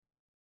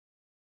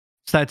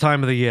It's that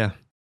time of the year.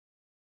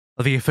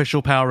 The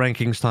official power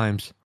rankings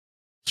times.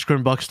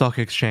 Scrimbuck Stock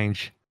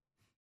Exchange.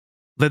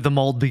 Let the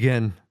mold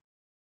begin.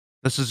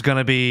 This is going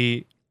to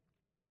be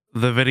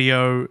the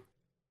video,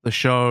 the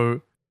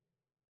show,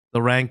 the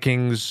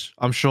rankings.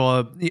 I'm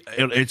sure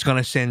it's going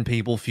to send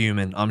people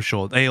fuming. I'm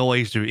sure. They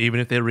always do, even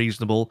if they're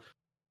reasonable.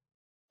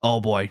 Oh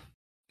boy.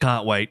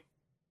 Can't wait.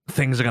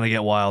 Things are going to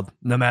get wild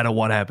no matter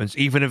what happens.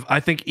 Even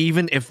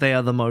if they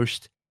are the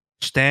most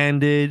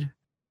standard,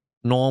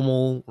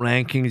 normal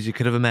rankings you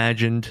could have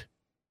imagined,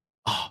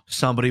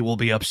 somebody will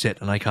be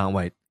upset, and I can't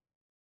wait.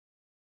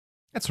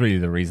 That's really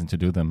the reason to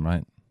do them,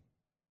 right?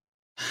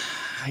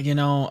 You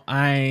know,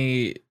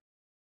 I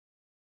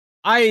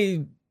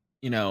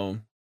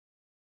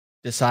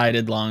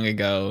decided long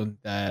ago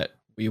that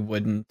we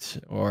wouldn't,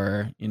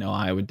 or,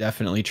 I would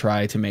definitely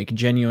try to make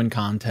genuine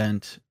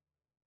content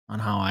on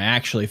how I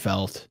actually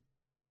felt.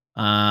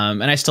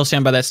 And I still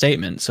stand by that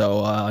statement.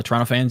 So,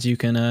 Toronto fans, you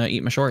can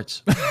eat my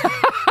shorts.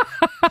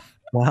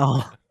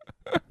 Wow.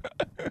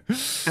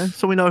 Okay,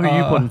 so we know who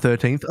you put in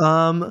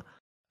 13th.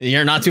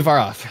 You're not too far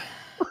off.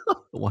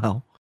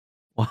 Wow.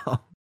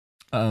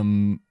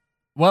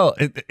 Well,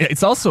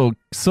 it's also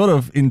sort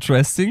of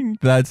interesting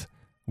that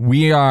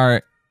we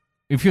are,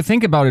 if you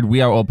think about it,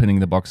 we are opening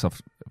the box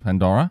of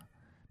Pandora,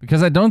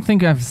 because I don't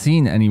think I've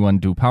seen anyone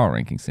do power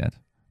rankings yet.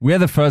 We are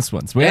the first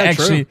ones. We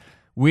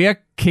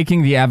are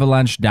kicking the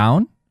avalanche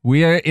down.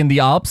 We are in the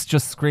Alps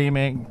just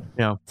screaming,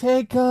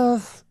 take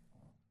us.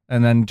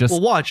 And then just...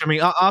 Well, watch. I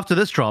mean, after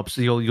this drops,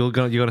 you're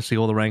gonna see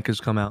all the rankers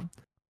come out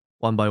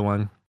one by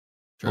one.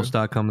 They'll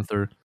start coming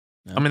through.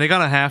 Yeah. I mean, they're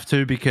gonna have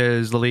to,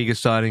 because the league is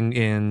starting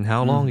in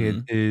how long?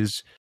 It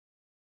is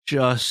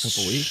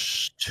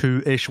just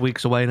 2-ish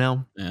weeks away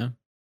now. Yeah,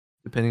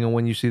 depending on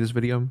when you see this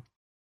video.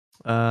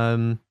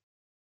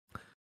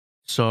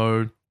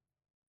 So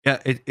yeah,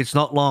 it's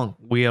not long.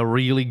 We are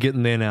really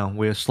getting there now.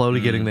 We're slowly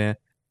getting there.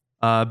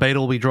 Beta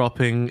will be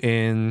dropping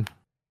in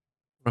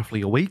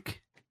roughly a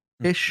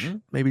week-ish,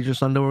 maybe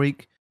just under a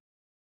week.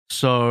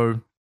 So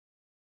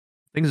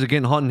things are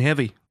getting hot and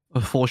heavy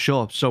for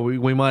sure. So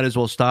we might as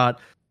well start.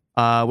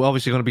 We're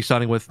obviously going to be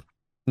starting with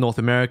North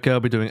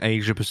America. We're doing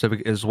Asia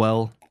Pacific as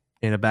well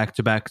in a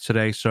back-to-back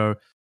today. So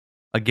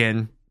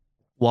again,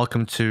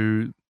 welcome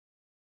to,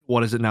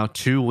 what is it now,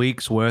 2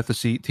 weeks worth of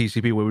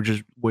TCP, where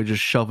we're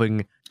just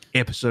shoving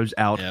episodes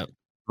out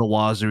the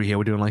wazoo here.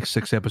 We're doing like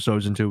 6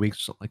 episodes in 2 weeks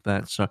or something like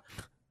that. So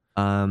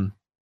a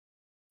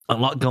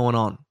lot going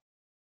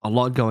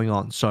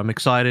on. So I'm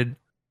excited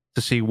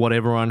to see what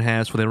everyone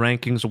has for their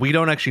rankings. We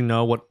don't actually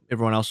know what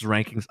everyone else's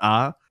rankings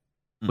are.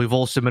 We've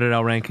all submitted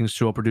our rankings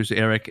to our producer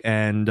Eric,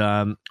 and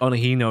only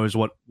he knows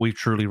what we've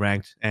truly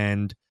ranked.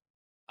 And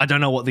I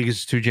don't know what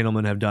these two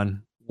gentlemen have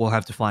done. We'll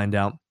have to find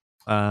out.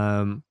 We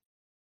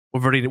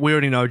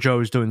already know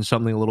Joe's doing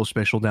something a little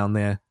special down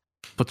there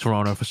for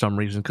Toronto for some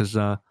reason, because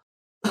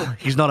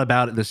he's not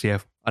about it this year.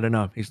 I don't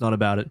know. He's not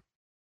about it.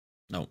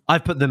 No.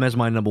 I've put them as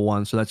my number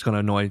one, so that's going to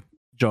annoy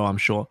Joe, I'm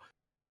sure.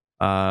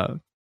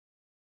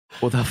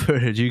 Without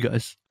further ado,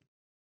 guys,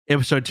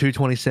 episode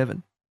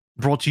 227,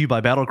 brought to you by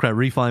Battlecry,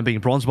 Refine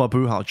Being, Bronzebar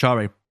Buhal,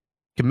 Chare,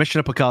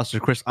 Commissioner Picasso,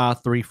 Chris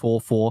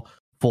R34444,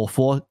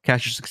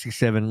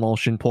 Casher67,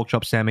 Lolshin,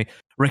 Porkchop Sammy,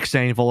 Rick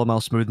Stain,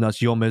 Volamal, Smooth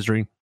Nuts, Your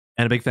Misery,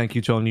 and a big thank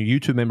you to our new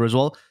YouTube member as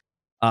well,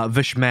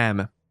 Vish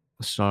Mam.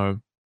 So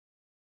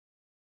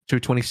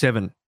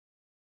 227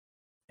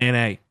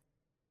 NA.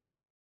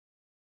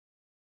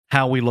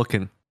 How we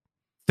looking?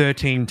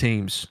 13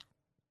 teams.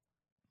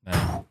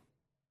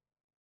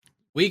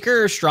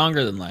 Weaker or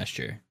stronger than last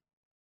year?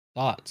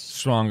 Thoughts?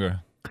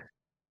 Stronger.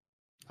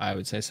 I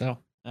would say so.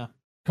 Yeah.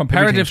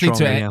 Comparatively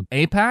to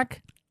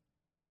APAC?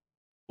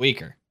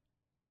 Weaker.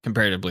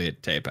 Comparatively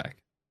to APAC.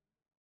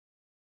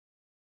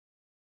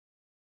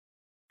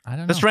 I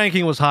don't know. This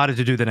ranking was harder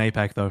to do than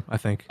APAC, though, I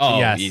think. Oh,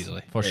 yes,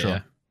 easily. For sure.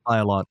 Yeah. By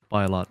a lot.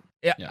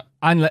 Yeah.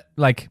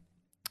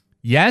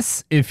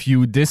 Yes, if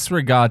you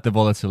disregard the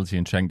volatility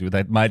in Chengdu,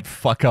 that might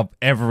fuck up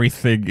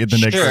everything in the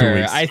next 2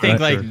 weeks. I think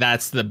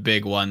that's the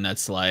big one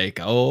that's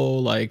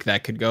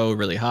that could go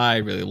really high,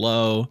 really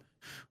low.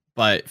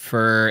 But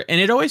and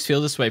it always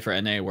feels this way for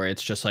NA, where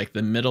it's just like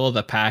the middle of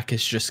the pack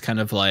is just kind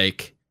of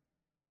like,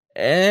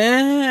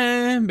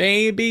 maybe,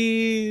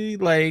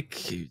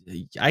 like,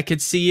 I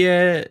could see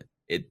it.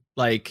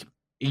 Like,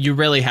 you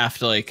really have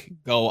to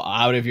go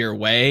out of your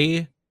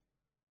way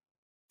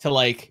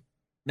to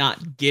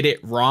not get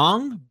it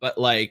wrong, but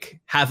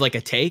have a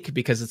take,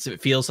 because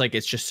it feels like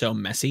it's just so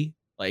messy.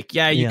 You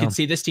can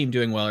see this team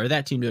doing well or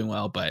that team doing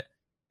well, but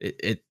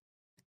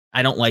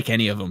I don't like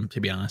any of them, to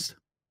be honest.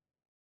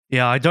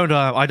 Yeah, I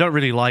don't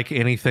really like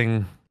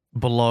anything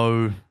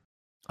below.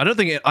 I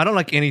don't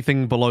like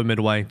anything below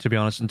midway, to be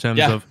honest, in terms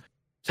of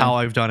how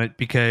I've done it,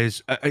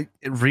 because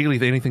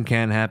really anything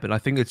can happen. I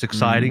think it's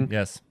exciting.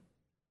 Yes.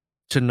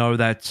 To know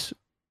that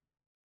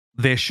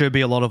there should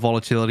be a lot of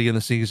volatility in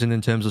the season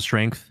in terms of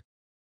strength.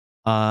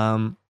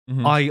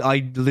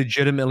 I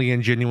legitimately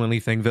and genuinely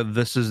think that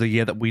this is the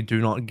year that we do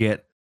not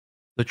get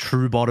the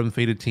true bottom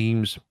feeder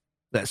teams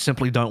that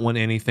simply don't win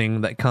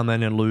anything, that come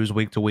in and lose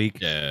week to week.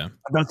 Yeah.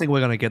 I don't think we're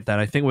going to get that.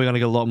 I think we're going to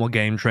get a lot more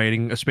game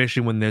trading,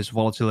 especially when there's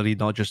volatility,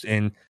 not just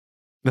in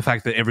the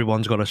fact that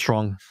everyone's got a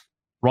strong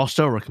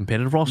roster or a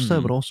competitive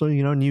roster, but also,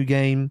 new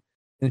game.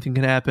 Anything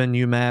can happen,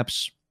 new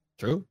maps.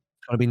 True.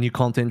 Going to be new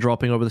content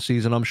dropping over the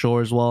season, I'm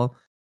sure, as well.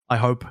 I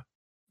hope.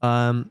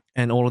 And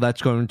all of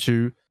that's going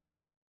to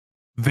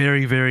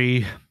very,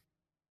 very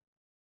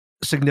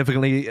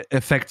significantly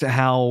affect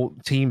how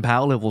team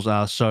power levels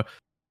are. So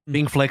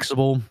being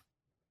flexible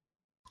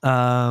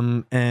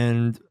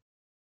and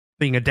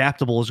being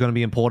adaptable is going to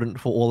be important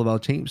for all of our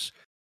teams.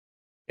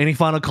 Any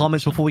final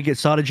comments before we get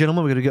started,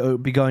 gentlemen? We're going to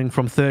be going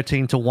from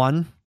 13 to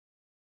 1.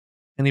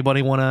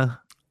 Anybody want to?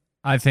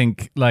 I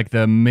think like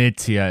the mid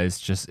tier is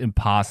just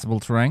impossible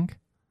to rank.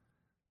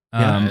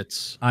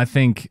 I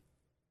think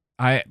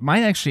I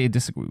might actually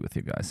disagree with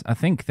you guys. I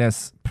think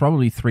there's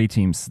probably 3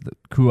 teams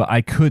who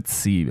I could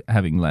see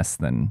having less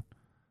than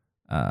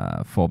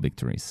 4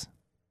 victories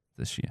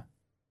this year.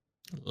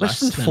 Less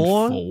than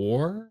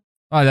 4?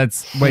 Oh,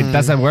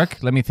 does that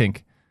work? Let me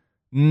think.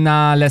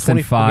 Nah, less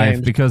than 5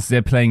 games. Because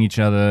they're playing each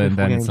other and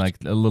then games. It's like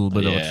a little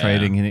bit of a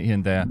trading here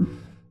and there.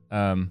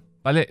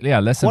 But yeah,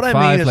 less than what 5,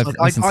 I mean is,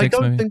 less than 6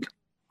 maybe.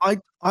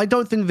 I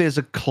don't think there's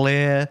a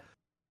clear,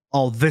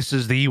 this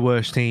is the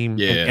worst team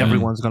and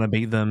everyone's going to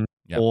beat them.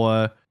 Yep.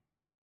 Or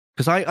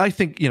because I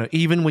think,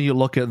 even when you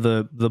look at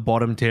the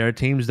bottom tier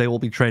teams, they will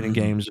be trading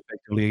games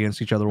effectively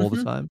against each other all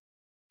the time.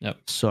 Yep.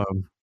 So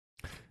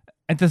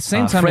at the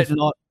same time,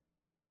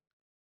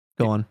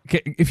 go on.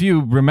 If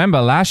you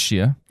remember last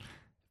year,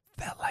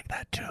 felt like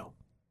that too.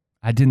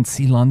 I didn't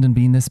see London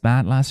being this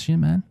bad last year,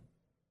 man.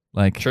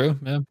 Like true,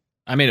 yeah.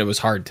 I mean, it was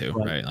hard to,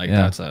 right? Like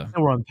that's a.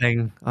 They were on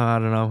ping. I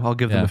don't know. I'll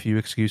give them a few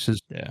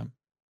excuses. Yeah.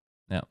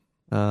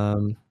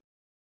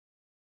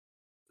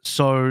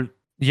 So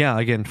yeah,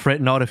 again,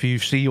 fret not if you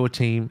see your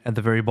team at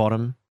the very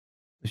bottom.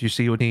 If you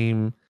see your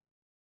team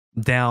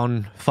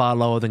down far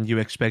lower than you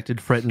expected,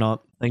 fret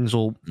not. Things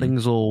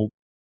will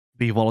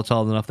be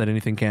volatile enough that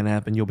anything can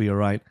happen. You'll be all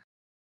right.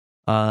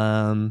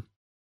 And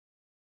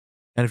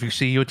if you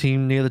see your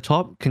team near the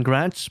top,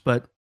 congrats,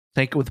 but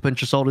take it with a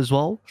pinch of salt as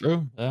well.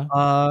 True.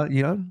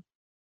 Yeah.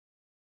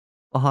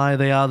 The higher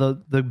they are,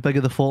 the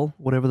bigger the fall,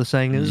 whatever the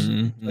saying is.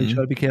 So you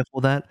got to be careful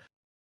of that.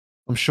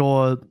 I'm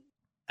sure,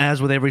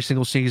 as with every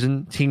single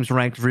season, teams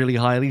ranked really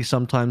highly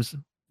sometimes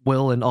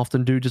will and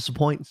often do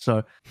disappoint.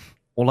 So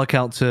we'll look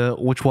out to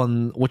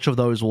which of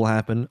those will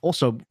happen.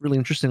 Also, really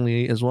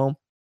interestingly as well,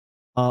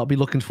 I'll be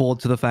looking forward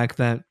to the fact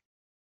that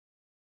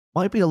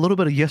might be a little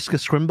bit of Yiska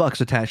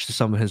Scrimbucks attached to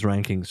some of his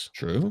rankings.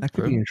 True. That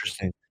could be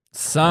interesting.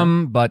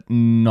 Some, but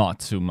not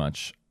too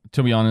much.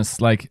 To be honest,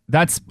 like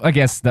I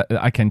guess that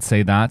I can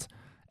say that.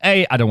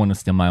 A, I don't want to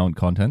steal my own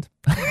content.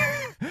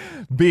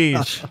 B, you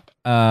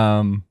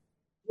don't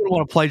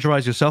want to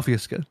plagiarize yourself,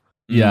 Yiska.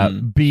 Yeah.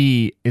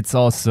 B, it's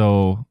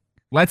also,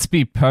 let's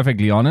be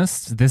perfectly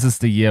honest, this is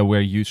the year where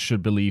you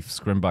should believe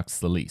Scrimbucks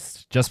the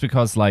least. Just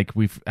because like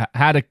we've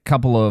had a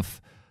couple of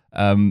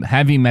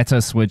heavy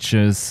meta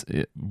switches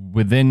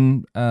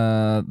within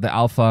the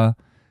alpha.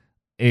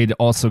 It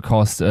also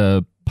caused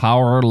a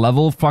power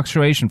level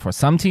fluctuation for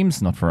some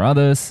teams, not for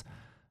others.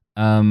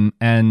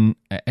 And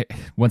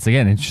once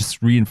again, it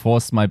just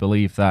reinforced my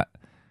belief that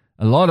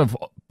a lot of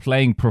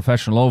playing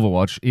professional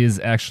Overwatch is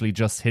actually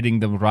just hitting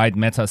the right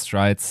meta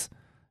strides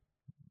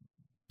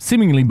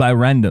seemingly by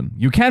random.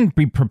 You can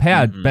be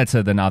prepared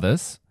better than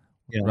others,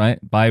 right?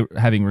 By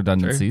having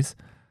redundancies.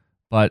 Sure.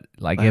 But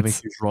like it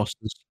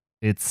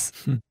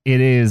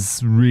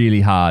is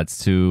really hard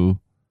to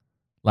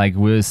like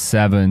with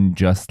 7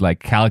 just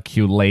like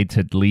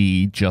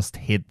calculatedly just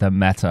hit the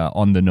meta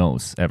on the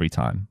nose every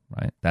time,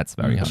 right? That's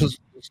very hard. This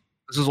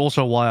is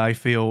also why I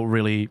feel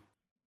really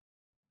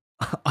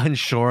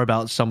unsure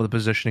about some of the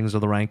positionings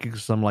of the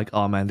rankings. I'm like,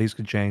 oh man, these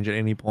could change at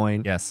any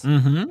point. Yes.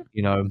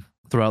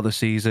 Throughout the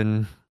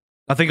season.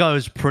 I think I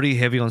was pretty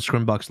heavy on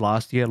Scrimbucks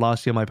last year.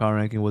 Last year, my power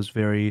ranking was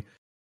very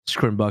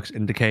Scrimbucks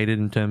indicated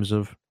in terms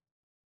of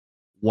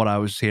what I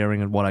was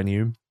hearing and what I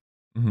knew.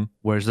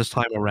 Whereas this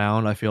time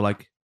around, I feel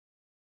like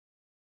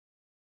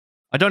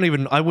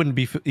I wouldn't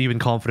be even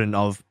confident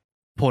of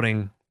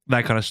putting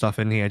that kind of stuff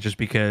in here just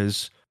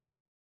because,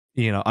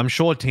 I'm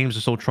sure teams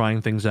are still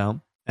trying things out.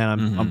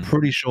 And I'm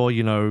pretty sure,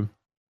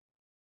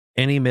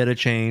 any meta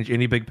change,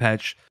 any big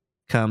patch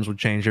would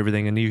change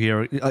everything. And you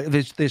hear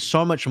there's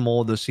so much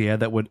more this year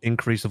that would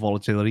increase the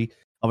volatility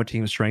of a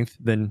team's strength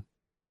than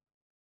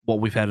what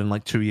we've had in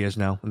like 2 years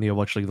now in the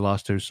Overwatch League, the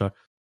last 2. So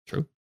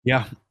true.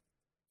 Yeah.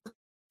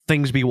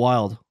 Things be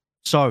wild.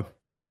 So,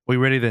 we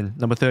ready then?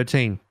 Number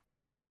 13.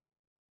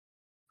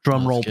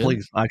 Drum roll,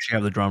 please. I actually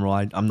have the drum roll.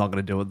 I'm not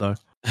going to do it though.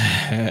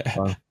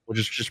 So we'll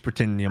just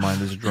pretend in your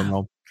mind there's a drum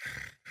roll.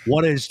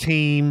 What is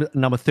team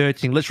number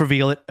 13? Let's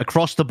reveal it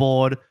across the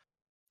board.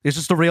 Is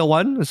this the real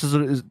one? This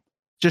is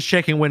just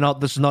checking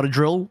this is not a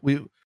drill.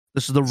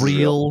 This is the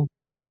real.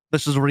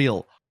 This is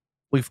real.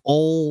 We've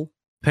all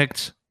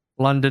picked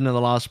London in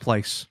the last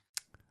place.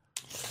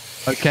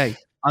 Okay.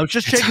 I was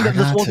just checking that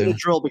this wasn't a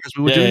drill because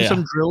we were doing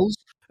some drills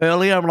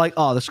earlier. I'm like,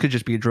 oh, this could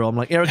just be a drill. I'm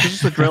like, Eric,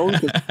 is this a drill?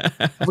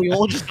 Have we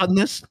all just done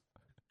this?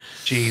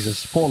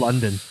 Jesus, poor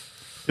London.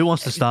 Who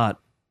wants to start?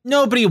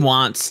 Nobody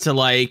wants to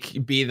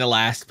like be the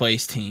last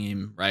place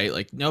team, right?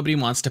 Like nobody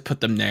wants to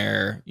put them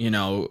there. You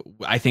know,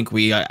 I think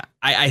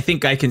I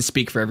think I can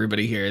speak for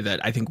everybody here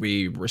that I think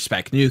we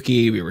respect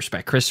Nuki, we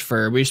respect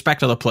Christopher, we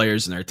respect all the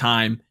players and their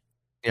time.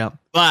 Yeah.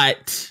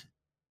 But,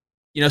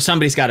 you know,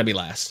 somebody's got to be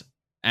last.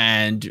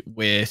 And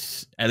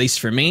with, at least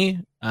for me,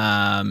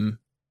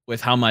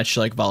 with how much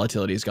like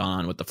volatility has gone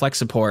on with the flex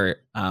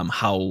support,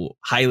 how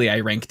highly I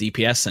rank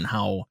DPS and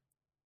how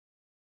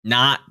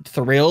not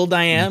thrilled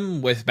I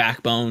am with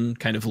Backbone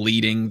kind of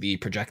leading the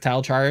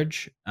projectile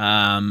charge.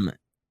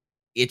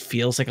 It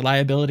feels like a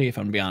liability, if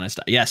I'm gonna be honest.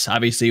 Yes,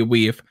 obviously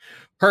we've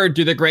heard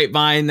through the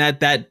grapevine that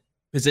that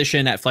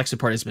position at flex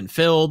support has been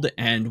filled.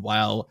 And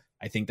while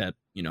I think that,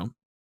 you know,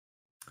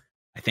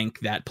 I think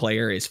that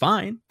player is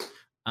fine,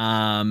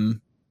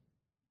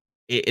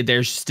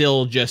 there's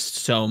still just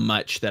so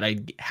much that I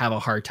have a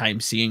hard time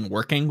seeing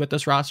working with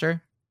this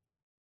roster.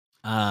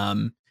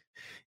 Are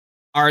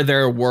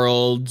there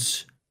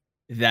worlds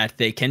that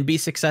they can be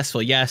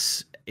successful?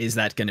 Yes. Is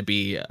that going to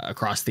be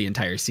across the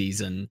entire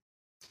season?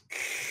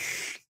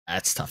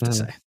 That's tough to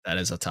say. That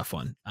is a tough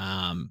one.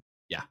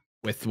 Yeah,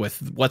 with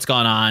what's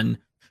gone on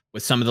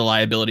with some of the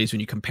liabilities,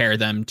 when you compare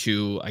them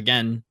to,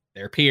 again,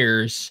 their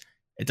peers,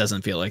 it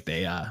doesn't feel like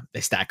they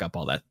stack up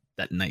all that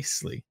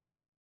nicely.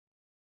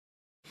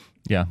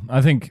 Yeah,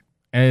 I think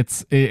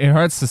it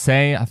hurts to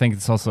say. I think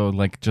it's also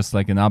like just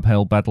like an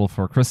uphill battle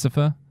for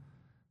Christopher.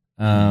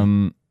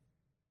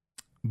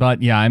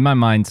 But yeah, in my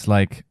mind,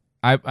 like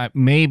I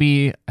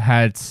maybe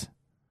had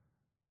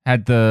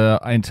the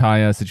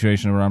entire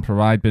situation around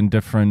Provide been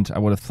different, I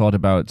would have thought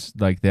about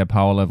like their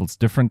power levels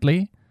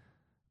differently.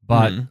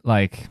 But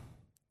like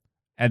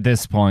at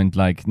this point,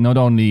 like not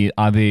only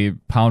are they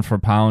pound for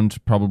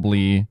pound,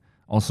 probably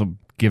also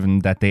given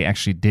that they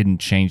actually didn't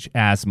change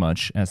as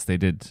much as they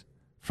did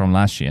from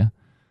last year,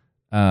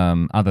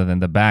 other than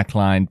the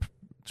backline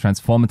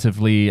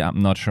transformatively. I'm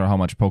not sure how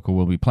much Poco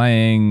will be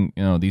playing.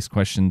 You know, these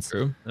questions.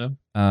 True. Yeah.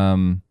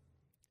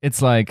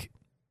 It's like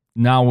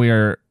now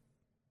we're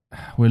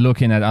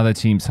looking at other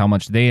teams, how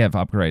much they have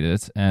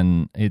upgraded,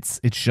 and it's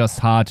just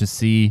hard to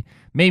see.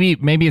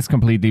 Maybe it's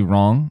completely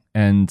wrong,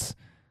 and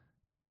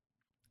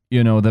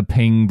you know the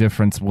ping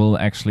difference will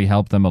actually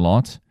help them a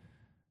lot.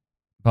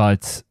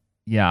 But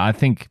yeah, I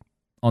think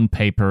on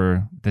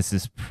paper this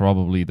is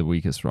probably the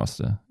weakest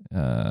roster,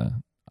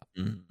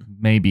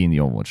 maybe in the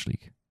Overwatch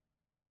League.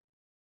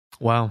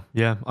 Wow.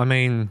 Yeah. I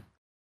mean,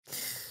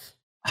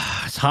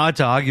 it's hard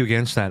to argue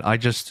against that.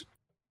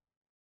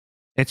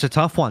 It's a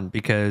tough one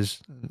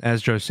because,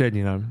 as Joe said,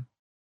 you know,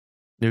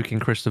 Nuke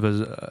and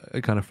Christopher's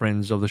are kind of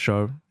friends of the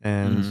show,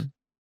 and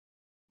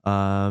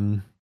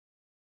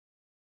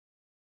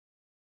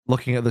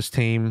looking at this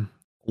team,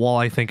 while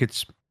I think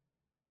it's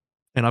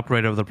an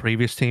upgrade over the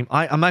previous team,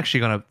 I'm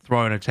actually going to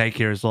throw in a take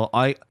here as well.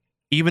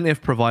 Even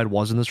if Provide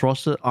was in this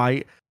roster,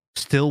 I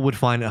still would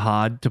find it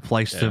hard to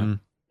place them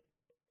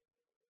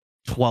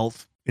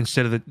 12th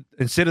instead of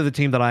the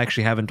team that I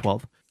actually have in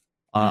 12th.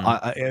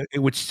 It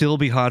would still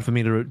be hard for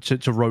me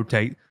to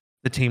rotate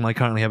the team I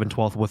currently have in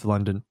 12th with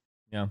London.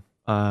 Yeah.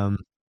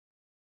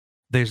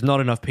 There's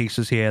not enough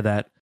pieces here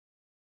that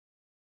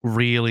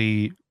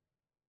really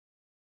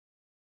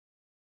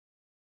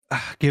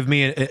give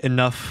me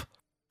enough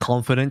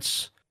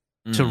confidence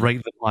to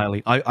rate them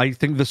highly. I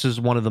think this is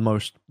one of the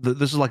most.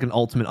 This is like an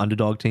ultimate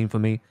underdog team for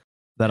me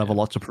that have a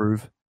lot to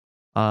prove.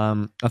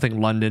 I think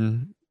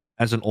London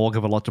as an org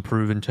have a lot to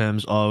prove in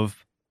terms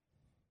of.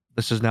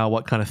 This is now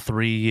what kind of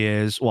 3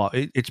 years. Well,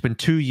 it's been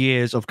 2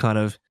 years of kind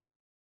of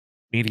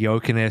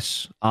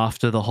mediocreness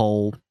after the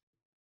whole,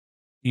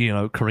 you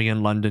know,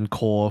 Korean London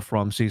core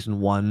from season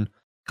 1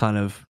 kind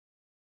of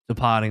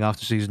departing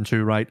after season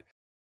 2, right?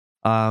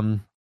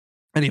 And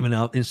even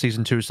now in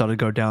season 2 started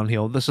to go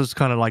downhill. This is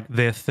kind of like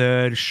their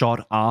third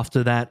shot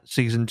after that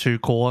season 2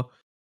 core,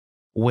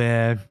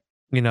 where,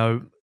 you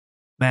know,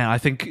 man, I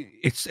think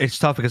it's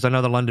tough because I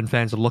know the London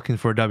fans are looking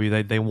for a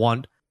W. They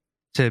want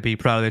to be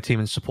proud of their team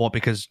and support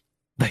because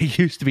they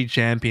used to be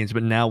champions,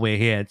 but now we're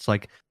here. It's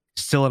like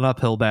still an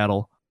uphill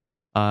battle.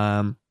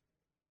 I'm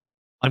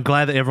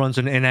glad that everyone's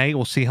in NA.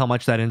 We'll see how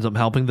much that ends up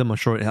helping them. I'm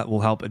sure it will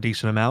help a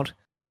decent amount,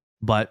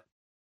 but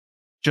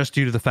just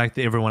due to the fact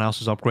that everyone else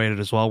is upgraded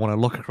as well, when I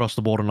look across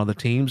the board on other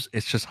teams,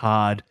 it's just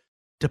hard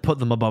to put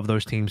them above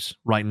those teams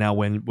right now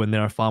when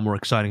there are far more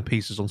exciting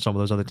pieces on some of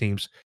those other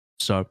teams.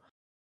 So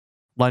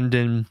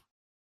London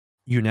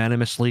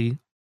unanimously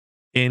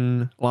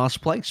in last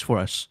place for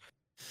us.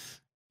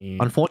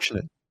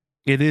 Unfortunate.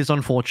 It is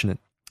unfortunate.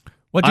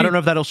 I don't know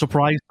if that'll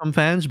surprise some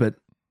fans, but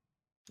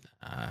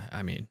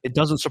I mean, it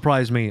doesn't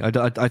surprise me.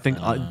 I think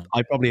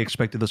I probably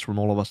expected this from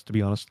all of us, to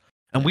be honest.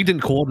 And we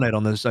didn't coordinate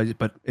on this,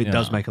 but it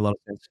does make a lot of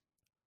sense.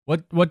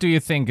 What do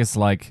you think is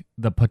like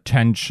the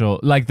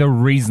potential, like the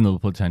reasonable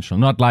potential?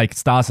 Not like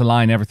stars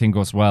align, everything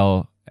goes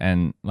well,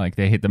 and like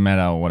they hit the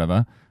meta or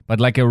whatever,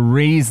 but like a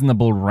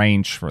reasonable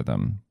range for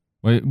them.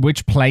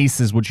 Which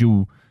places would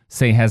you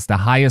say has the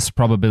highest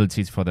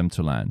probabilities for them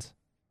to land?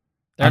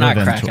 They're Other not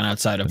than cracking to-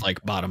 outside of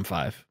like bottom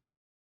 5.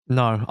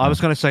 No, I was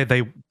going to say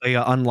they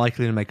are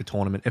unlikely to make a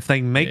tournament. If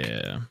they make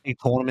Yeah. a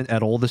tournament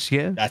at all this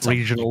year, That's a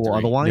regional or victory.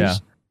 otherwise, Yeah.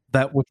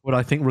 that would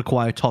I think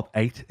require top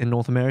 8 in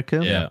North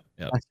America. Yeah.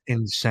 Yeah. That's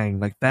insane.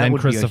 Like that Then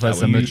would Christopher's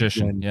be a huge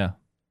magician. win. Yeah.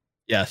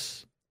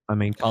 Yes. I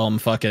mean, Call him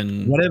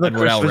fucking whatever Edward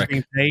Christopher's Elric.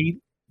 being paid,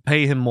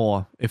 pay him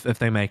more if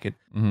they make it.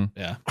 Hmm.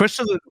 Yeah.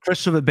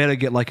 Christopher better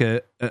get like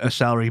a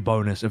salary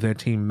bonus if their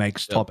team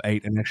makes Yep. top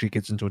 8 and actually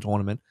gets into a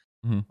tournament,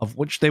 Mhm. of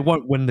which they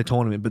won't win the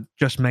tournament, but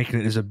just making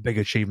it is a big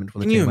achievement for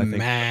the Can you team. I think.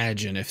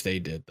 imagine if they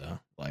did though?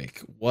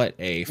 Like, what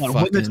a What,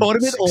 fucking win the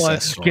tournament or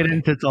success get story.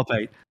 into top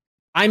 8?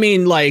 I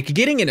mean, like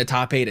getting into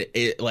top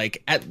 8,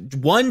 like at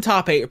one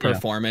top 8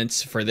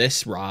 performance for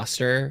this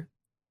roster,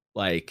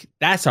 like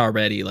that's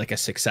already like a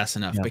success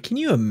enough. Yeah. But can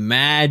you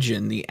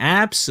imagine the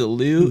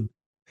absolute,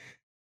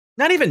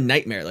 not even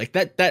nightmare, like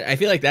that I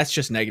feel like that's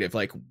just negative.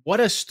 Like what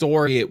a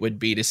story it would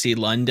be to see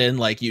London,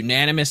 like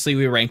unanimously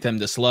we rank them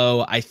this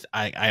low.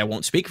 I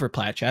won't speak for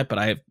Plat Chat, but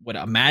I would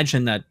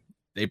imagine that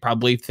they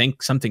probably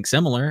think something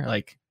similar.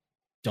 Like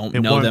don't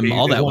It know won't them be-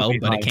 all it that won't well, be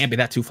but high. it can't be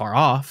that too far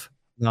off.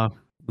 No,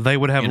 they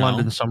would have You know?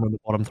 London somewhere in the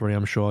bottom 3,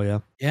 I'm sure. Yeah.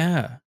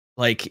 Yeah.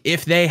 Like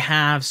if they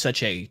have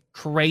such a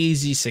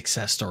crazy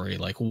success story,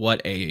 like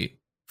what a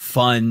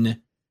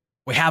fun,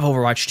 we have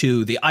Overwatch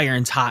 2, the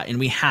iron's hot, and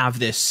we have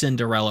this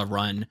Cinderella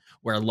run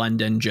where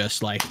London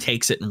just like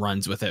takes it and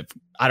runs with it.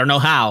 I don't know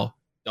how.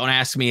 Don't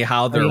ask me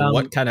how they're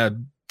what kind of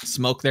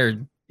smoke they're.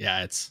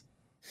 Yeah,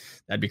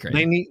 that'd be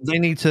crazy. They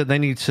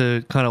need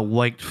to kind of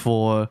wait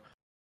for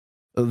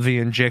the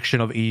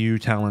injection of EU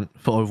talent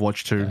for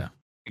Overwatch 2. Yeah.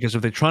 Because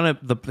if they're trying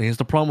to, here's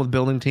the problem with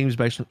building teams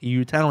based on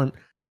EU talent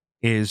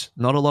is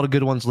not a lot of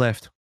good ones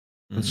left.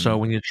 And so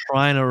when you're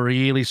trying to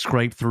really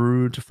scrape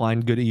through to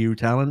find good EU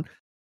talent,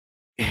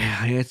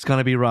 yeah, it's going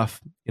to be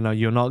rough. You know,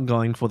 you're not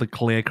going for the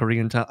clear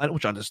Korean talent,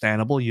 which is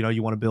understandable. You know,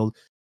 you want to build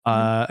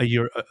a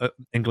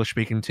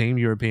English-speaking team,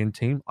 European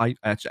team.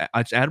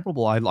 It's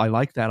admirable. I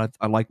like that.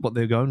 I like what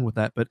they're going with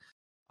that. But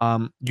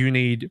you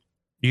need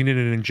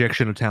an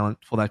injection of talent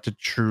for that to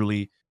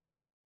truly,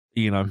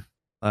 you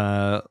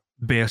know,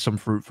 bear some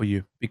fruit for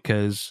you,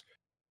 because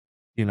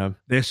you know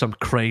there's some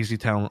crazy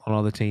talent on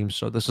other teams.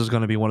 So this is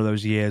going to be one of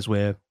those years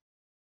where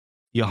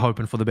you're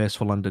hoping for the best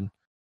for London.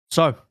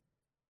 So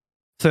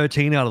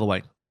 13 out of the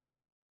way.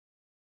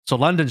 So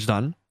London's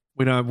done.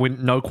 We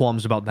no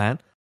qualms about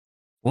that.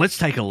 Let's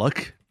take a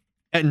look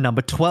at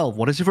number 12.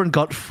 What has everyone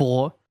got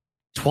for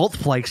 12th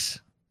place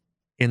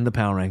in the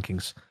power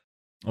rankings?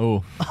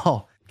 Oh,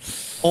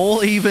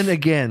 All even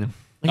again.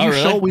 Are you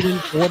really? sure we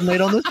didn't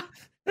coordinate on this?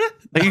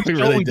 Are you We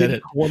sure really we did didn't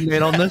it.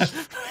 coordinate on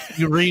this?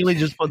 You really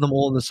just put them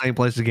all in the same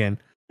place again.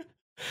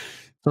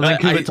 So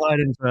Vancouver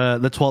Titans,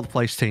 the 12th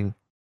place team.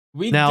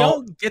 We Now-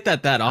 don't get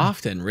that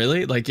often,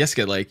 really. Like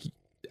Jessica, like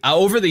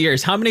over the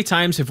years, how many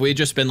times have we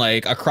just been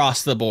like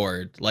across the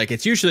board? Like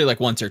it's usually like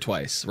once or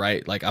twice,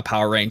 right? Like a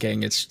power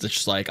ranking, it's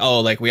just like, oh,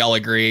 like we all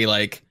agree,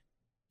 like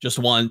just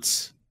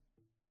once.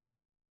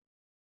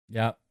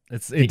 yeah.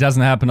 It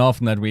doesn't happen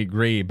often that we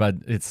agree, but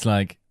it's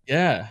like,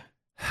 Yeah.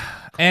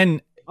 and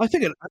I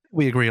think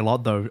we agree a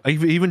lot, though.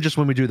 Even just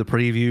when we do the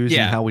previews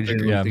Yeah, and how we agree.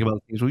 generally Yeah. think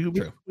about things,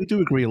 True. we do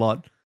agree a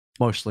lot,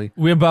 mostly.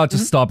 we're about to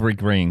stop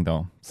agreeing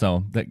though.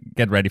 So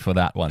get ready for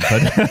that one.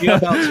 But You're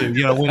about to,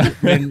 you know,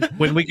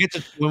 when we get to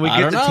I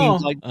don't know.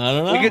 teams like I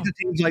don't know. we get to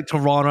teams like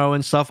Toronto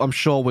and stuff, I'm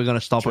sure we're going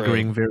to stop True.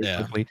 agreeing very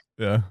Yeah. quickly.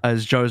 yeah.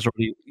 As Joe's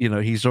already, you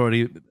know, he's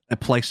already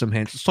placed some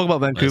hints. Let's talk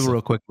about Vancouver Listen.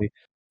 real quickly.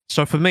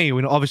 So for me,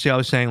 obviously I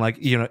was saying, like,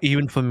 you know,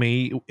 even for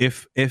me,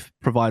 if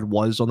Provide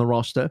was on the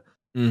roster,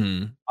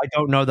 Mm-hmm. I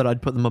don't know that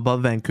I'd put them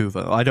above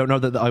Vancouver. I don't know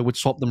that I would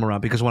swap them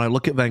around, because when I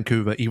look at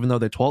Vancouver, even though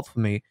they're 12th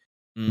for me,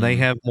 Mm-hmm. they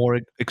have more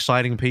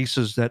exciting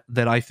pieces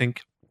that I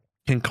think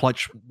can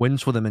clutch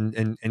wins for them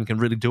and can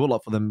really do a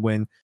lot for them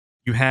when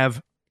you have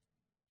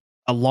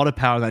a lot of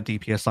power in that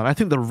DPS line. I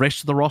think the rest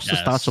of the roster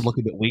starts to Yes. look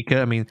a bit weaker.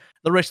 I mean,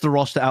 the rest of the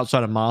roster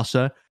outside of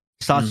Marsa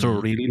starts to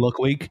Mhm. really look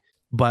weak,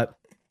 but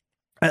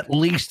at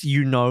least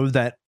you know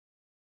that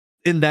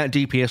in that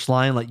DPS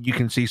line, like, you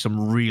can see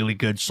some really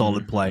good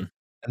solid play,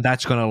 and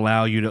that's going to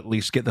allow you to at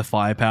least get the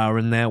firepower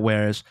in there.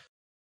 Whereas,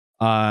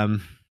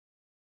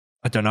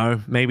 I don't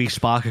know, maybe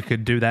Sparker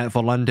could do that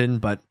for London,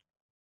 but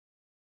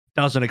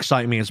doesn't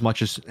excite me as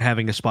much as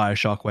having a Spire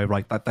Shockwave.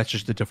 Like that's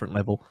just a different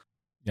level.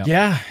 Yeah.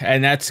 Yeah,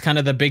 and that's kind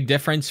of the big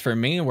difference for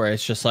me, where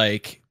it's just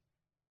like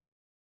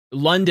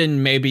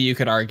London, maybe you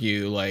could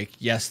argue, like,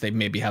 yes, they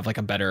maybe have like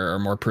a better or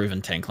more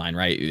proven tank line,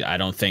 right? I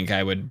don't think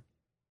I would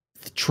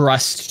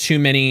trust too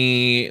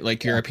many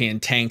like European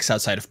tanks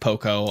outside of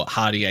Poco.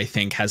 Hadi, I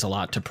think, has a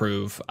lot to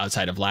prove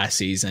outside of last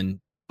season.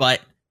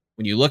 But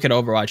when you look at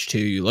Overwatch 2,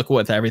 you look at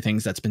what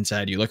everything's that's been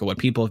said, you look at what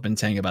people have been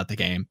saying about the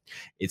game,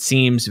 it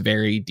seems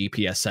very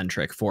DPS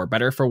centric, for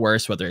better or for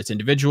worse, whether it's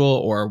individual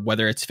or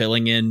whether it's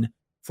filling in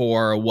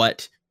for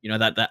what, you know,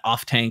 that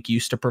off tank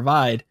used to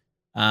provide.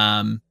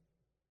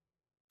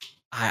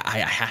 I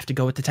have to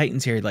go with the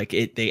Titans here. Like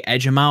they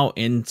edge them out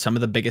in some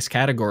of the biggest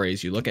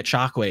categories. You look at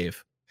Shockwave.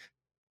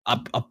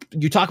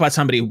 you talk about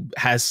somebody who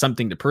has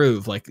something to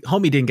prove. Like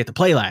homie didn't get to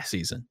play last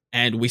season,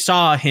 and we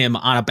saw him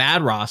on a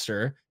bad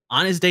roster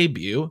on his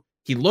debut.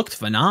 He looked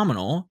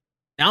phenomenal.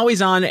 Now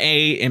he's on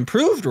a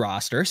improved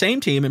roster,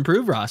 same team,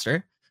 improved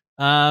roster.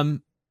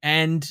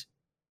 And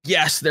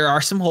yes, there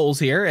are some holes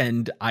here,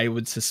 and I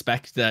would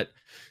suspect that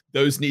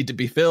those need to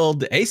be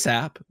filled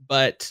ASAP.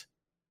 But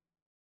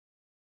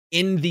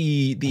in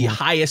the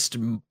highest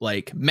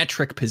like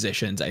metric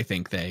positions, I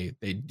think they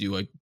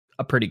do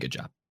a pretty good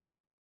job.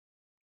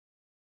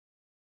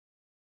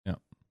 Yeah,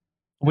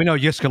 we know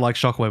Yiska likes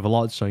Shockwave a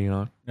lot, so you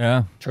know.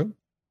 Yeah, true.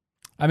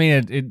 I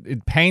mean,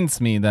 it pains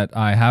me that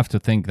I have to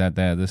think that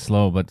they're this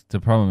slow, but the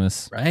problem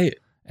is, right?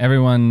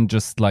 Everyone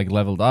just like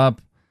leveled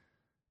up.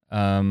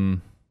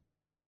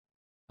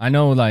 I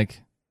know,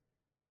 like,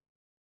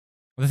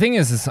 the thing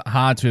is, it's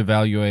hard to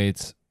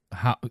evaluate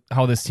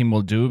how this team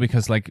will do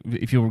because, like,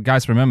 if you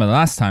guys remember the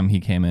last time he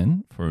came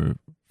in for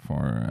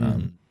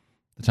the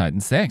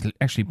Titans, they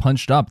actually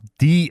punched up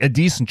a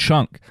decent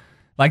chunk.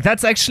 Like,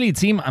 that's actually a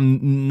team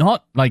I'm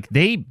not like.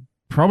 They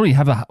probably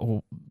have a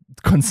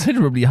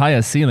considerably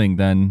higher ceiling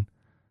than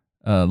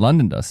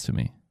London does to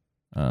me.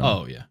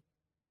 Oh yeah.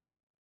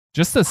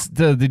 Just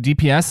the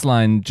DPS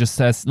line just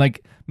says,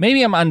 like,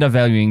 maybe I'm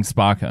undervaluing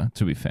Sparker,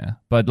 to be fair.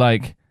 But,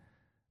 like,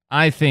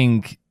 I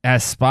think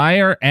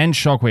Aspire and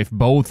Shockwave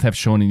both have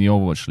shown in the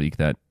Overwatch League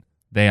that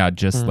they are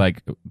just,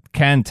 like,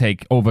 can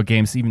take over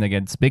games even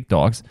against big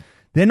dogs.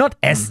 They're not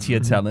S-tier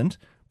talent,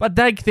 but,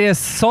 like, they're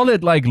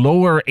solid, like,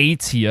 lower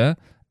A-tier,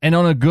 and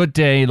on a good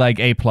day,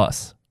 like, A+,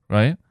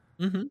 right?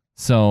 Mm-hmm.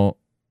 So,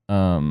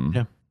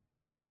 yeah,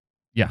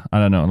 I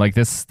don't know. Like,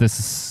 this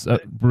is a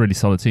really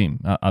solid team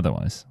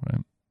otherwise,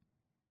 right?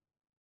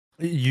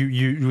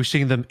 You're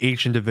seeing them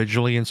each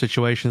individually in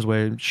situations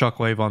where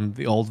Shockwave on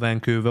the old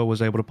Vancouver was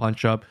able to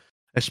punch up.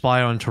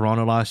 Aspire on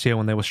Toronto last year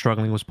when they were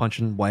struggling was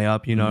punching way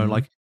up. You know,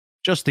 like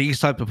just these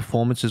type of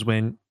performances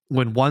when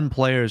one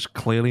player is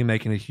clearly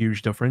making a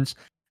huge difference,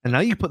 and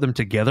now you put them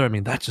together. I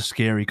mean, that's a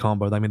scary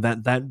combo. I mean,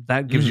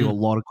 that gives you a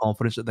lot of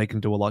confidence that they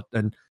can do a lot.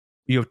 And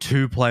you have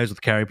two players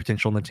with carry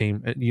potential on the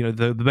team. You know,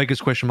 the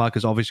biggest question mark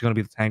is obviously going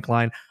to be the tank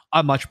line.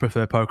 I much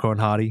prefer Poco and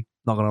Hardy.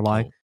 Not going to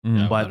lie,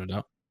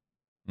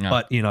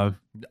 but you know,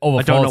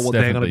 I don't know what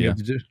they're going to be able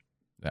to do.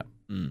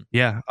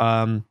 Yeah.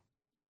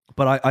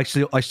 But I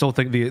still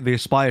think the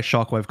Aspire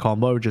Shockwave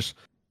combo just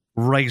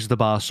raised the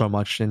bar so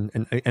much,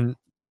 and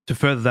to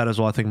further that as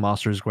well, I think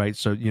Master is great.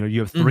 So you know, you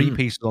have three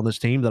pieces on this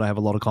team that I have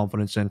a lot of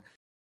confidence in.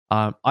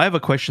 I have a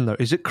question though: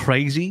 is it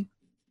crazy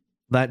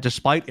that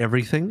despite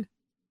everything,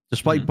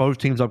 despite both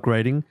teams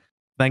upgrading,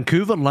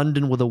 Vancouver,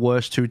 London were the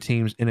worst two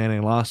teams in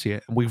NA last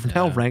year, and we've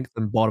now ranked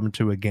them bottom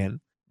two again?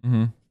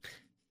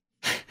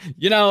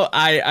 You know,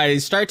 I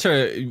start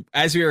to,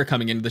 as we were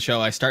coming into the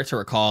show, I start to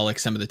recall like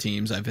some of the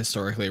teams I've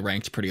historically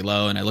ranked pretty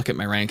low, and I look at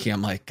my ranking,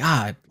 I'm like,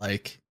 God,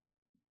 like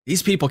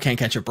these people can't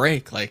catch a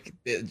break. Like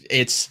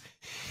it's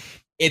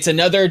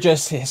another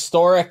just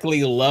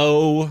historically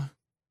low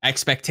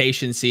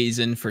expectation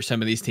season for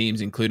some of these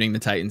teams, including the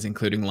Titans,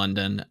 including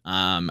London.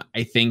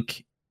 I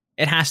think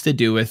it has to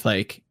do with,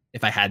 like,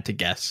 if I had to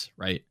guess,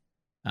 right,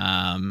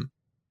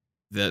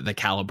 the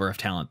caliber of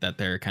talent that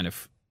they're kind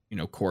of, you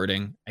know,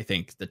 courting. I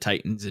think the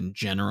Titans in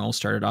general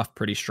started off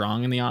pretty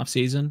strong in the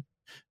offseason.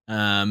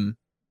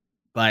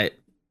 But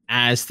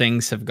as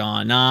things have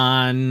gone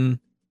on,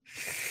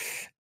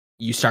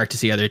 you start to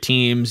see other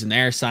teams and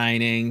their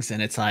signings,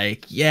 and it's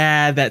like,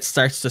 yeah, that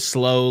starts to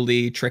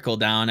slowly trickle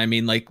down. I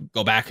mean, like,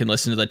 go back and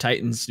listen to the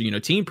Titans, you know,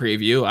 team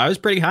preview. I was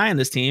pretty high on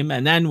this team.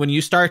 And then when you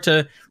start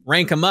to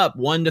rank them up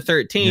 1 to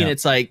 13,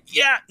 it's like,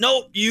 yeah,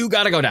 no, you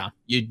got to go down.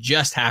 You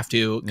just have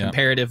to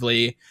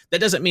comparatively.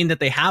 That doesn't mean that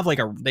they have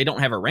they don't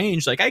have a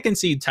range. Like, I can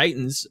see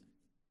Titans,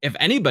 if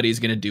anybody's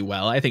going to do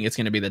well, I think it's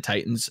going to be the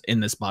Titans in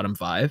this bottom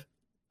 5.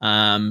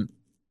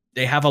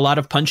 They have a lot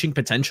of punching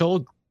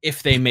potential.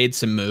 If they made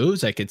some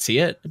moves, I could see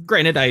it.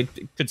 Granted, I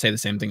could say the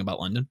same thing about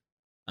London.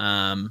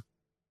 I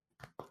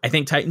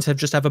think Titans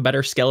have a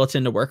better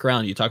skeleton to work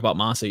around. You talk about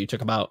Masa, you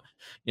talk about,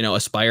 you know,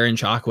 Aspire and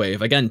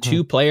Shockwave. Again,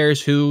 two players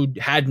who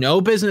had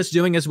no business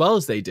doing as well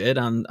as they did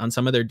on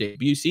some of their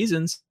debut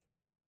seasons.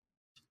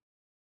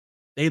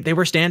 They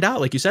were standout.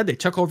 Like you said, they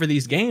took over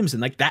these games,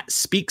 and like that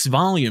speaks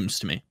volumes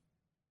to me.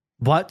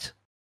 But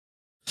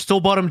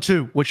still bottom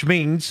 2, which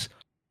means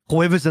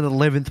whoever's in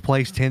 11th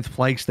place, 10th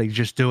place, they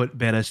just do it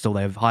better. Still,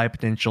 they have high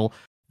potential.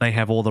 They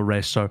have all the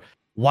rest. So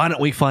why don't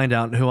we find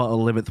out who our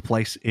 11th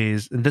place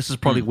is? And this is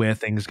probably where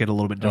things get a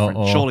little bit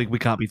different. Surely we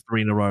can't be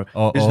 3 in a row.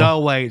 There's no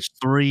way it's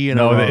 3 in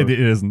a row. No, it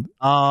isn't.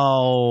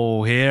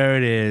 Oh, here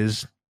it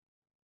is.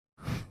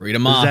 Read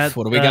them off.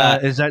 What do we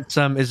got? Is that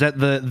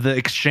the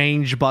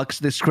exchange bucks?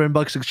 The Scrim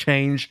Bucks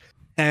exchange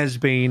has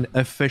been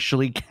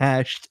officially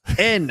cashed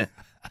in.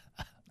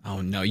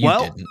 Oh no, you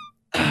didn't.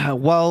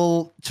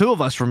 Well, 2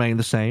 of us remain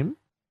the same.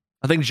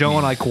 I think Joe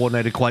and I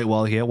coordinated quite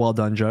well here. Well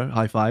done, Joe.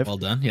 High five. Well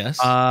done. Yes.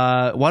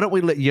 Why don't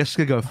we let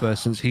Yiska go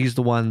first, since he's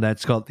the one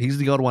he's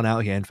the odd one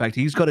out here. In fact,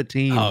 he's got a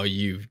team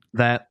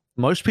that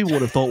most people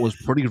would have thought was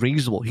pretty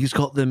reasonable. He's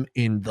got them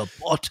in the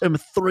bottom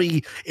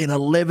 3 in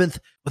 11th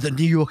with the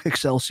New York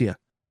Excelsior.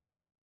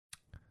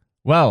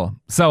 Well,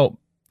 so,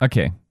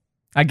 okay.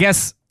 I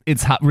guess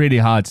it's really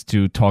hard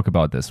to talk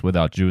about this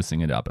without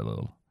juicing it up a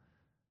little.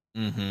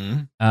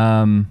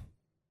 Mm-hmm.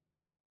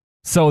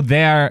 So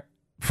there,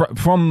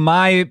 from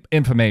my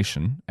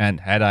information, and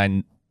had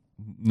I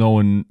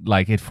known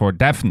like it for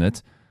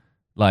definite,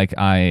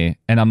 and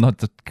I'm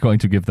not going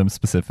to give them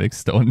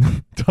specifics,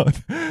 don't.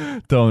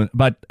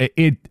 But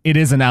it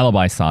is an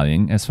alibi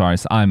signing as far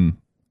as I'm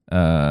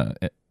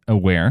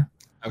aware.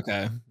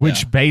 Okay.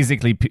 Which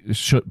basically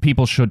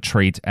people should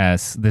treat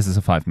as this is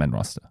a 5-man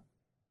roster,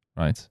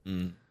 right?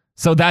 Mm.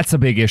 So that's a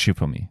big issue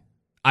for me.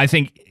 I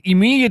think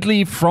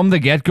immediately from the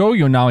get-go,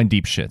 you're now in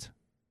deep shit.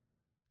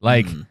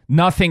 Like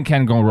nothing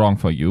can go wrong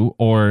for you,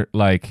 or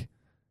like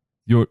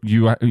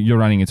you're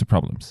running into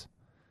problems.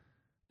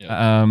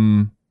 Yeah.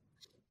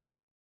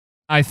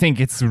 I think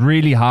it's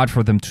really hard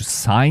for them to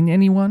sign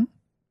anyone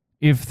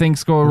if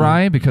things go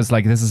awry, because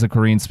like this is a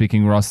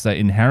Korean-speaking roster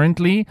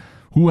inherently.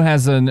 Who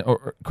has a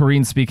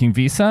Korean-speaking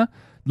visa?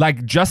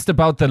 Like just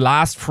about the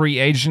last free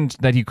agent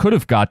that you could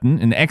have gotten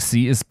in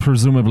XC is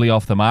presumably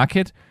off the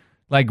market.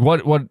 Like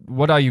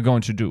what are you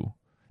going to do?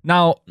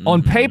 Now,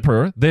 on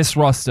paper, this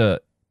roster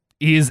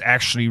is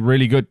actually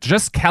really good.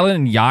 Just Kellen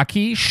and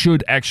Yaki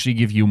should actually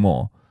give you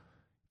more.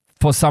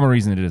 For some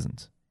reason, it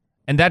isn't.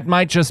 And that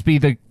might just be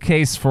the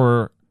case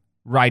for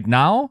right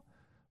now,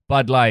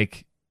 but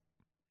like,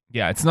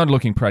 yeah, it's not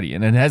looking pretty,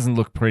 and it hasn't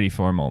looked pretty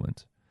for a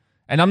moment.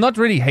 And I'm not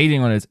really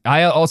hating on it.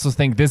 I also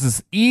think this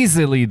is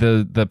easily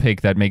the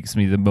pick that makes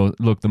me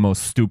look the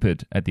most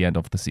stupid at the end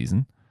of the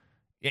season.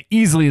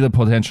 Easily the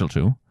potential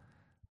to.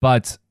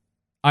 But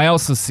I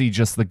also see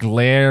just the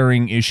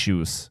glaring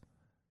issues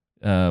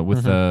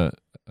with the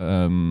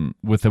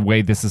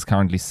way this is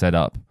currently set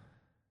up.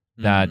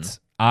 That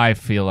I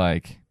feel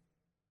like,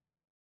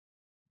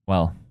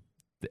 well,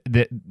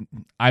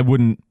 I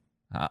wouldn't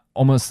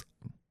almost.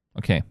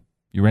 Okay,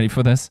 you ready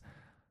for this?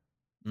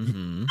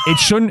 Mm-hmm.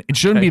 It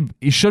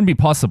shouldn't be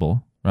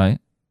possible, right?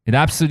 It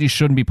absolutely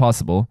shouldn't be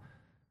possible.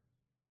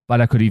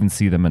 But I could even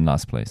see them in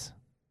last place.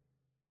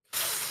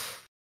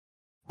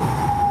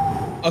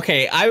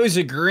 Okay, I was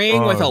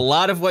agreeing with a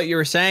lot of what you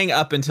were saying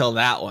up until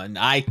that one.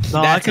 I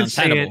can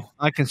see it.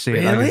 I can see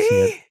it. Really? I can see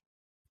it.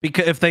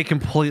 Because if they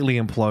completely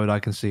implode, I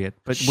can see it.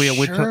 But we're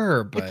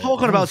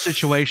talking about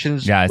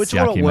situations. Yeah, we're it's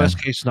talking about yucky, worst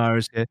man. case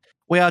scenarios here.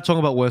 We are talking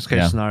about worst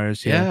case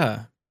scenarios here.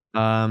 Yeah.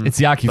 It's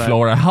Yaki but-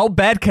 Flora. How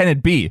bad can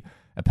it be?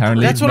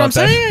 Apparently, That's what not I'm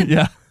that- saying.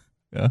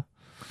 Yeah.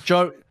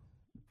 Joe,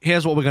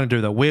 here's what we're going to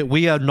do, though.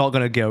 We are not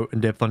going to go in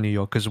depth on New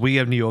York because we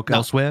have New York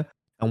elsewhere,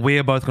 and we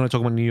are both going to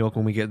talk about New York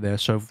when we get there.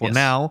 So for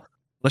now,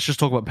 let's just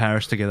talk about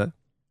Paris together.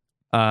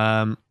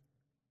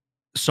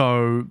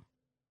 So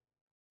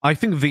I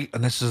think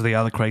and this is the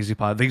other crazy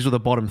part. These were the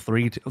bottom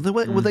 3.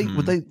 Were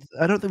they?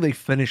 I don't think they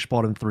finished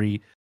bottom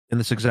 3 in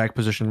this exact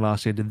position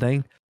last year, did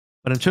they?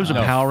 But in terms of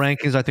power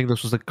rankings, I think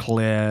this was a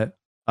clear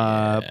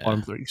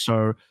bottom 3.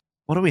 So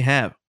what do we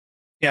have?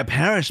 Yeah,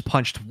 Paris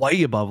punched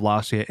way above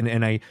last year in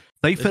NA.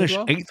 They finished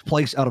 8th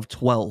place out of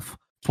 12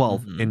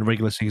 in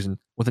regular season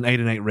with an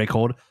 8-8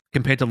 record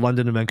compared to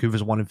London and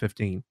Vancouver's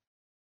 1-15.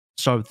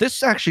 So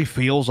this actually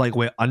feels like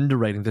we're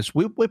underrating this.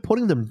 We're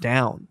putting them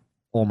down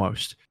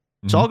almost.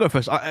 So I'll go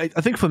first. I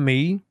think for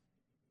me,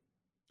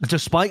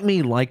 despite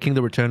me liking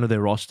the return of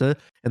their roster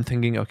and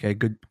thinking, okay,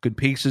 good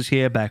pieces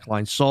here,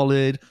 backline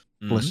solid,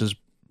 Bliss is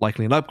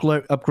likely an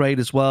upgrade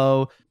as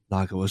well.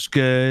 Naga was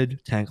good,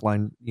 tank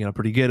line,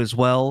 pretty good as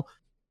well.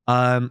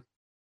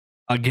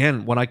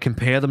 Again, when I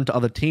compare them to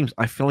other teams,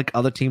 I feel like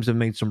other teams have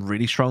made some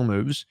really strong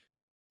moves.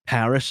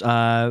 Paris,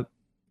 a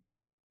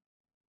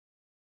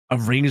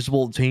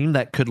reasonable team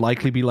that could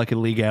likely be like a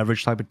league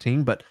average type of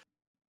team, but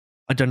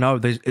I don't know.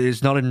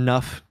 There's not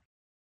enough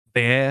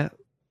there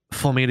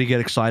for me to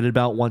get excited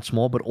about once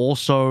more, but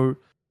also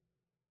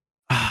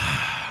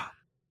I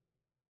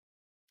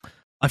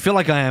feel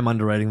like I am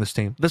underrating this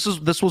team. This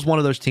was one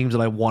of those teams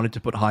that I wanted to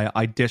put higher.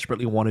 I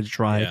desperately wanted to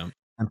try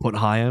and put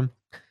higher.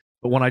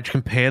 But when I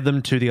compared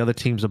them to the other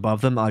teams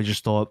above them, I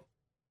just thought,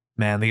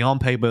 man, the on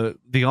paper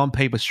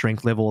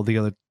strength level of the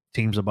other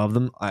teams above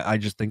them, I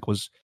just think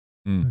was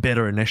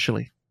better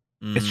initially.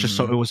 It's just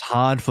it was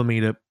hard for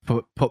me to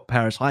put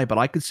Paris high, but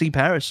I could see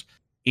Paris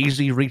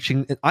easily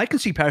reaching. I can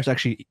see Paris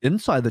actually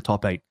inside the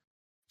top 8.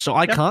 So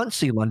I can't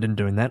see London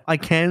doing that. I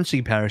can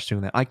see Paris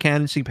doing that. I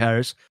can see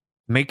Paris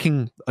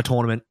making a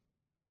tournament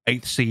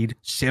 8th seed,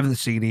 7th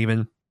seed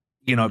even,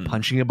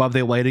 punching above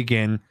their weight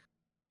again.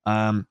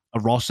 A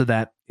roster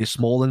that is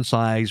small in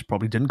size,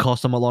 probably didn't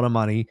cost them a lot of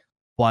money,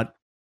 but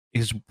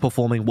is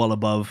performing well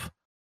above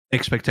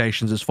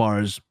expectations as far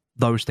as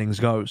those things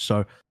go.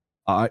 So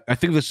I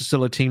think this is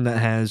still a team that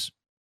has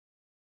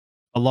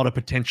a lot of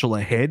potential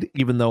ahead,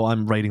 even though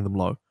I'm rating them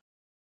low.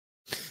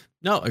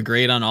 No,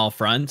 agreed on all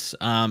fronts.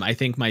 I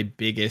think my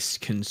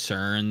biggest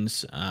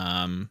concerns,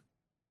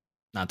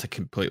 not to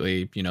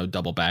completely,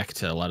 double back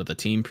to a lot of the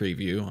team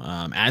preview,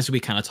 as we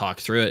kind of talk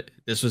through it,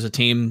 this was a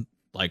team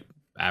like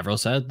Avril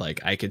said,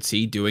 like I could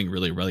see doing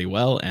really, really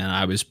well, and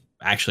I was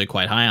actually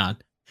quite high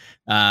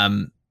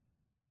on.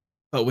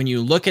 But when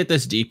you look at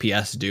this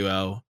DPS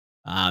duo,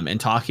 and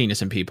talking to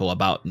some people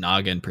about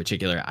Naga in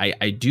particular,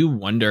 I do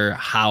wonder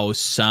how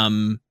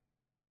some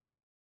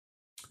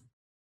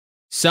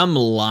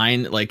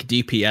line like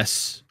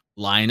DPS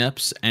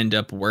lineups end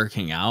up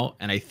working out,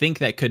 and I think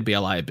that could be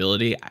a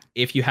liability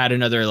if you had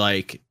another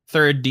like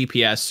third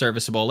DPS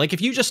serviceable. Like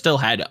if you just still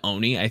had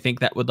Oni, I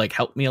think that would like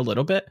help me a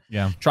little bit.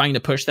 Yeah, trying to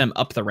push them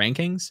up the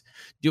rankings.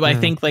 Do I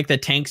think like the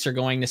tanks are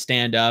going to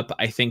stand up?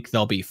 I think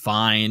they'll be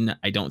fine.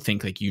 I don't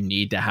think like you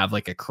need to have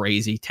like a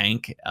crazy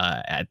tank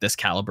at this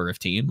caliber of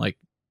team, like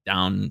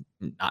down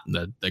not in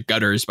the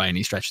gutters by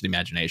any stretch of the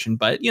imagination,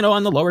 but you know,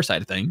 on the lower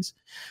side of things.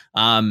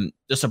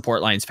 The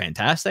support line's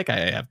fantastic.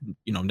 I have,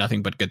 you know,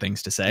 nothing but good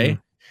things to say.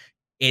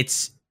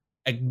 It's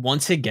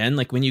once again,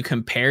 like when you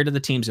compare to the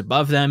teams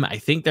above them, I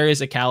think there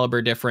is a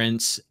caliber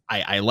difference.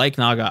 I like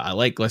Naga, I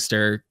like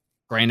Glister.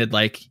 Granted,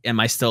 like, am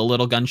I still a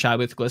little gun shy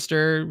with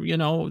Glister? You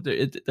know,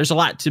 there's a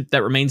lot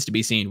that remains to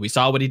be seen. We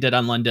saw what he did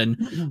on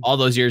London all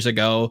those years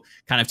ago,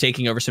 kind of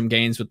taking over some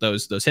gains with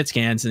those hit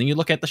scans. And then you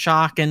look at the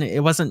shock, and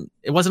it wasn't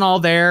all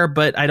there.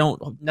 But I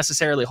don't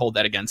necessarily hold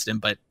that against him.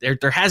 But there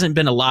hasn't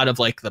been a lot of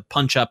like the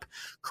punch up,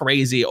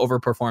 crazy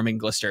overperforming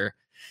Glister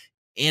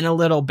in a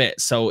little bit.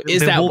 So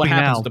is that what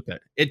happens to the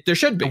pit? There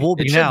should be. It will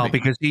be now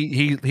because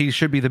he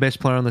should be the best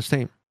player on this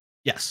team.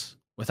 Yes.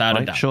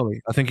 Without a doubt.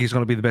 Surely. I think he's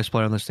going to be the best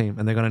player on this team,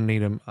 and they're going to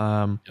need him.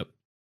 Yep.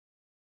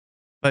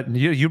 But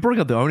you bring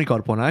up the Oni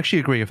God point. I actually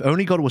agree. If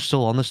Oni God was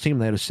still on this team,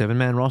 they had a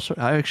 7-man roster,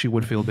 I actually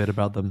would feel better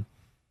about them.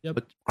 Yep.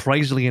 But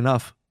crazily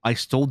enough, I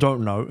still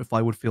don't know if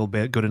I would feel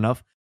good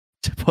enough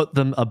to put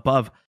them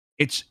above.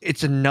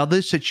 It's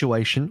another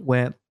situation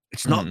where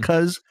it's not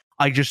because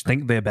I just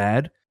think they're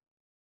bad.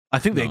 I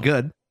think they're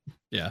good.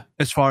 Yeah.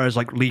 As far as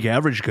like league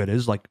average good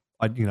is, like,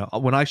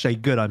 when I say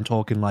good, I'm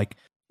talking like,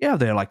 yeah,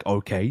 they're like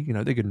okay, you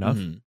know, they're good enough.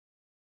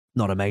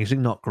 Not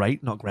amazing, not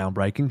great, not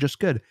groundbreaking, just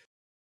good.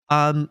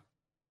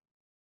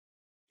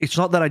 It's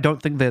not that I don't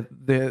think they're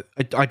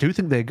I do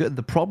think they're good.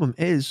 The problem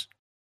is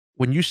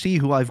when you see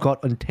who I've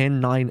got on 10,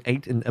 9,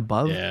 8 and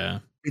above,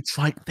 it's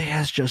like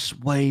there's just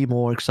way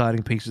more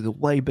exciting pieces,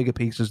 way bigger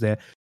pieces there.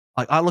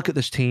 Like I look at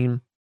this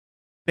team,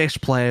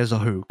 best players are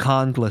who?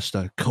 Khan,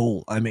 Glister,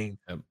 cool. I mean,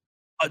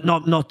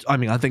 not. I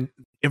mean, I think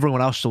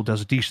everyone else still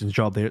does a decent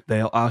job.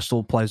 There are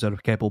still players that are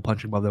capable of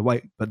punching above their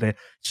weight, but this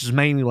is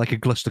mainly like a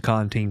Glister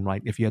Khan team,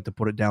 right? If you had to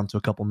put it down to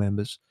a couple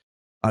members,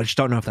 I just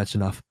don't know if that's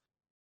enough.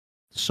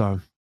 So,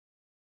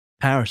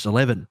 Paris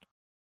 11,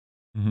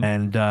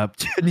 and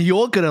New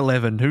York at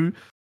 11. Who?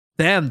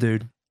 Damn,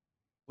 dude,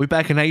 we're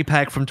back in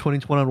APAC from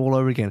 2021 all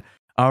over again.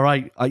 All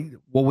right,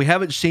 we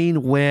haven't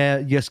seen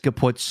where Yiska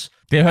puts.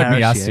 They heard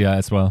Paris me Astia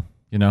as well.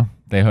 You know,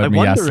 they heard me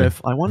Astia.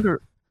 I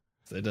wonder.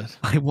 They did.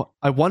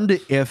 I wonder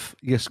if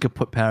Yiska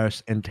put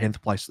Paris in 10th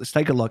place. Let's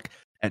take a look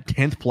at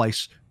 10th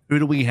place. Who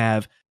do we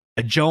have?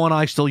 Are Joe and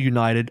I still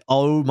united?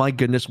 Oh my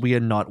goodness, we are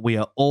not. We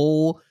are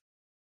all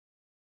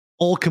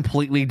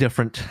completely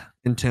different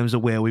in terms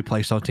of where we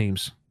place our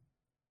teams.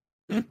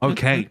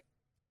 Okay.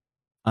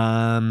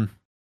 That's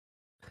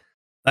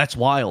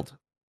wild.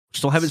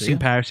 Still haven't seen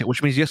Paris yet,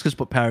 which means Yiska's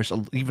put Paris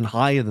even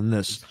higher than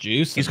this.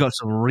 He's got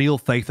some real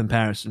faith in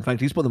Paris. In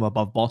fact, he's put them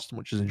above Boston,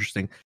 which is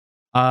interesting.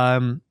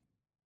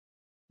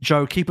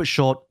 Joe, keep it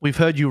short. We've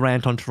heard you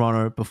rant on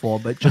Toronto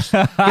before, but just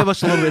give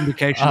us a little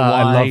indication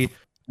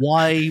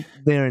why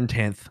they're in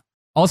 10th.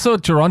 Also,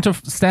 Toronto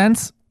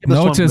stands.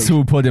 Notice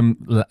who put him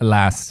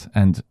last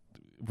and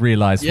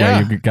realize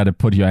where you got to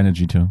put your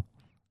energy to.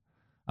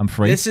 I'm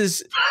free. This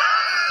is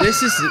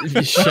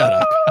shut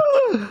up,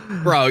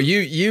 bro.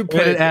 You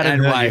put it at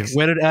NY.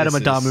 Where did Adam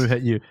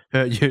Adamu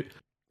hurt you?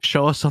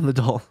 Show us on the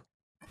doll.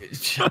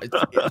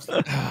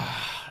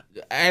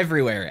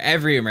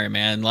 Everywhere,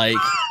 man. Like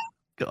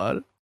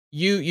God.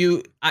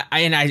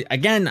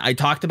 I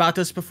talked about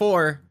this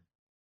before.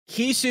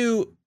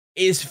 Kisu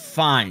is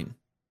fine.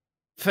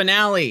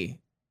 Finale,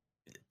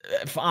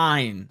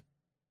 fine.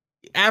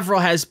 Avril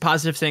has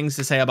positive things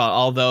to say about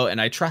Although, and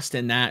I trust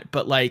in that.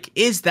 But like,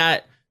 is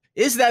that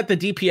the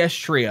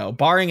DPS trio,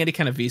 barring any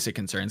kind of visa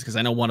concerns? Because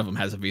I know one of them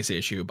has a visa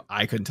issue, but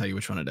I couldn't tell you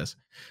which one it is.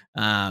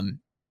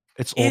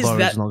 It's Although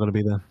is not going to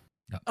be there.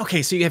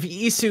 Okay, so you have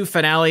Isu,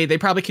 Finale. They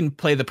probably can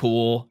play the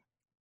pool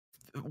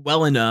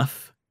well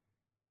enough.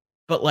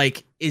 But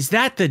like, is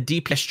that the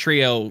DPS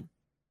trio,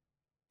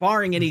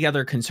 barring any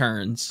other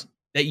concerns,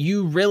 that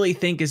you really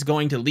think is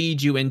going to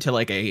lead you into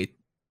like a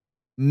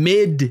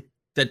mid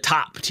to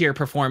top tier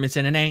performance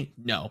in an A?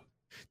 No.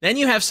 Then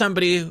you have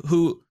somebody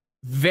who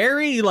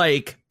very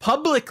like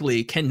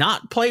publicly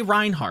cannot play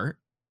Reinhardt,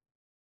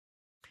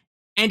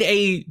 and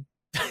a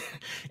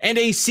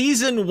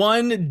season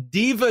 1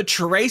 Diva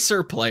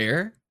Tracer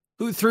player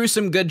who threw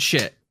some good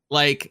shit.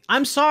 Like,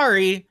 I'm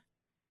sorry.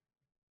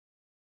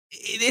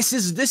 This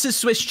is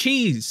Swiss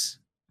cheese.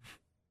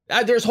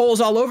 There's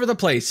holes all over the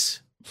place.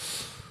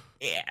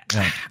 Yeah.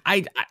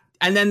 I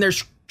and then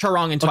there's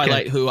Charong and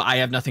Twilight, who I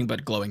have nothing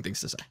but glowing things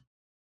to say.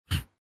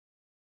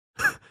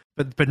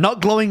 but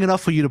not glowing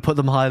enough for you to put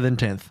them higher than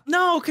 10th.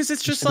 No, because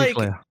it's just to be like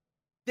clear.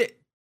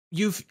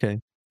 you've Okay.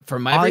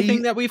 from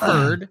everything that we've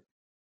heard,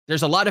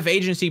 there's a lot of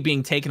agency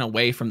being taken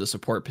away from the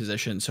support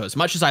position. So as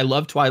much as I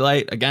love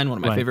Twilight, again, one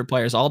of my favorite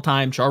players all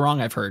time,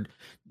 Charong, I've heard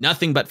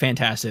nothing but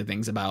fantastic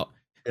things about.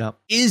 Yeah.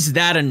 Is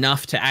that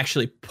enough to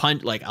actually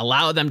punch, like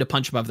allow them to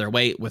punch above their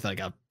weight with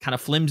like a kind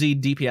of flimsy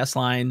DPS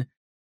line?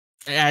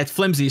 It's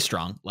flimsy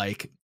strong,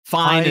 like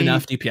fine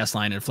enough DPS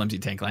line and a flimsy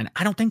tank line.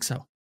 I don't think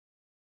so.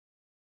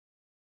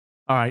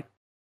 All right.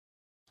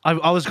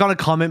 I was going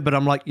to comment, but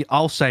I'm like,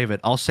 I'll save it.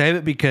 I'll save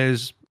it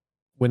because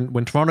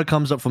when Toronto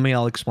comes up for me,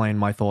 I'll explain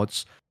my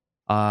thoughts.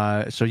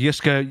 So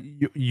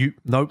Yiska, you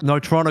no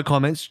Toronto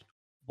comments.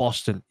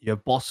 Boston, you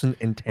have Boston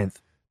in 10th.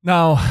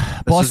 No,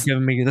 This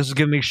is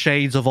giving me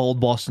shades of old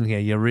Boston here.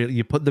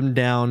 You put them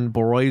down.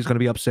 Boroy is going to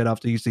be upset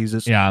after he sees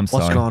this. Yeah, What's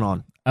sorry.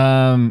 going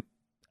on?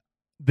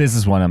 This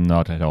is one I'm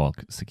not at all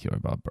secure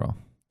about, bro.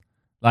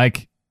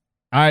 Like,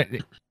 I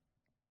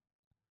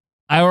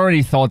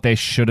already thought they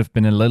should have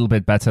been a little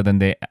bit better than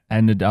they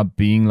ended up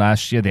being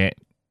last year. They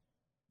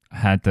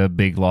had the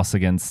big loss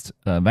against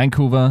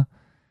Vancouver.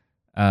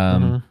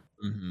 And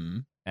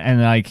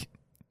like,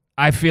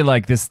 I feel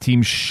like this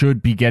team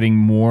should be getting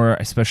more,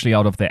 especially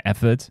out of their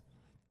effort.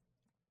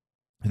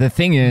 The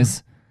thing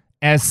is,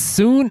 as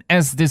soon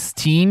as this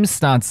team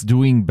starts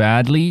doing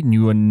badly,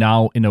 you are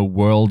now in a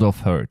world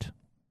of hurt.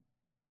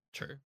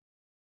 True.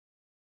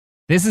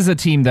 This is a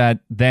team that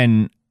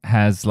then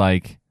has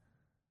like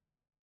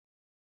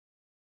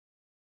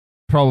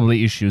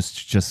probably issues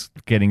just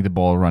getting the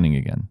ball running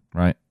again,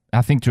 right?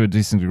 I think to a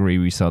decent degree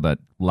we saw that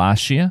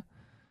last year.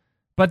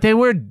 But they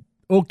were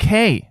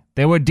okay.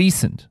 They were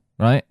decent,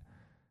 right?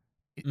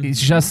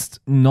 It's just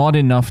not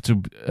enough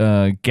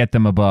to get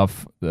them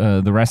above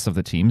the rest of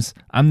the teams.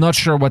 I'm not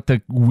sure what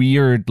the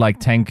weird like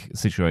tank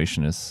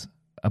situation is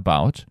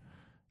about.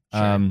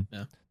 Sure.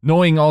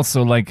 Knowing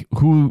also like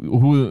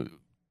who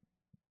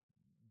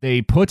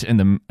they put in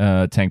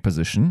the tank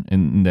position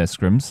in their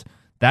scrims,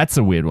 that's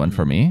a weird one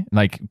for me.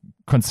 Like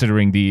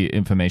considering the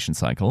information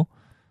cycle,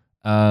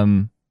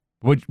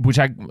 which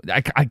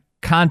I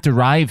can't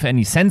derive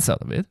any sense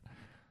out of it.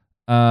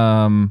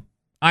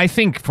 I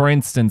think, for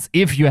instance,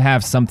 if you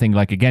have something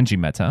like a Genji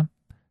meta,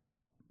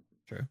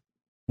 true,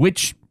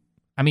 which,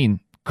 I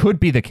mean, could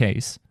be the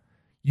case,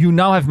 you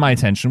now have my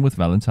attention with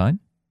Valentine.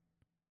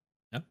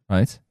 Yep.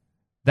 Right?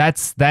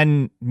 That's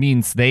then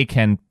means they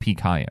can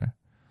peak higher.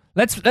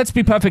 Let's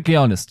be perfectly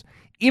honest.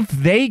 If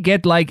they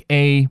get like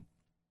a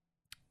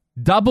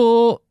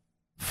double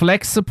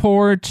flex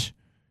support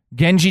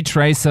Genji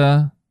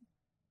Tracer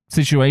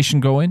situation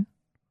going,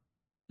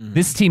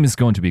 this team is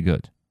going to be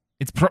good.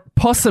 It's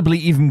possibly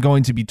even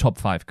going to be top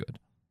 5 good.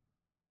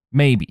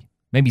 Maybe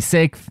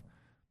 6th,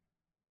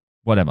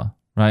 whatever,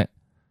 right?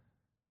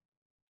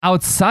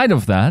 Outside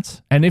of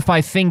that, and if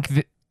I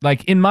think,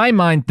 like in my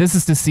mind, this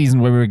is the season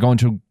where we're going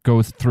to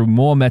go through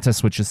more meta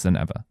switches than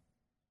ever.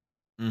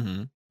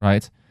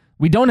 Right?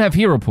 We don't have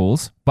hero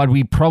pools, but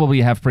we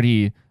probably have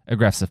pretty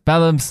aggressive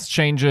balance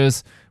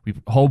changes. We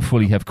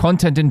hopefully have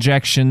content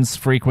injections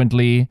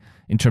frequently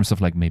in terms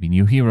of like maybe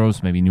new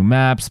heroes, maybe new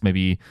maps,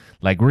 maybe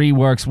like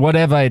reworks,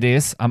 whatever it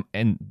is.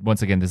 And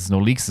once again, this is no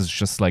leaks. It's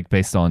just like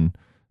based on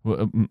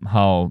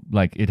how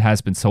like it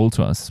has been sold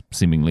to us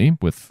seemingly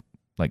with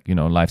like, you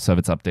know, live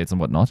service updates and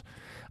whatnot.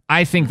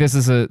 I think this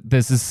is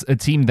a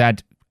team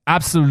that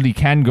absolutely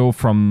can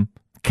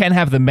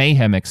have the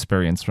mayhem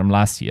experience from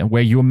last year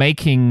where you're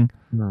making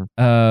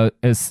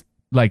is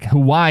like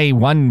Hawaii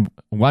one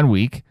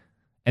week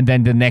and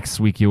then the next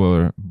week you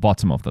were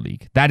bottom of the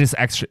league. That is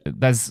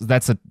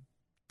that's a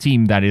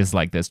team that is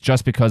like this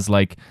just because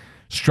like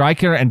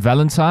Striker and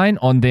Valentine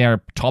on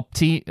their top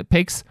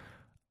picks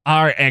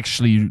are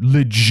actually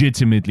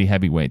legitimately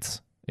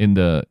heavyweights in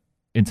the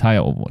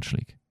entire Overwatch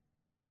League.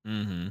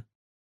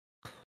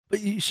 But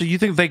so you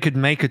think they could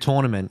make a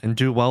tournament and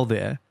do well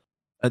there?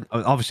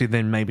 Obviously,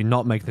 then maybe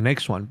not make the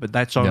next one, but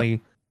that's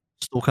only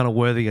still kind of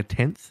worthy a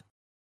 10th.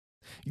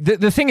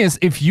 The thing is,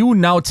 if you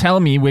now tell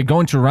me we're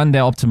going to run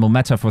their optimal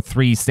meta for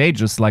 3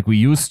 stages like we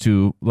used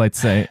to, let's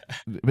say,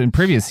 in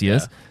previous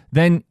years,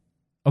 then,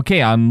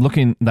 okay, I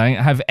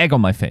have egg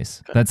on my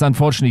face. That's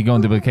unfortunately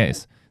going to be the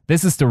case.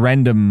 This is the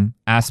random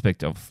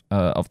aspect of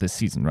this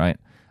season, right?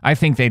 I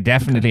think they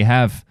definitely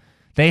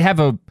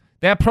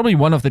they're probably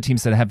one of the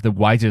teams that have the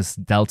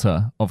widest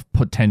delta of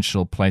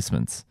potential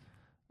placements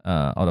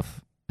out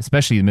of,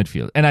 especially the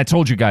midfield. And I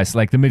told you guys,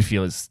 like, the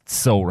midfield is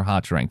so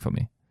hard to rank for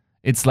me.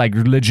 It's like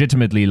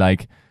legitimately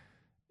like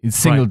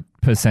single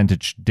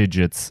percentage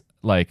digits,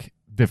 like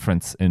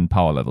difference in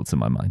power levels in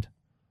my mind.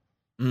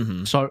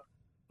 So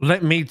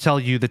let me tell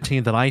you the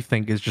team that I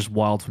think is just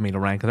wild for me to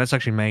rank, and that's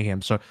actually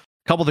Mayhem. So a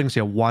couple things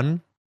here.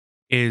 One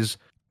is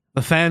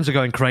the fans are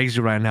going crazy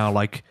right now,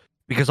 like,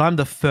 because I'm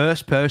the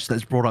first person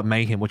that's brought up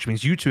Mayhem, which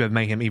means you two have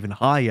Mayhem even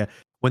higher.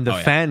 When the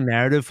fan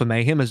narrative for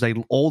Mayhem is they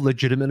all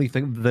legitimately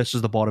think this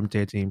is the bottom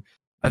tier team.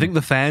 I think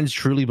the fans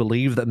truly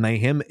believe that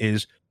Mayhem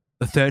is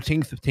the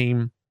 13th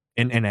team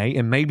in NA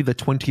and maybe the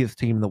 20th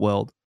team in the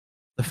world.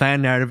 The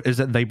fan narrative is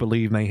that they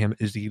believe Mayhem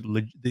is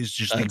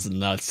just That's the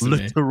nuts. To me.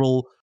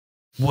 literal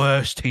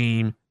worst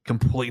team,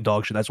 complete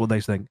dog shit. That's what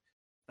they think.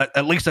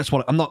 At least that's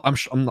what I'm not.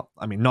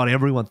 I mean, not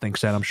everyone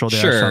thinks that. I'm sure there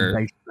are some Sure.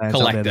 fans out there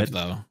Collective that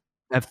though.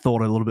 have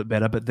thought a little bit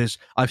better. But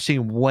I've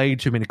seen way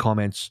too many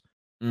comments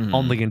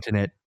on the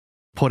internet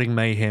putting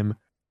Mayhem,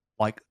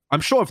 like, I'm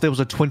sure if there was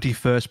a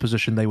 21st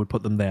position, they would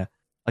put them there.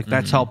 Like,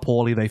 that's how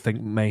poorly they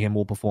think Mayhem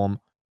will perform.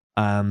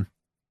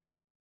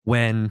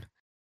 When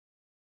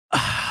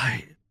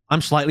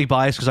I'm slightly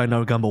biased because I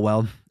know Gumball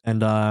well,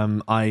 and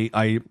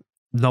I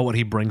know what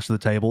he brings to the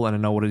table, and I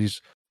know what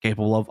he's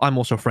capable of. I'm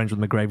also friends with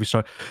McGravy,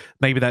 so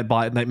maybe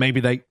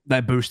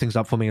that boosts things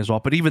up for me as well.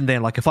 But even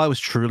then, like, if I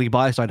was truly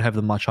biased, I'd have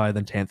them much higher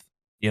than 10th.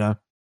 You know?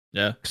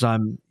 Yeah. Because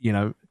I'm, you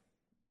know.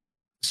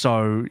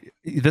 So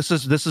this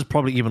is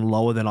probably even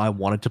lower than I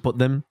wanted to put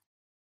them.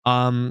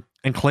 And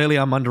clearly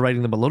I'm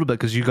underrating them a little bit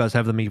because you guys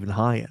have them even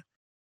higher.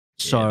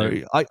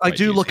 So I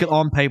do look at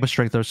on paper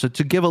strength though. So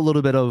to give a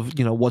little bit of,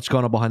 you know, what's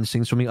going on behind the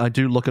scenes for me, I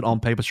do look at on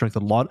paper strength a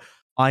lot.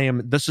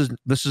 This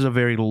is a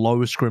very low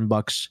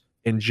Scrimbucks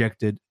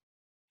injected,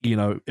 you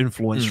know,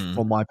 influence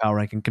for my power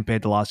ranking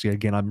compared to last year.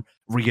 Again, I'm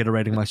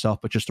reiterating myself,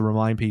 but just to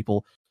remind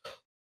people,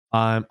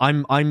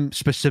 I'm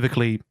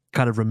specifically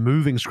kind of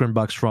removing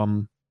Scrimbucks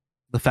from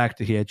the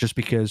factor here just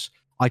because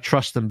I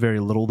trust them very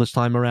little this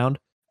time around,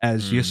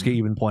 as Yiska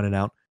even pointed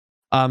out.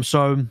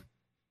 So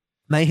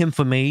Mayhem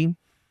for me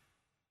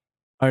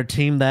are a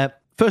team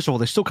that, first of all,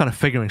 they're still kind of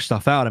figuring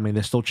stuff out. I mean,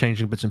 they're still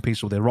changing bits and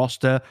pieces with their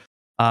roster.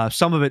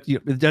 Some of it, you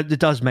know, it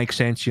does make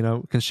sense, you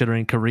know,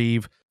 considering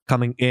Kariv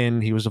coming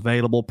in, he was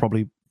available,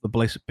 probably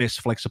the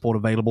best flex support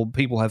available.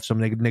 People have some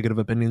negative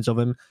opinions of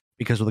him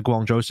because of the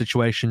Guangzhou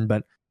situation,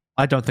 but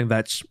I don't think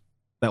that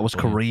was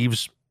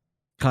Kariv's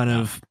kind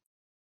of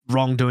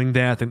wrongdoing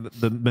there. I think that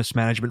the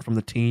mismanagement from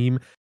the team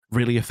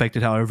really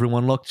affected how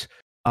everyone looked.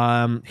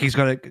 He's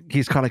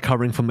kind of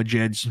covering for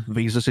Majed's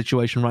visa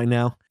situation right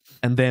now,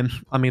 and then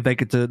I mean they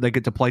get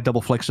to play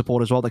double flex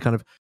support as well. They kind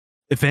of,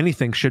 if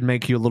anything, should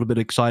make you a little bit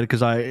excited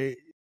because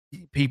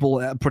people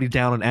are pretty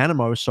down on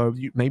Animo, so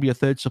maybe a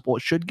third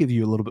support should give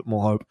you a little bit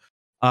more hope.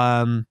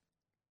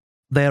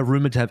 They're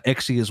rumored to have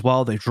Xe as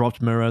well. They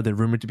dropped Mirror. They're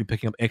rumored to be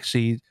picking up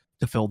Xe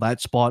to fill that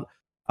spot.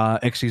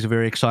 Xe is a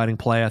very exciting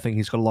player. I think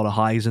he's got a lot of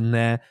highs in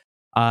there.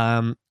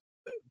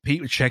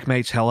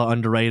 Checkmate's hella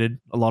underrated.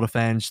 A lot of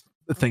fans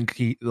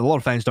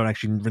don't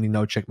actually really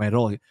know Checkmate at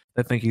all.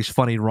 They think he's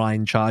funny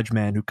Ryan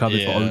Chargeman who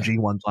covered for OG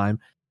one time.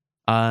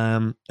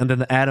 And then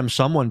the Adam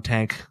Someone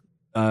tank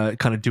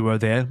kind of duo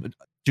there.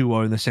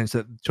 Duo in the sense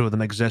that two of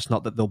them exist,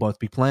 not that they'll both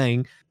be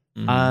playing.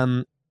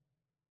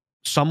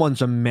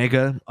 Someone's a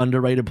mega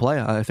underrated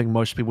player. I think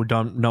most people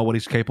don't know what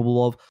he's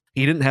capable of.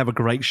 He didn't have a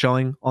great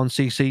showing on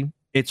CC.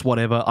 It's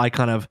whatever. I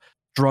kind of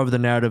drove the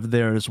narrative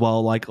there as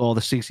well. Like, the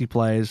CC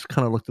players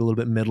kind of looked a little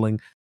bit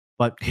middling.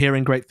 But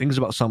hearing great things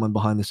about someone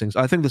behind the scenes,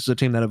 I think this is a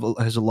team that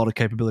has a lot of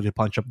capability to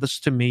punch up. This,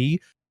 to me,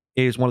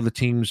 is one of the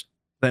teams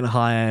that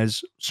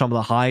has some of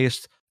the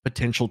highest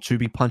potential to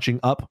be punching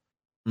up.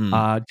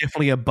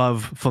 Definitely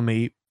above, for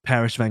me,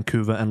 Paris,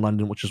 Vancouver, and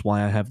London, which is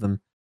why I have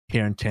them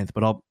here in 10th.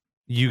 But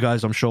you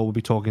guys, I'm sure, will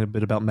be talking a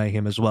bit about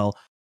Mayhem as well,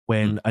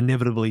 when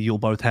inevitably you'll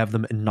both have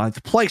them in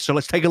 9th place. So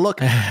let's take a look.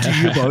 Do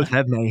you both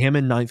have Mayhem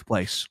in 9th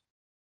place?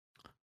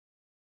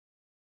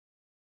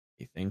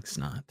 He thinks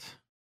not.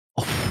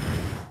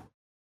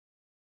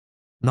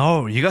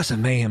 No, you guys have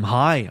Mayhem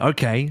high.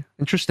 Okay,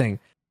 interesting.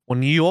 Well,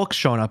 New York's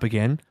shown up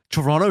again,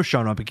 Toronto's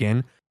shown up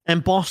again,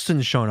 and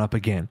Boston's shown up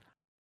again.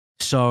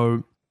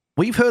 So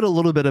we've heard a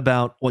little bit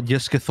about what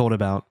Yiska thought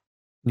about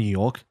New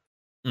York.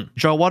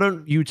 Joe, why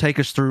don't you take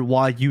us through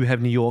why you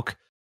have New York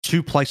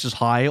 2 places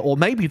higher, or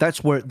maybe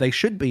that's where they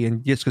should be,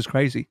 and Yiska's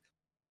crazy.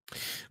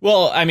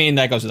 Well, I mean,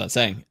 that goes without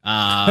saying.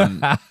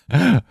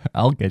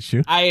 I'll get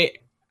you.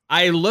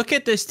 I look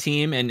at this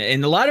team, and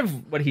a lot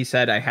of what he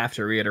said, I have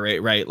to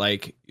reiterate, right?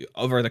 Like,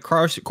 over the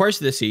course of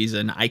the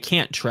season, I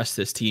can't trust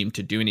this team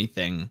to do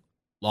anything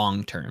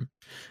long term.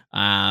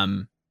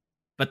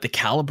 But the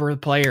caliber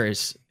of the player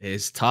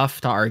is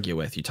tough to argue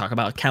with. You talk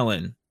about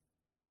Kellen.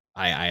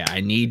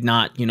 I need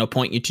not,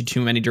 point you to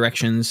too many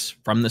directions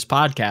from this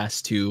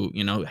podcast to,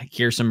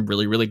 hear some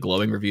really, really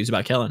glowing reviews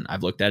about Kellen.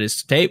 I've looked at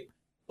his tape.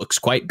 Looks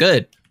quite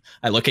good.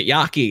 I look at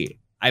Yaki.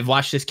 I've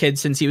watched this kid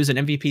since he was in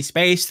MVP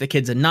space. The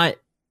kid's a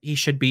nut. He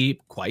should be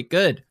quite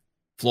good.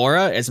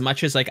 Flora, as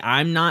much as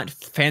I'm not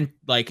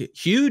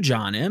huge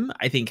on him,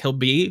 I think he'll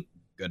be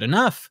good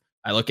enough.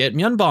 I look at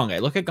Myunbong. I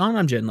look at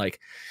Gangnamjin.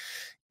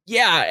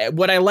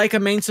 Would I like a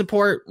main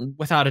support?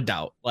 Without a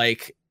doubt.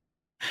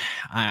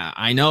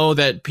 I know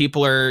that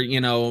people are,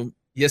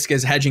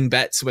 Yiska's hedging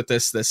bets with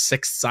this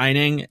 6th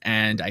signing,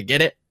 and I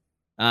get it.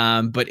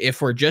 But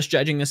if we're just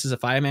judging this as a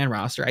 5-man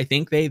roster, I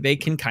think they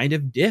can kind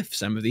of diff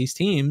some of these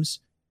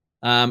teams,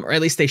 or at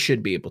least they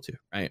should be able to,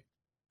 right?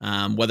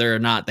 Whether or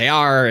not they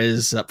are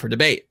is up for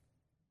debate.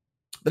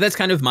 But that's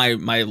kind of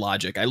my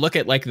logic. I look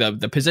at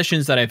the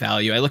positions that I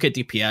value. I look at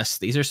DPS.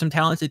 These are some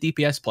talented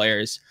DPS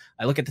players.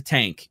 I look at the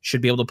tank,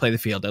 should be able to play the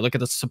field. I look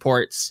at the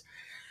supports.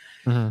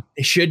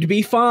 They should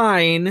be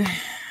fine.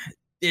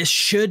 this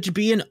should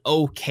be an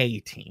okay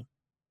team.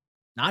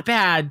 Not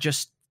bad,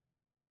 just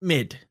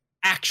mid.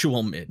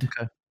 Actual mid.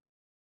 Okay.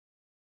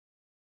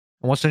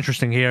 And what's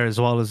interesting here as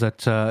well is that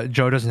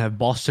Joe doesn't have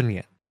Boston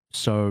yet.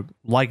 So,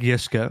 like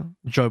Yiska,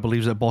 Joe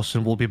believes that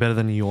Boston will be better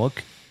than New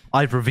York.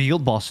 I've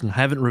revealed Boston,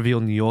 haven't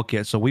revealed New York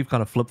yet, so we've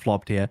kind of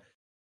flip-flopped here.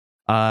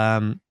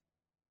 I'm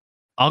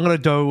going to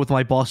go with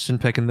my Boston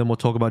pick, and then we'll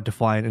talk about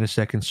Defiant in a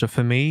second. So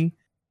for me,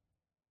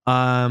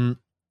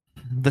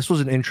 this was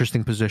an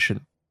interesting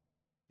position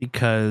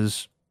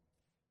because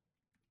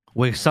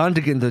we're starting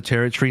to get into the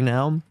territory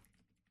now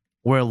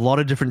where a lot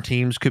of different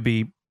teams could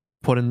be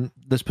put in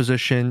this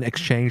position,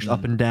 exchanged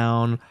up and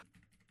down.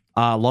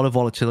 A lot of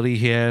volatility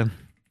here.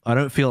 I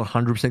don't feel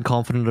 100%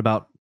 confident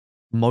about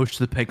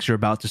most of the picks you're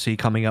about to see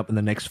coming up in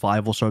the next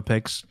 5 or so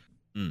picks,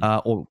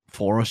 or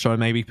 4 or so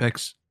maybe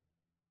picks.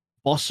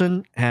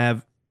 Boston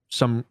have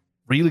some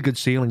really good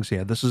ceilings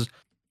here. This is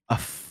a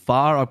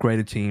far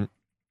upgraded team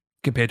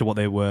compared to what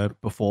they were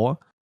before.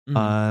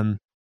 I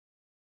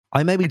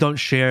maybe don't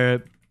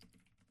share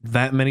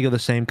that many of the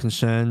same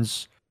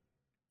concerns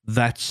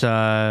that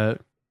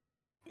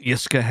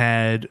Yiska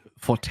had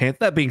for 10th.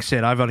 That being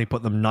said, I've only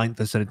put them 9th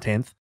instead of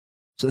 10th.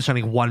 So there's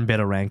only one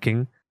better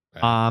ranking.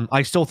 Right.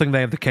 I still think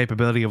they have the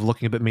capability of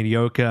looking a bit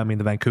mediocre. I mean,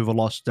 the Vancouver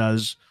loss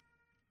does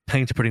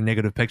paint a pretty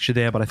negative picture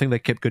there, but I think they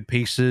kept good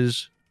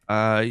pieces.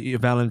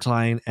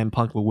 Valentine and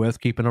Punk were worth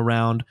keeping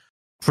around.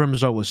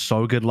 Crimzo was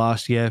so good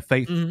last year.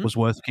 Faith was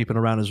worth keeping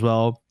around as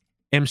well.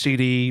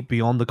 MCD,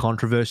 beyond the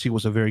controversy,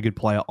 was a very good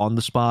player on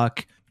the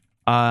Spark.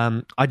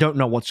 I don't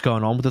know what's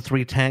going on with the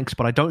 3 tanks,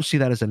 but I don't see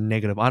that as a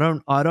negative. I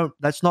don't.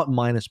 That's not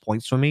minus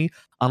points for me,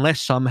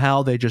 unless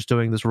somehow they're just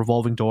doing this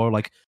revolving door,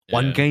 like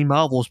one game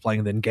Marvel's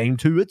playing, then game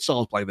 2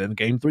 Itsel's playing, then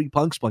game 3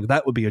 Punk's playing.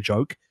 That would be a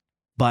joke.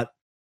 But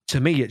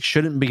to me, it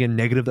shouldn't be a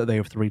negative that they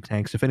have 3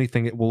 tanks. If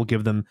anything, it will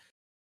give them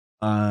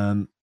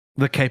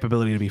the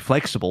capability to be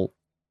flexible,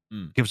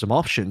 gives them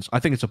options. I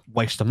think it's a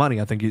waste of money.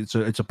 I think it's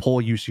a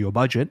poor use of your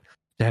budget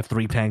to have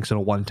 3 tanks in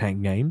a 1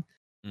 tank game.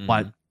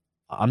 But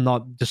I'm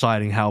not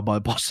deciding how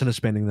Boston is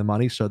spending the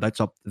money, so that's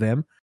up to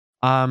them.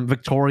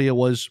 Victoria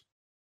was,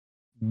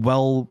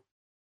 well,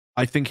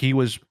 I think he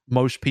was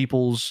most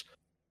people's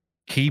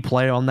key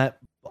player on that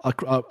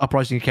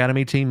Uprising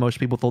Academy team. Most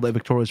people thought that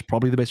Victoria was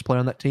probably the best player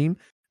on that team.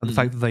 And the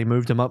fact that they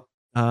moved him up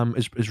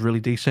is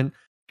really decent.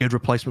 Good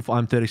replacement for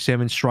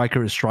I'm37.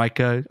 Striker is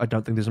Striker. I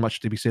don't think there's much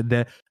to be said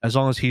there. As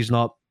long as he's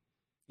not,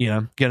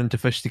 get into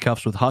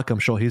fisticuffs with Huck, I'm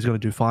sure he's going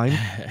to do fine.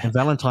 And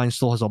Valentine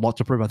still has a lot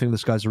to prove. I think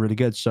this guy's really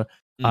good. So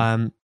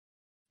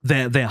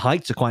their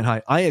heights are quite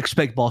high. I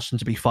expect Boston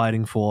to be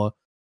fighting for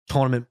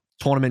tournament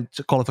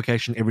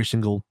qualification every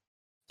single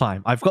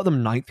time. I've got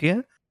them 9th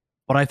here,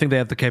 but I think they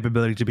have the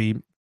capability to be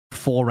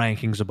 4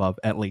 rankings above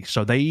at least.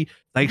 So they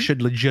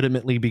should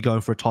legitimately be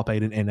going for a top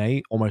 8 in NA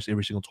almost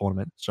every single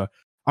tournament. So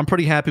I'm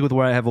pretty happy with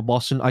where I have a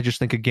Boston. I just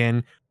think,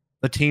 again,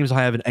 the teams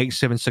I have an 8,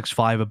 7, 6,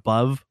 5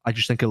 above, I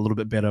just think a little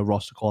bit better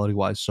roster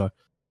quality-wise. So,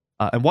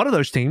 and one of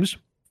those teams,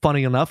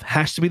 funny enough,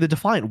 has to be the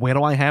Defiant. Where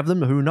do I have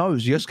them? Who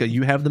knows? Yiska,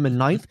 you have them in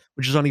 9th,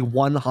 which is only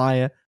 1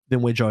 higher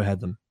than where Joe had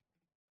them.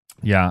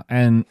 Yeah,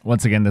 and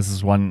once again, this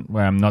is one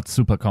where I'm not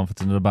super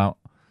confident about.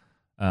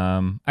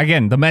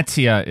 Again, the Mets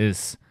here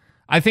is...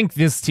 I think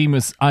this team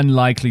is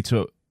unlikely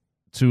to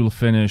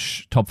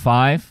finish top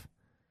 5.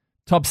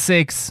 Top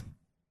 6,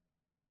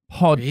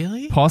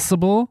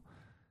 possible.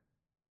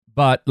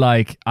 But,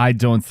 I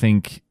don't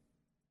think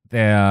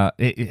they're...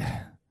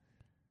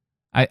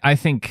 I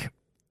think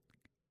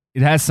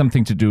it has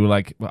something to do,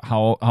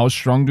 how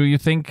strong do you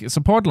think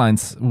support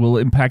lines will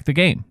impact the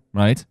game,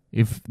 right?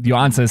 If your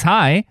answer is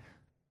high,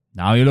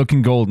 now you're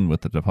looking golden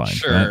with the Defiant.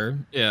 Sure, right?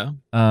 Yeah.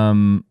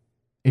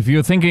 If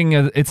you're thinking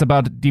it's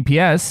about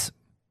DPS,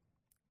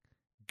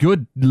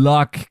 good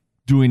luck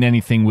doing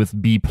anything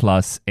with B+, A-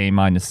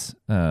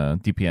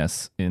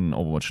 DPS in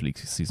Overwatch League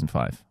Season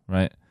 5,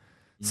 right?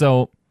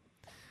 So...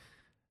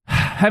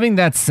 having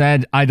that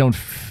said, I don't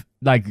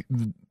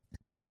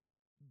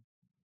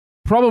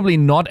probably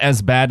not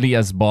as badly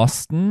as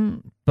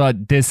Boston,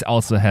 but this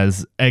also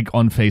has egg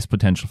on face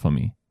potential for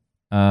me.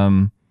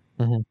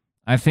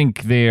 I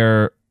think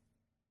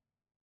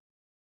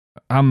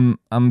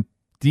I'm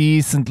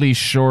decently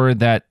sure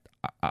that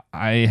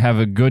I have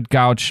a good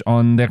gauge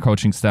on their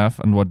coaching staff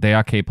and what they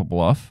are capable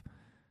of,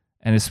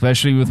 and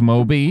especially with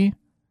Moby,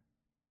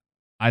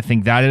 I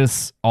think that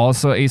is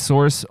also a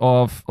source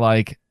of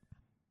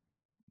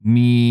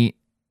me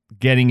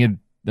getting it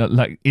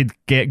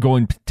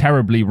going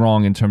terribly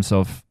wrong in terms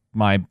of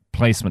my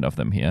placement of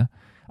them here.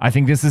 I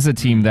think this is a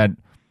team that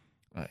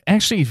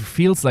actually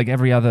feels like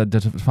every other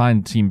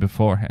Defiant team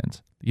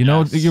beforehand. You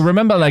know, you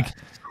remember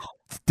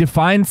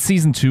Defiant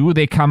Season 2,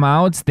 they come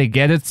out, they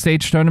get a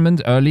stage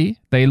tournament early,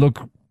 they look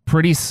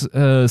pretty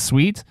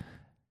sweet,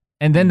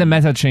 and then the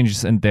meta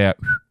changes and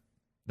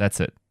that's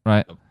it,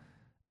 right?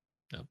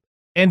 Yep.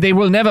 And they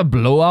will never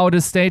blow out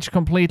a stage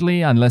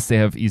completely unless they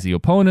have easy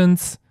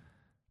opponents.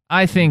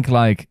 I think,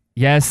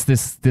 yes,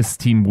 this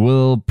team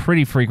will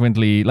pretty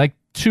frequently,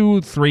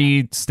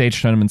 2-3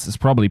 stage tournaments is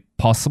probably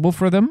possible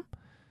for them.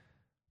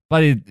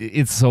 but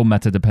it's so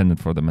meta dependent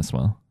for them as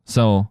well.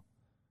 So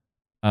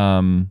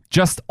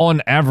just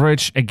on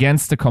average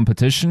against the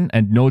competition,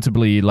 and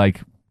notably,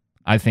 like,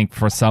 I think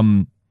for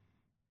some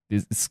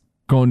it's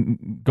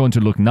going to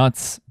look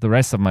nuts, the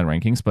rest of my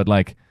rankings, but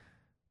like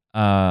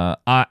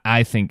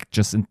I think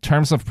just in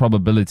terms of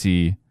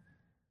probability,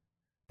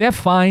 they're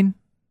fine.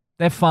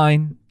 They're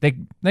fine.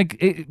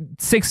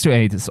 6 to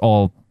 8 is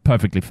all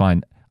perfectly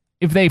fine.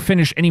 If they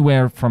finish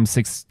anywhere from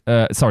 6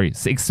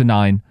 to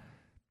 9,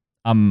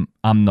 I'm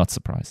not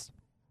surprised.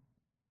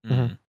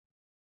 Mm-hmm.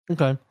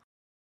 Okay.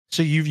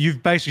 So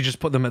you've basically just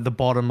put them at the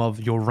bottom of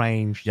your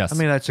range. Yes. I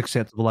mean, that's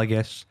acceptable, I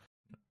guess.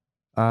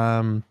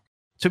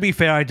 To be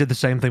fair, I did the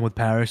same thing with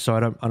Paris, so I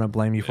don't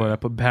blame you for it. I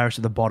put Paris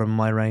at the bottom of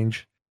my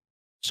range.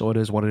 So it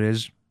is what it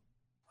is.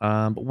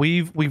 But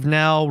we've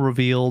now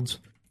revealed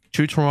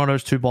 2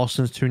 Torontos, 2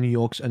 Bostons, 2 New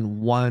Yorks, and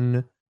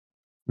 1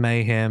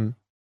 Mayhem,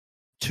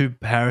 2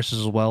 Paris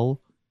as well.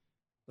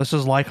 This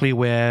is likely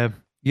where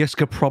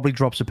Yiska probably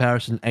drops a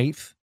Paris in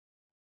 8th.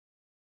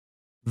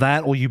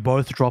 That, or you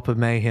both drop a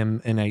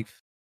Mayhem in 8th.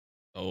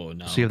 Oh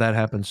no! See if that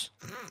happens.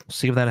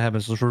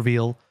 Let's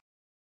reveal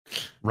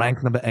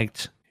rank number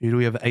 8. Who do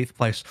we have at 8th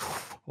place?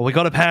 Well, we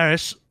got a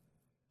Paris.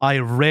 I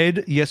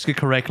read Yiska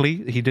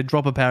correctly. He did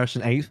drop a Paris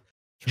in 8th.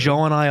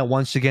 Joe and I are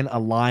once again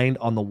aligned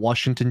on the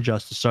Washington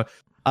Justice. So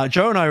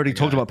Joe and I already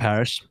talked about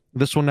Paris.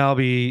 This will now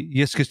be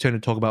Yiska's turn to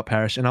talk about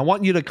Paris. And I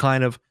want you to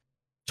kind of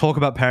talk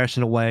about Paris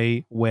in a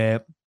way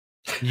where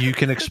you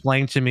can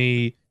explain to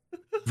me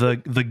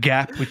the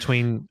gap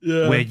between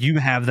where you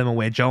have them and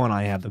where Joe and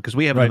I have them. Because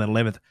we have them at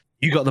 11th.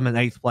 You got them in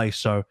 8th place.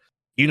 So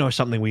you know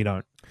something we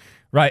don't.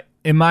 Right.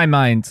 In my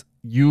mind,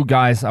 you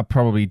guys are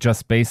probably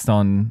just based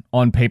on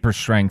paper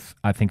strength.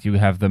 I think you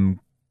have them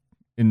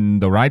in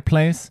the right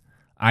place.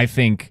 I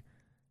think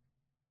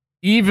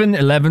even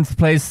 11th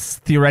place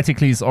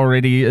theoretically is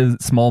already a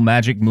small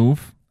magic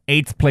move.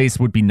 8th place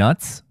would be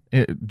nuts.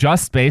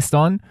 Just based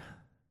on,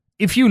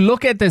 if you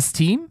look at this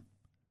team,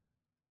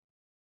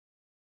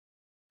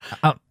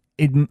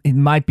 it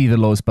might be the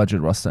lowest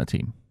budget roster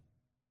team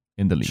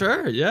in the league.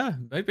 Sure, yeah,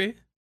 maybe.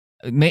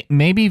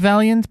 Maybe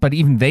Valiant, but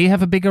even they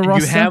have a bigger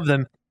roster.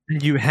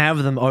 You have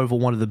them over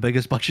one of the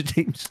biggest budget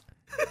teams.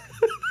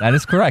 That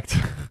is correct.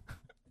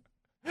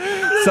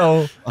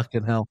 So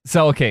fucking hell.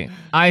 So okay,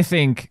 I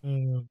think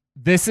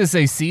this is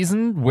a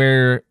season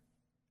where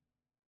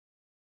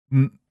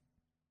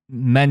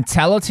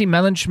mentality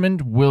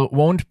management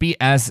won't be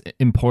as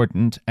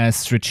important as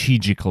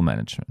strategical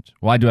management.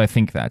 Why do I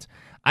think that?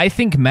 I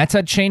think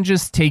meta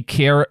changes take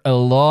care a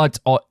lot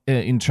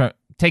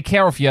take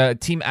care of your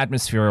team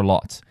atmosphere a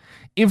lot.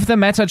 If the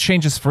meta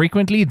changes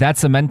frequently,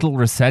 that's a mental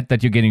reset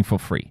that you're getting for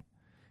free.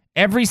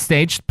 Every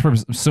stage,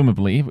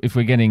 presumably, if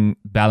we're getting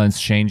balance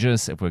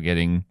changes, if we're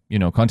getting,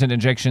 content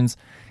injections,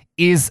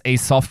 is a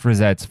soft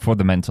reset for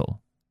the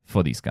mental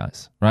for these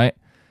guys, right?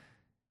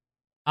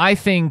 I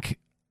think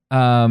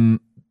in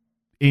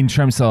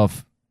terms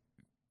of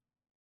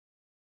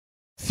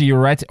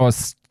theoretical or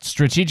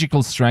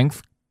strategical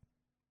strength,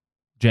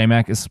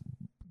 JMac is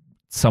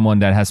someone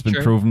that has been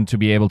proven to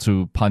be able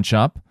to punch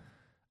up.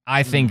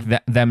 I think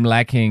that them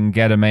lacking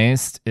Get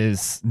Amazed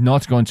is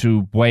not going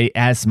to weigh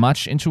as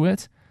much into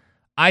it.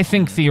 I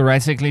think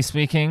theoretically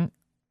speaking,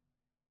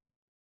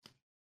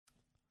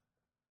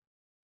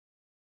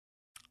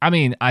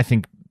 I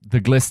think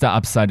the Glista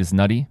upside is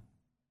nutty,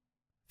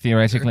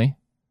 theoretically.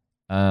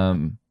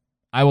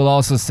 I will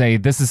also say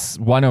this is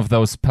one of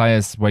those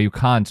players where you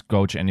can't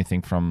gauge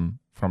anything from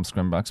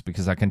Scrimbucks,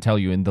 because I can tell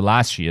you in the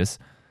last years,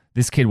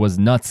 this kid was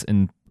nuts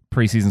in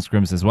preseason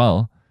scrims as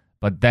well,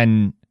 but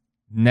then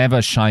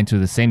never shined to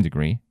the same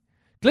degree.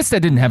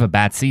 Glista didn't have a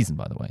bad season,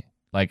 by the way.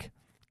 Like,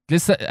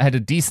 Glista had a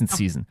decent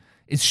season.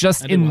 It's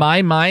just, in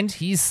my mind,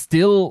 he's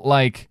still,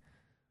 like,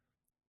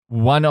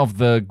 one of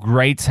the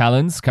great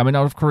talents coming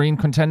out of Korean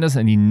contenders,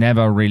 and he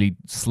never really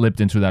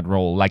slipped into that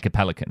role like a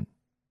Pelican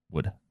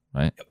would,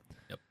 right?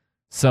 Yep.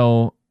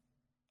 So,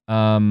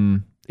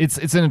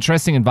 it's an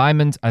interesting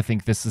environment. I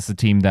think this is a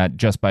team that,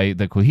 just by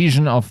the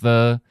cohesion of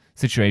the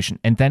situation,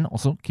 and then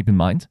also, keep in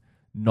mind,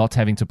 not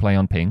having to play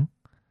on ping,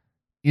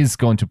 is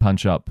going to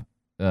punch up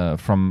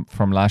from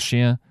last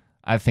year.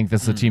 I think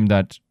this is a team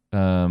that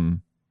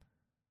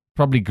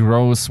probably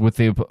grows with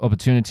the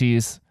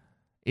opportunities,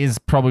 is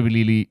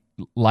probably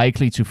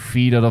likely to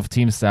feed out of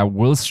teams that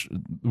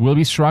will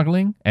be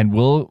struggling and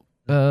will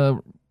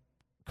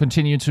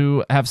continue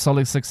to have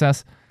solid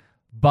success.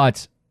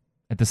 But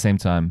at the same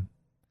time,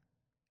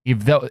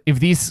 if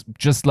these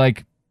just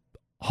like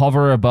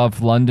hover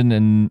above London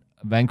and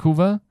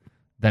Vancouver,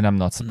 then I'm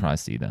not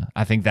surprised either.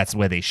 I think that's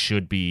where they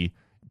should be.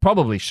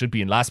 Probably should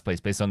be in last place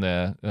based on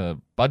their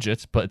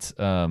budget, but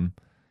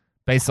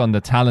based on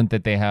the talent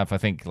that they have, I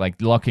think like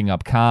locking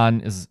up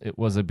Khan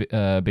was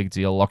a big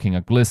deal. Locking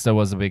up Glista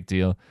was a big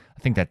deal. I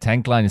think that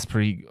tank line is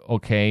pretty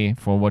okay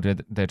for what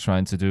they're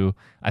trying to do.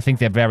 I think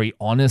they're very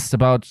honest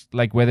about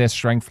like where their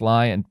strengths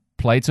lie and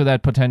play to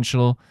that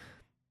potential.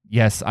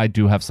 Yes, I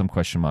do have some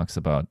question marks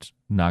about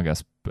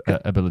Naga's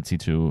ability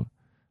to.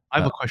 I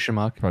have a question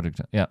mark.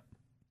 Project, yeah.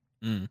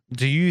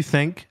 Do you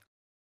think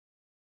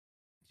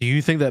Do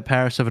you think that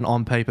Paris have an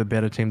on paper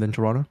better team than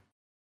Toronto?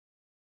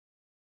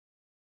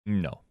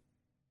 No.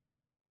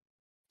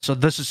 So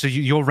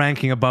you're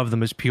ranking above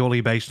them is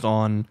purely based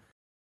on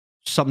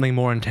something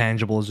more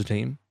intangible as a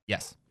team.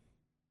 Yes.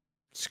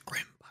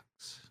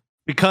 Scrimbucks.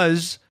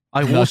 Because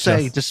I will Not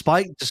say, just.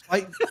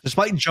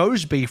 despite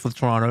Joe's beef with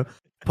Toronto,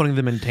 putting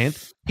them in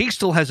 10th, he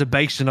still has a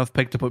base enough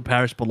pick to put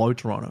Paris below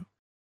Toronto.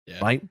 Yeah.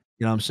 Right?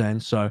 You know what I'm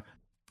saying? So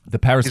The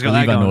Paris He's got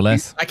that believer, no going.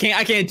 less. I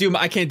can't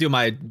do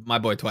my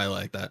boy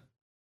Twilight like that.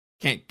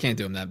 Can't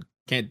do him that.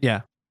 Can't.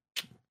 Yeah.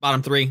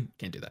 Bottom 3,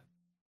 can't do that.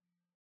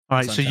 all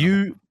right, It's so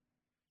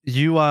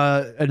you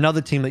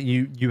another team that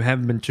you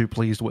haven't been too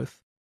pleased with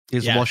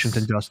is Yes.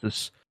 Washington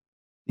Justice.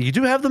 You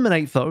do have them in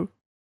 8th though.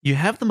 You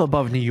have them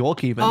above New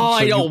York even. Oh, So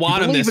I don't you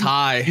want him believe this in-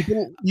 high.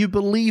 You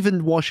believe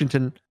in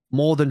Washington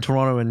more than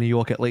Toronto and New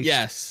York at least.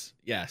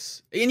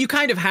 Yes. And you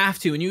kind of have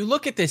to. And you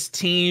look at this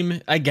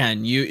team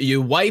again,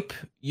 you wipe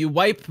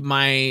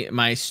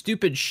my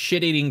stupid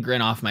shit-eating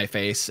grin off my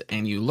face,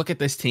 and you look at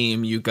this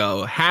team, you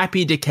go,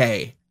 Happy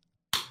Decay.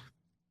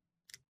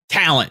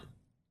 Talent.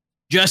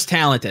 Just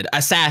talented.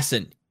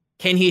 Assassin.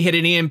 Can he hit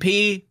an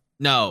EMP?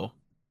 No.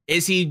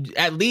 Is he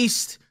at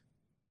least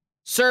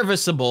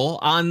serviceable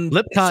on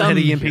Lip can't some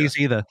hit gear? EMPs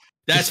either.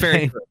 That's Just very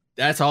saying. true.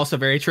 That's also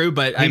very true,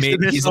 but I He's mean, the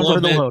best he's a soldier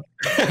little in the world.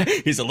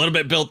 bit he's a little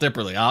bit built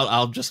differently.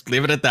 I'll just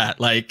leave it at that.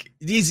 Like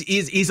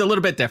he's a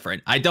little bit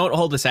different. I don't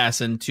hold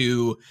Assassin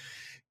to,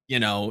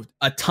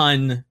 a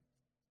ton.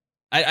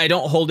 I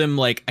don't hold him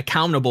like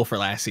accountable for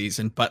last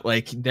season, but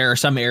like there are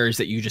some errors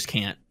that you just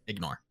can't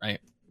ignore, right?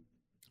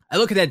 I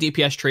look at that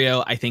DPS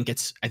trio. I think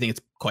it's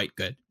quite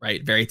good,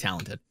 right? Very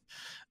talented.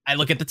 I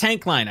look at the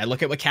tank line. I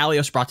look at what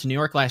Kalios brought to New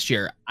York last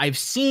year. I've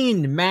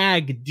seen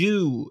Mag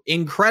do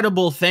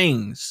incredible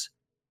things.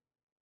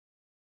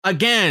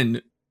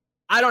 Again,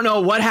 I don't know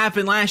what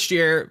happened last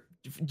year.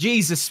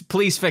 Jesus,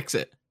 please fix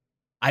it.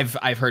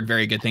 I've heard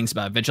very good things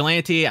about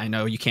Vigilante. I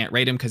know you can't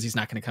rate him because he's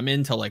not going to come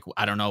in till like,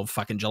 I don't know,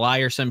 fucking July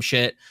or some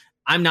shit.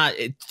 I'm not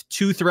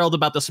too thrilled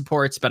about the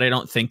supports, but I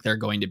don't think they're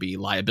going to be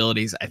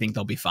liabilities. I think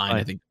they'll be fine. Right.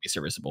 I think they'll be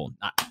serviceable.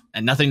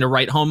 And nothing to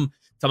write home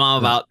to mom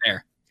about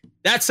there.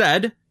 That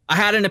said, I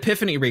had an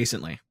epiphany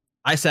recently.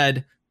 I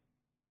said,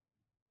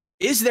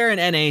 is there an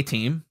NA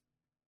team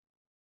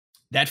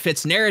that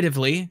fits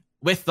narratively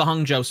with the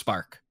Hangzhou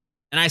Spark?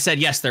 And I said,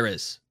 yes, there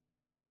is.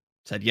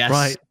 Said, yes,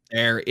 Right.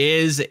 there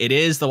is. It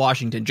is the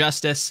Washington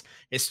Justice.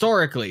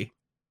 Historically,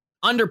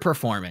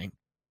 underperforming.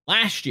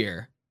 Last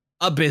year,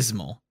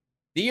 abysmal.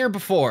 The year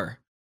before,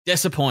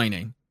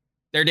 disappointing.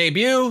 Their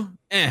debut,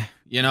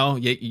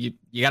 you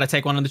got to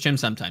take one on the chin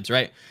sometimes,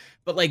 right?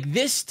 But like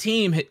this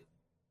team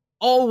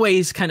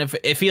always kind of,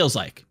 it feels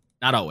like,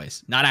 not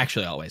always, not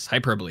actually always,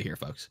 hyperbole here,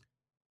 folks.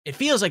 It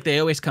feels like they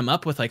always come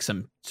up with like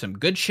some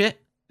good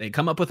shit. They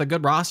come up with a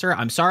good roster.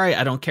 I'm sorry,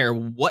 I don't care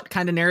what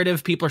kind of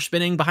narrative people are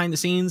spinning behind the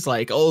scenes,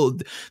 like, oh,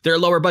 they're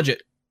lower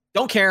budget.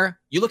 Don't care.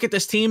 You look at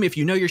this team, if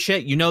you know your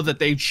shit, you know that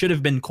they should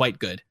have been quite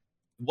good.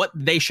 What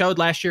they showed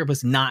last year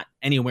was not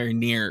anywhere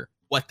near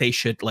what they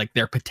should, like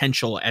their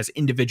potential as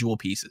individual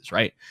pieces,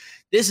 right?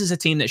 This is a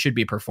team that should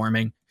be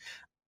performing.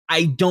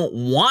 I don't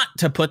want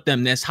to put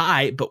them this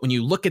high, but when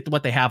you look at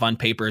what they have on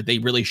paper, they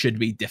really should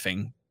be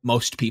diffing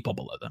most people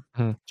below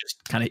them.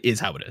 Just kind of is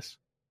how it is.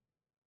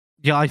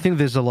 Yeah, I think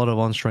there's a lot of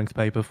on-strength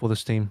paper for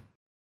this team,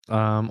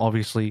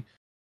 obviously,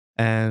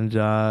 and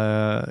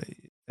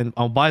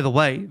oh, by the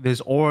way,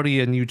 there's already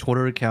a new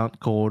Twitter account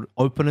called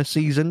Opener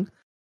Season,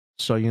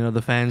 so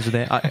the fans are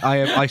there.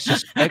 I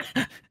suspect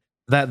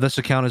that this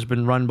account has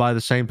been run by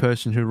the same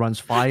person who runs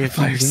Fire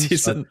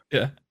Season.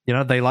 Yeah.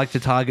 They like to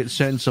target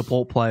certain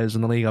support players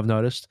in the league. I've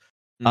noticed.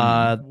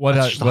 What's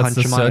That's just a hunch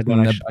the of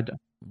mine. certain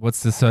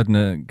what's the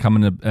certain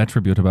common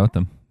attribute about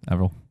them,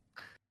 Avril?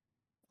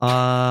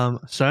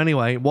 So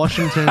anyway,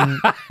 Washington.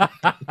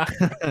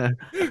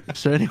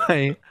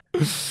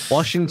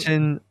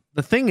 Washington.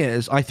 The thing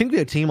is, I think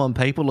their team on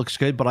paper looks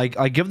good, but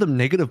I give them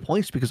negative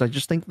points because I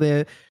just think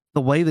the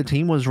way the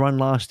team was run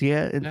last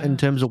year in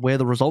terms of where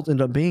the results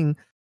ended up being,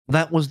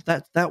 that was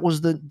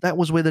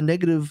where the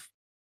negative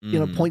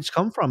points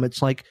come from.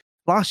 It's like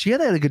last year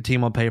they had a good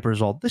team on paper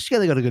as well. This year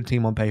they got a good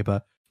team on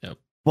paper. Yep.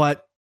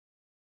 But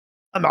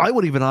I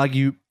would even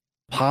argue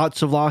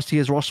parts of last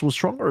year's roster was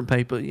stronger on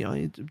paper,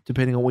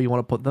 depending on where you want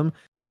to put them.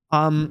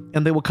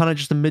 And they were kind of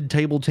just a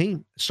mid-table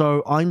team.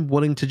 So I'm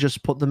willing to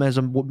just put them as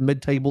a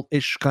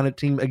mid-table-ish kind of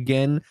team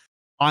again.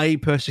 I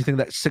personally think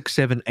that 6,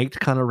 7, 8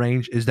 kind of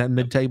range is that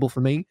mid-table for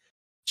me.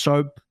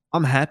 So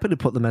I'm happy to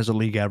put them as a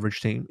league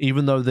average team,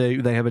 even though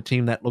they have a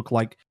team that look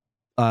like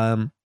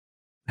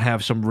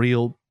have some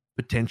real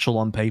potential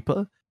on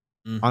paper.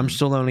 I'm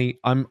still only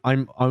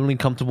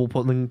comfortable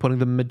putting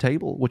them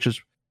mid-table, which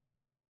is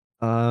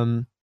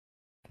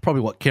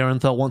probably what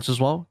Karenthal wants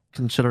as well,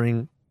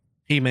 considering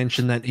he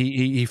mentioned that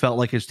he felt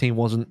like his team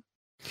wasn't.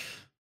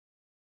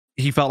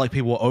 He felt like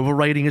people were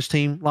overrating his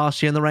team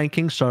last year in the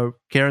rankings. So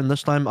Karen,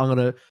 this time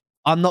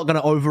I'm not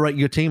gonna overrate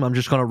your team. I'm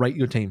just gonna rate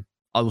your team.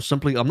 I'm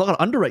not gonna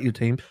underrate your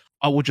team.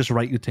 I will just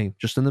rate your team,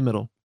 just in the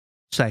middle,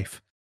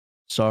 safe.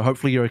 So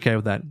hopefully you're okay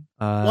with that.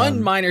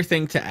 One minor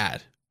thing to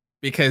add.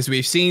 because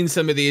we've seen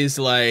some of these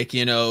like,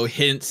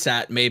 hints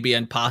at maybe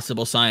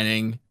impossible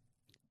signing.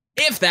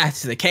 If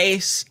that's the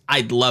case,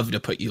 I'd love to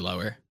put you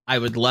lower. I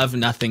would love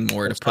nothing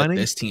more to put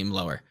this team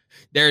lower.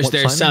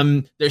 There's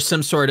some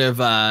sort of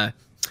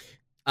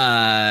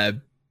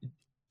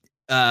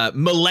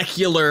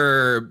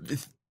molecular,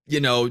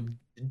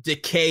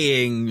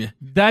 decaying.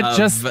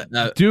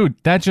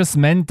 That just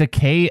meant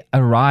Decay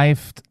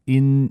arrived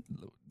in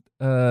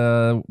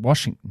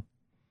Washington.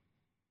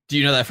 Do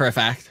you know that for a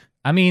fact?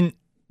 I mean,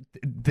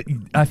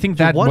 I think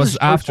that was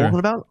after. Talking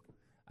about?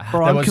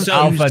 That was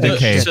Alpha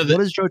Decay. So what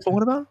is Joe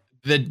talking about?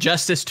 The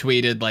Justice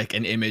tweeted like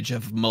an image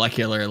of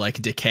molecular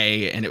like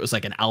decay, and it was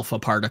like an alpha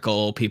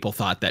particle. People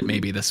thought that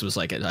maybe this was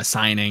like a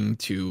signing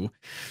to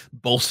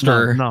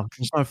bolster. No,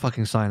 there's no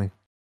fucking signing.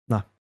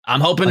 No,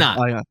 I'm hoping not.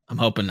 I'm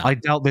hoping not. I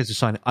doubt there's a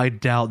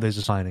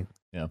signing.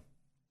 Yeah.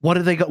 What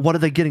did they got? What are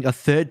they getting? A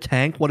third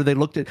tank? What did they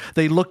looked at?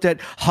 They looked at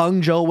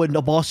Hangzhou and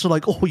Boston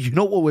like, oh, you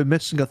know what? We're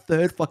missing a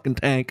third fucking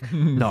tank.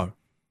 No.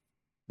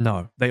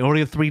 They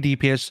already have 3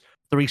 DPS,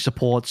 3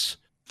 supports.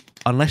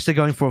 Unless they're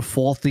going for a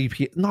 4th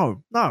DPS.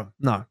 No.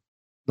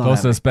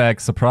 Closest back,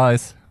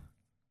 surprise.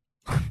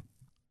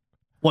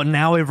 Well,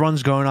 now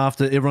everyone's going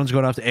after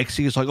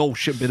Xe. It's like, oh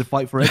shit, better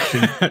fight for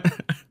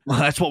Xe. Well,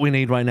 that's what we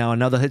need right now.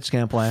 Another hit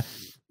scan player.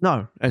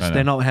 No,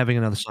 they're not having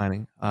another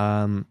signing.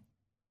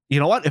 You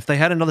know what? If they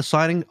had another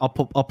signing, I'll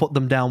put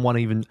them down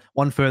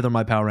one further in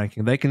my power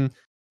ranking. They can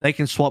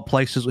swap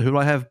places. Who do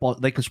I have?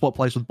 They can swap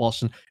places with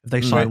Boston if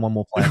they sign one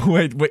more player.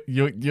 Wait,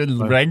 you're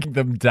ranking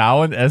them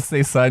down as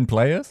they sign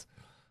players?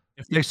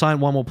 If they sign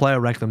one more player,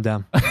 rank them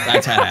down.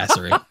 That's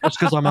badassery. Just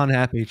because I'm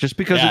unhappy. Just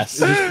because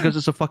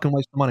it's a fucking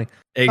waste of money.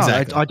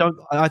 Exactly. No,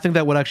 I think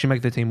that would actually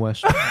make the team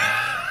worse.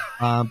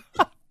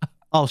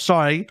 Oh,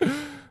 sorry.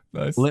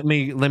 Nice. Let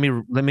me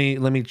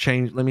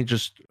change. Let me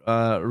just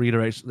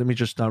reiterate. Let me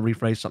just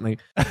rephrase something.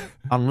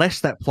 Unless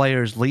that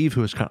players leave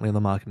who is currently in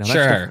the market now. Sure.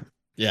 That's different.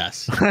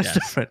 Yes. That's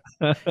different.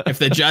 If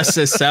the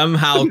Justice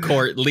somehow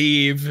court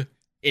leave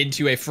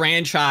into a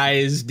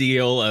franchise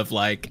deal of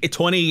like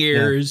 20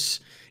 years,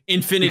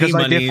 infinity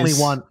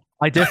monies.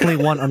 I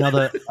definitely want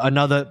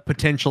another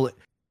potential.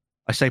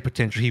 I say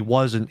potential. He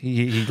wasn't.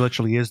 He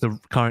literally is the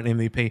current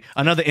MVP.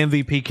 Another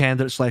MVP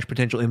candidate /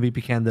 potential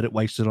MVP candidate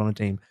wasted on a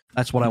team.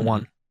 That's what I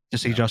want to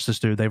see Justice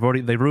do. They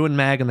ruined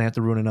Mag and they have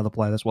to ruin another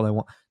player. That's what I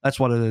want. That's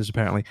what it is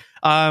apparently.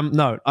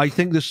 No, I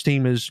think this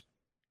team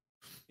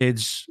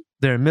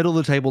they're a middle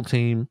of the table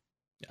team.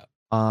 Yeah.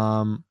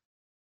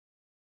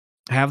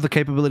 Have the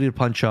capability to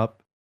punch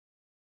up.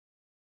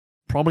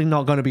 Probably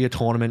not going to be a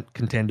tournament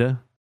contender.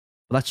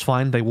 But that's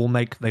fine. They will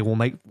make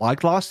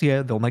like last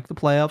year. They'll make the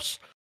playoffs.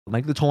 They'll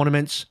make the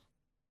tournaments.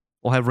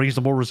 They'll have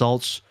reasonable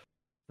results.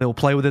 They'll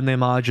play within their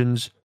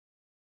margins.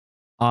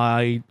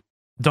 I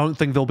don't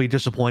think they'll be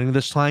disappointing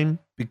this time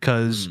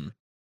because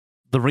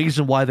the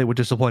reason why they were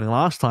disappointing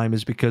last time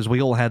is because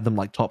we all had them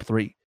like top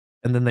 3,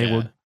 and then they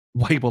were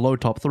way below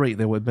top 3.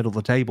 They were middle of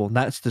the table, and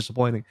that's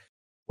disappointing.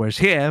 Whereas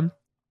here,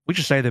 we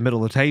just say they're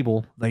middle of the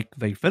table.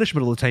 They finish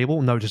middle of the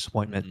table, no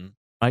disappointment,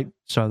 right?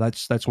 So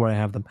that's where I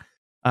have them.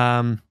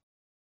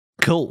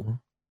 Cool.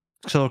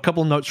 So a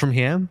couple of notes from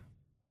here.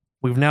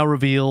 We've now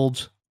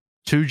revealed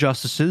 2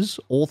 Justices,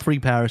 all 3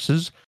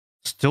 Parises.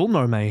 Still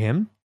no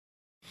Mayhem.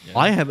 Yeah.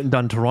 I haven't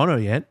done Toronto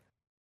yet,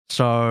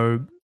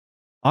 so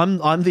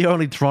I'm the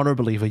only Toronto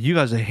believer. You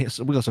guys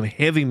we got some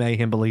heavy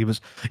Mayhem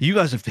believers. You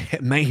guys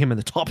have Mayhem in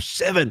the top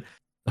 7.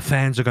 The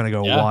fans are going to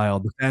go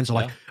wild. The fans are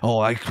like,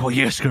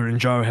 Yiska and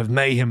Joe have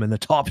Mayhem in the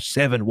top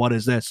 7. What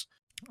is this?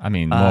 I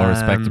mean, more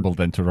respectable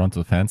than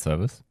Toronto fan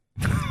service.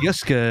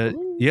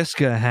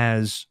 Yiska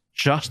has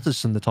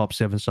Justice in the top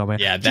 7 somewhere.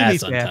 Yeah,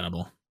 that's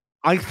untenable.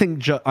 I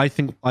think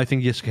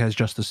Yiska has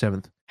Justice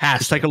 7th.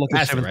 Let's take a look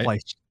at 7th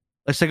place.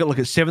 Let's take a look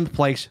at 7th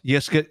place.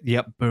 Yiska,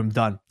 yep, boom,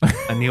 done.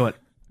 I knew it.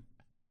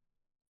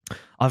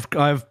 I've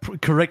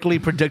correctly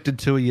predicted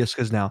 2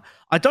 Yiskas now.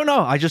 I don't know.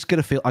 I just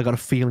I got a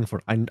feeling for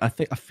it. I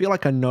feel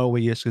like I know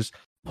where Yiskas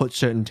put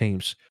certain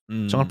teams. So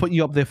I'm gonna put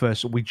you up there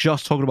first. We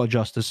just talked about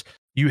Justice.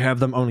 You have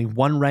them only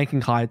 1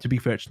 ranking higher. To be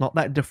fair, it's not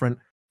that different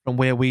from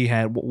where we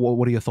had.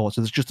 What are your thoughts?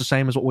 It's just the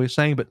same as what we were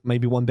saying, but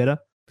maybe 1 better.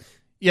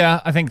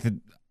 Yeah, I think that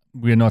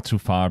we're not too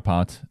far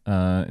apart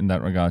in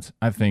that regard.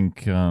 I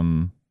think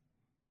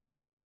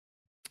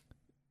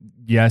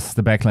yes,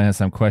 the backline has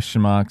some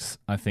question marks.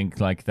 I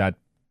think like that.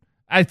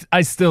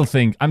 I still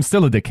think I'm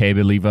still a Decay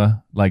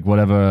believer. Like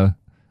whatever,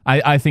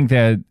 I think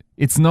that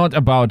it's not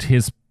about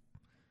his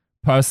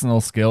personal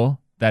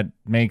skill that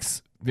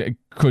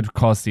could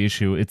cause the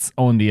issue. It's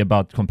only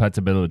about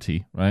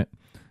compatibility, right?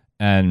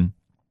 And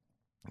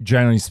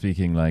generally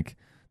speaking, like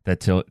that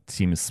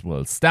team is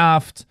well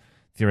staffed.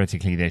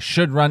 Theoretically, they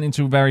should run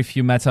into very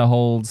few meta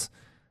holes.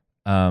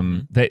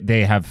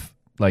 They have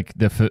like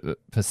the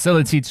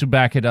facility to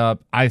back it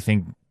up. I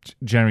think,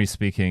 generally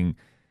speaking,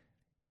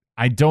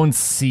 I don't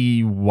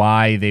see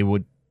why they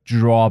would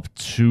drop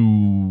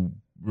too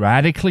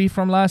radically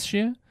from last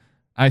year.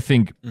 I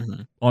think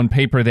on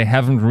paper they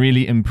haven't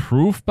really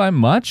improved by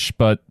much,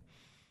 but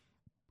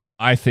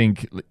I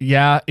think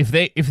if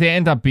they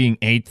end up being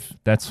 8th,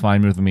 that's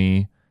fine with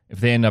me. if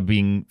they end up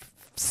being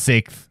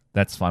 6th,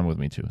 that's fine with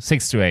me too.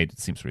 6 to 8, it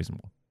seems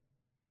reasonable.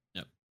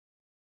 Yep.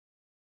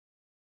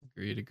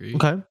 Agreed.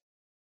 Okay.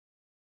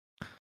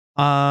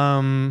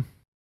 I'm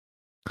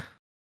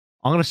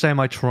gonna say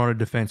my Toronto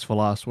defense for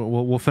last.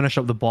 We'll finish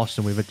up the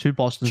Boston. We've had 2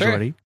 Bostons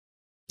already.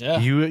 Yeah.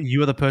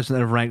 You are the person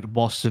that ranked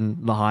Boston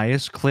the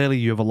highest. Clearly,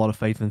 you have a lot of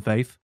faith in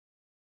Faith.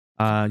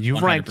 You've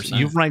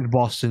 100%. ranked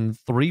Boston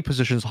 3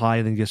 positions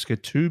higher than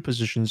Yiska, 2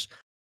 positions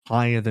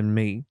higher than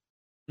me,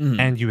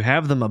 and you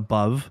have them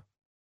above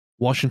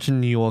Washington,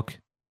 New York,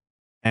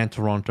 and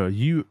Toronto.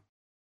 You're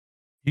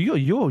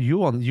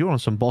on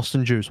some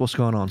Boston juice. What's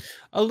going on?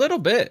 A little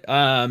bit.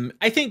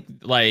 I think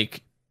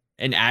like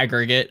an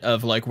aggregate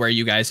of like where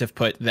you guys have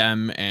put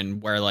them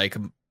and where like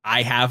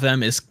I have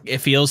them is, it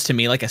feels to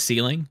me like a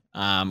ceiling,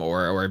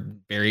 or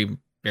very,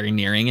 very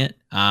nearing it.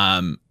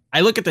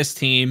 I look at this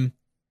team,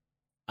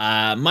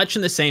 much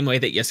in the same way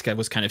that Yiska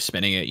was kind of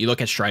spinning it. You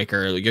look at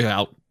Striker, you look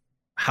at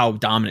how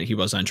dominant he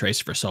was on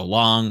Tracer for so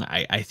long.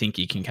 I think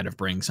he can kind of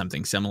bring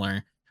something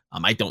similar.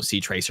 I don't see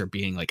Tracer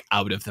being like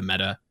out of the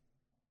meta.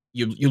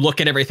 You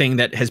look at everything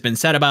that has been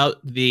said about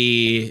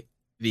the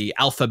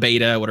alpha,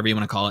 beta, whatever you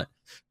want to call it.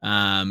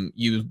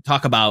 You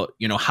talk about,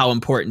 how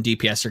important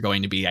DPS are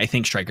going to be. I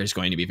think Striker is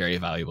going to be very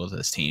valuable to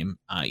this team,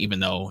 even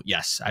though,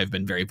 yes, I've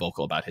been very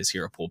vocal about his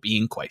hero pool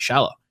being quite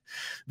shallow.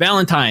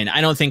 Valentine,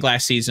 I don't think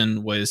last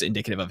season was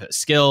indicative of his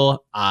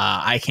skill.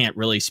 I can't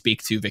really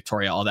speak to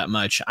Victoria all that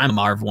much. I'm a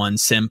Marv 1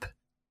 simp,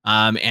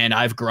 and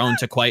I've grown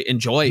to quite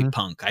enjoy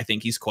Punk. I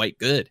think he's quite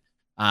good.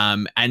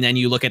 And then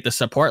you look at the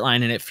support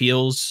line, and it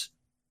feels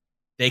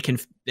they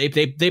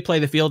play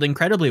the field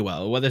incredibly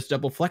well. Whether it's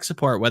double flex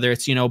support, whether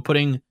it's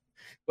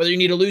whether you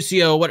need a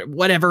Lucio,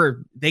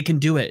 whatever, they can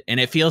do it, and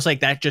it feels like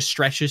that just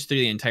stretches through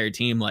the entire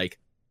team. Like,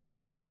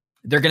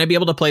 they're going to be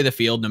able to play the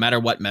field no matter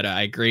what meta.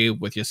 I agree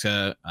with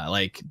Yiska.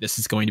 Like, this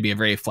is going to be a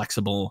very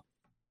flexible,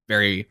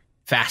 very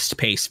fast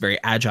paced, very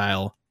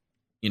agile,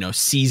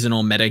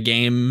 seasonal meta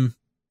game,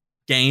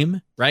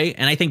 right?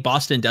 And I think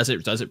Boston does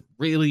it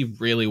really,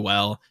 really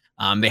well.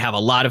 They have a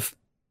lot of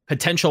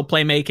potential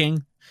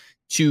playmaking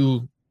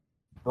to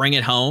bring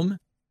it home.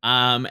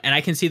 And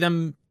I can see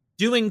them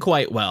doing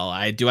quite well.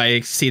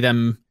 I see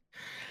them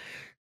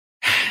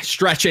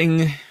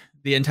stretching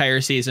the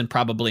entire season?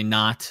 Probably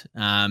not.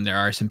 There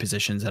are some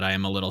positions that I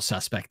am a little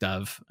suspect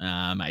of.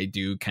 I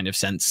do kind of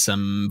sense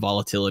some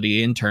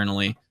volatility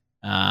internally,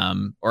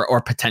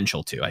 or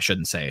potential to. I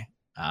shouldn't say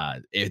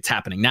it's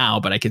happening now,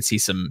 but I could see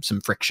some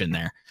friction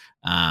there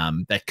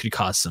that could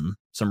cause some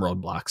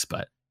roadblocks.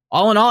 But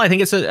all in all, I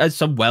think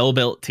it's a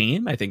well-built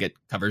team. I think it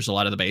covers a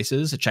lot of the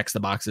bases. It checks the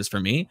boxes for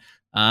me.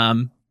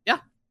 Yeah,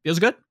 feels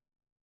good.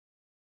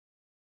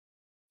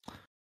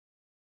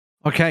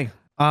 Okay.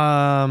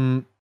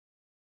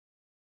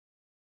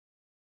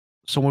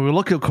 So when we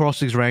look across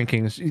these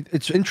rankings,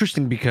 it's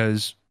interesting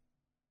because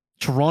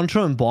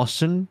Toronto and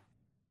Boston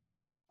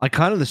are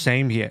kind of the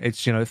same here.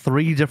 It's,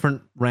 3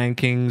 different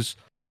rankings,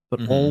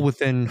 but all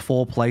within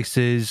 4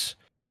 places.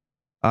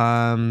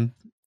 And,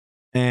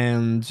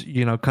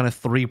 kind of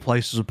 3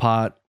 places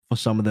apart for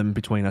some of them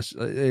between us.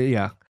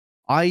 Yeah.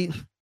 I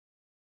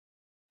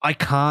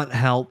can't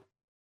help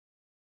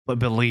but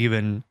believe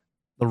in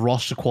the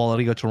roster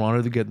quality of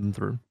Toronto to get them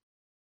through.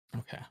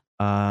 Okay.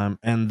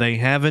 And they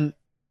haven't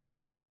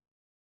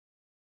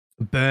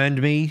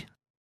burned me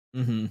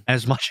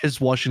as much as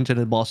Washington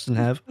and Boston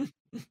have.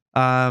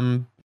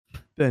 Burned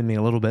me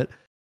a little bit.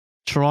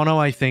 Toronto,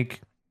 I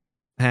think,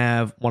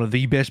 have one of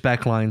the best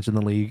backlines in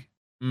the league.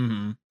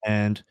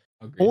 And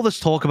all this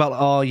talk about,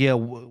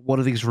 what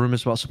are these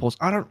rumors about supports?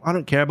 I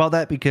don't care about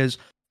that, because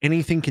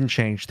anything can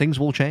change. Things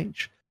will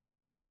change.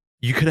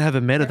 You could have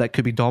a meta that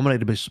could be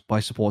dominated by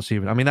supports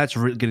even. I mean, that's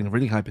getting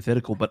really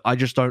hypothetical, but I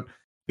just don't,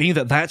 being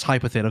that that's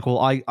hypothetical,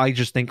 I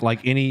just think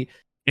like any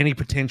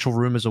potential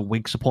rumors of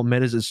weak support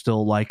metas is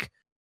still like,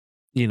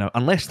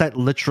 unless that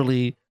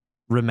literally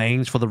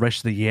remains for the rest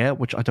of the year,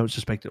 which I don't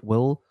suspect it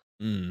will.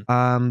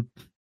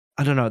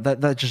 I don't know.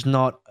 That's just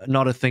not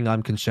a thing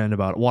I'm concerned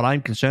about. What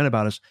I'm concerned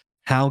about is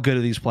how good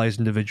are these players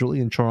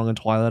individually, and Chorong and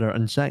Twilight are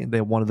insane.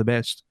 They're one of the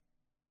best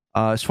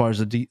as far as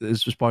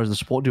the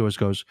support duos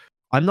goes.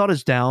 I'm not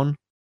as down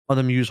on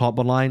the Muse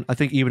Hotbar line. I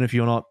think even if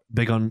you're not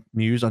big on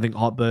Muse, I think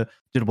Hotbar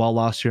did well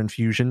last year in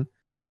Fusion.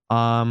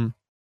 And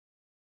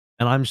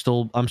I'm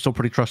still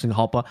pretty trusting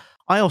Hotbar.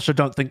 I also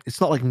don't think, it's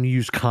not like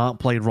Muse can't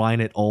play Ryan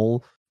at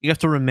all. You have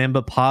to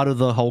remember, part of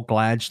the whole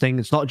Glads thing,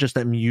 it's not just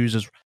that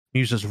Muse's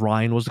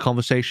Ryan was the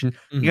conversation.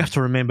 You have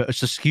to remember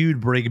it's a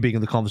skewed Brig being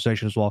in the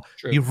conversation as well.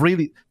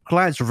 True.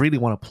 Glads really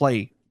want to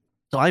play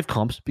dive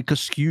comps because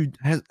skewed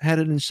has had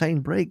an insane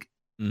Brig.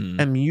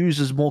 And Muse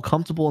is more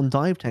comfortable in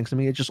dive tanks. I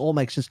mean, it just all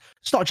makes sense.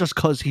 It's not just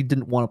because he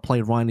didn't want to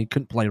play Ryan, he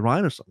couldn't play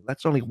Ryan or something.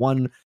 That's only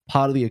one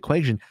part of the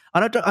equation.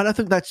 And I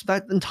think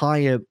that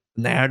entire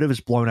narrative is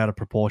blown out of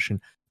proportion.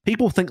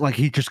 People think like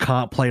he just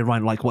can't play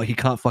Ryan, like what, he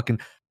can't fucking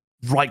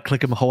right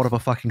click him and hold up a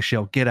fucking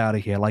shell. Get out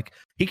of here. Like,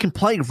 he can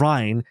play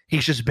Ryan,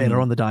 he's just better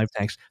on the dive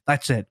tanks.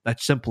 That's it.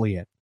 That's simply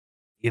it.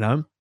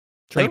 True.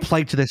 They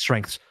played to their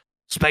strengths.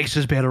 Space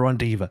is better on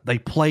D.Va. They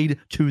played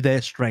to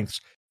their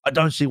strengths. I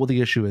don't see what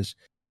the issue is.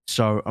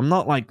 So I'm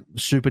not like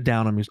super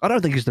down on him. I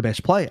don't think he's the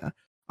best player.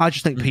 I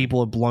just think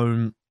people have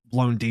blown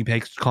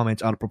DPEG's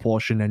comments out of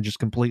proportion and just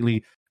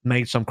completely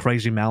made some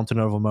crazy mountain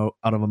out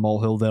of a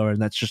molehill there,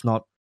 and that's just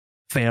not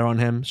fair on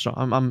him. So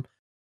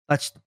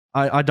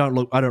I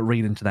don't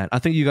read into that. I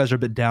think you guys are a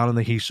bit down on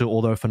the Hisu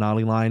although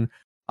finale line.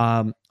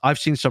 I've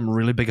seen some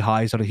really big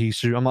highs out of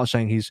Hisu. I'm not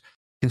saying he's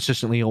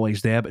consistently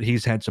always there, but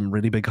he's had some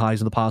really big highs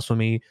in the past for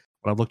me.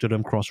 When I've looked at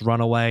him cross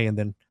Runaway, and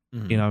then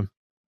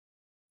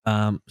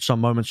some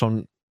moments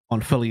on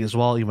Philly as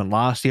well. Even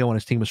last year when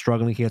his team was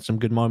struggling, he had some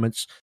good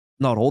moments.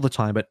 Not all the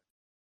time, but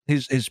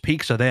his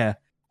peaks are there.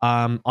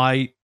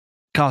 I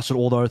casted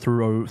although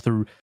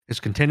through his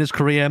contenders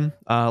career.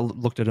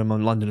 Looked at him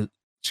on London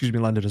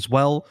as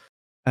well.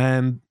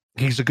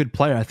 He's a good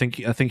player. I think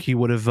he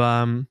would have.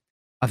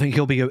 I think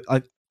he'll be.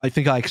 I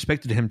think I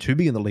expected him to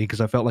be in the league because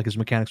I felt like his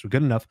mechanics were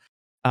good enough.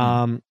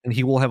 And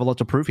he will have a lot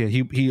to prove here.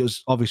 He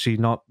is obviously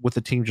not with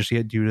the team just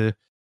yet due to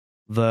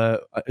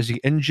the. Is he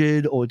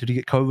injured or did he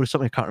get COVID or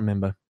something? I can't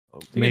remember.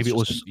 Maybe it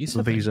was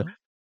the visa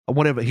or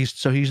whatever.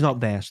 He's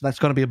not there, so that's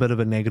going to be a bit of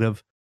a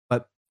negative.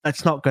 But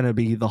that's not going to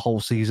be the whole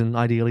season.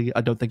 Ideally,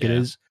 I don't think it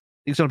is.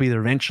 He's going to be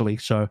there eventually.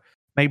 So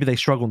maybe they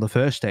struggle in the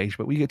first stage,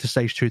 but we get to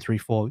stage 2, 3,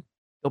 4,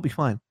 they'll be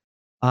fine.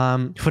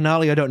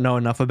 Finale, I don't know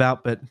enough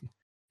about, but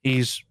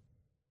he's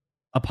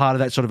a part of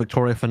that sort of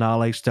Victoria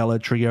Finale Stella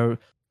trio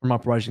from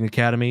Uprising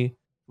Academy.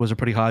 Was a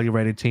pretty highly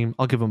rated team.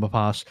 I'll give them a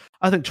pass.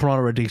 I think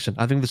Toronto are decent.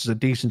 I think this is a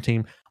decent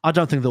team. I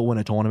don't think they'll win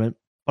a tournament,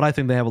 but I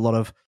think they have a lot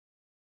of,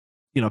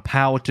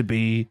 power to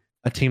be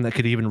a team that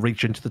could even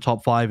reach into the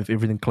top 5 if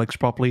everything clicks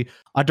properly.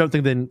 I don't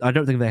think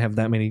they have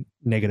that many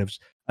negatives.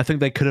 I think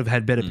they could have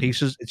had better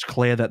pieces. It's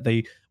clear that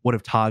they would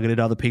have targeted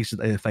other pieces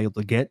that they failed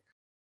to get,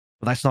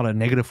 but that's not a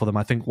negative for them.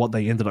 I think what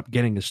they ended up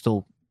getting is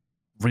still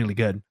really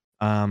good.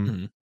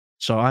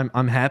 So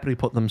I'm happy to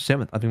put them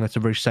 7th. I think that's a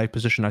very safe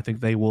position. I think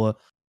they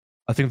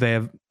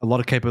have a lot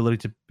of capability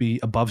to be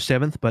above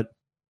 7th, but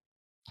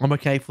I'm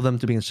okay for them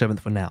to be in 7th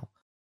for now.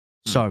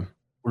 So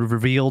we've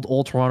revealed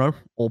all Toronto,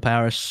 all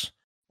Paris,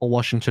 all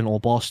Washington, all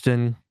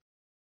Boston.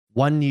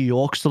 One New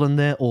York still in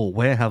there? Or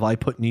where have I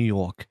put New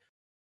York?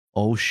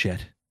 Oh,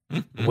 shit.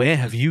 Where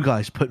have you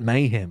guys put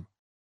Mayhem?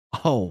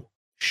 Oh,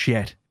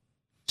 shit.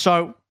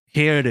 So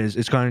here it is.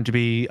 It's going to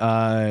be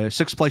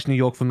 6th place New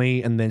York for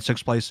me, and then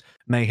 6th place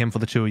Mayhem for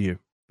the 2 of you.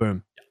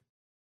 Boom.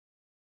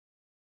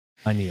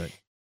 I knew it.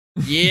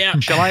 Yeah.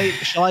 Shall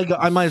I go?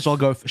 I might as well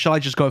go. Shall I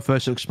just go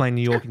first to explain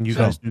New York and you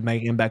guys do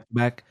Mayhem back to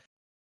back?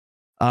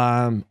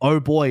 Oh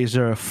boy, is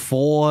there a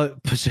 4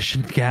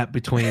 position gap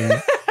between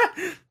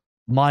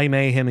my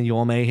Mayhem and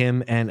your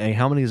Mayhem, and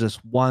how many is this?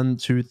 1,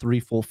 2, 3,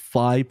 4,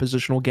 5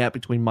 positional gap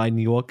between my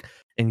New York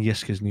and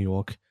Yiska's New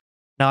York.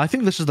 Now, I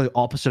think this is the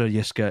opposite of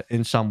Yiska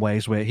in some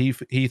ways, where he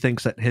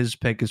thinks that his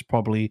pick is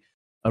probably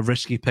a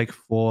risky pick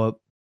for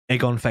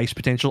egg on face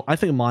potential. I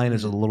think mine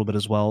is a little bit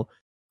as well.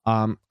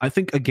 I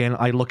think, again,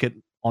 I look at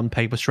on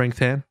paper strength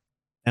here,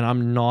 and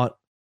I'm not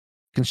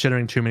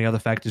considering too many other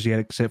factors yet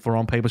except for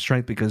on paper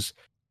strength, because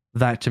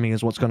that to me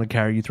is what's going to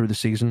carry you through the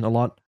season a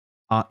lot.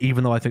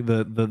 Even though I think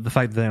the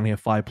fact that they only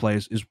have 5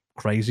 players is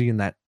crazy, and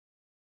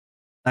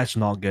that's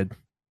not good.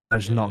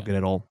 That's not good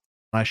at all.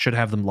 I should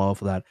have them lower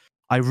for that.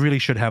 I really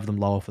should have them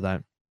lower for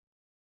that.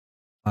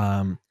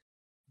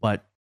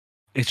 But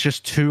it's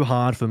just too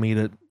hard for me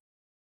to.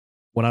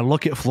 When I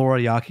look at Flora,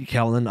 Yaki,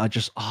 Kellen,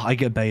 I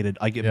get baited.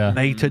 I get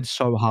baited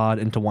so hard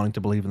into wanting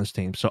to believe in this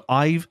team. So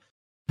I've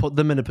put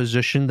them in a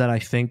position that I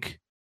think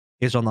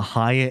is on the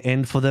higher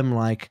end for them.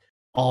 Like,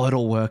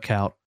 it'll work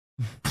out.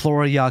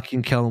 Flora, Yaki,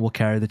 and Kellen will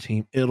carry the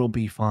team. It'll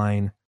be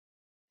fine,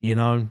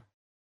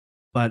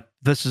 But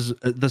this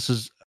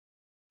is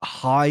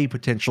high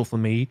potential for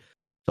me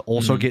to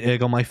also get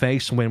egg on my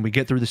face when we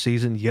get through the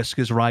season.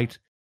 Yiska's right,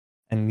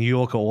 and New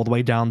York are all the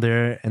way down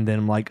there, and then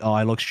I'm like,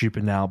 I look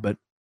stupid now, but.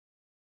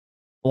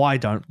 Well, I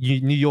don't.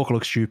 New York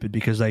looks stupid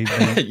because they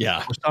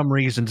for some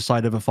reason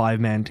decided a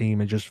 5-man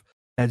team and just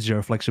had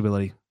 0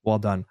 flexibility. Well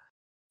done.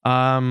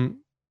 And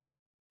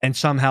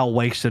somehow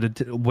wasted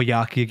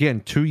Yaki again.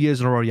 2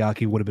 years in a row,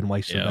 Yaki would have been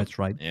wasted. Yep. That's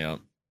right. Yeah.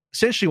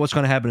 Essentially, what's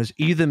going to happen is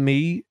either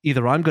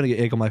I'm going to get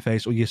egg on my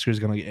face, or Yiska is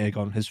going to get egg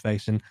on his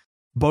face, and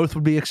both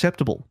would be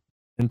acceptable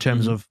in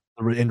terms of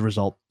the end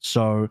result.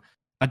 So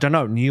I don't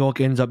know. New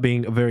York ends up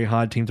being a very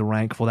hard team to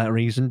rank for that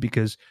reason,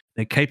 because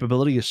their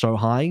capability is so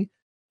high.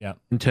 Yeah,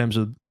 in terms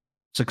of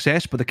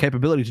success, but the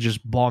capability to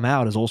just bomb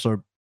out is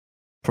also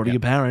pretty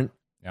apparent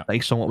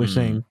based on what we're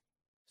seeing.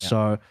 Yeah.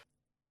 So,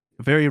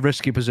 very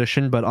risky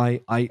position, but I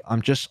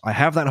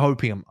have that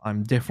hopium.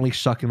 I'm definitely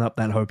sucking up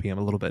that hopium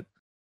a little bit.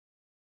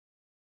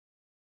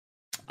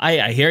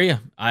 I hear you.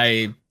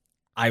 I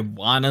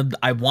wanted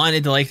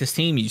to like this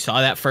team. You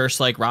saw that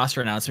first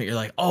roster announcement. You're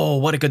like, oh,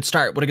 what a good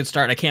start! What a good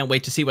start! I can't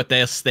wait to see what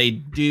they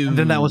do. And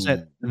then that was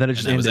it. And then it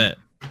just ended. That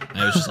was it.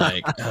 And I was just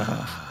like,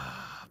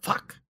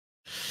 fuck.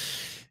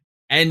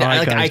 And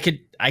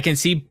I can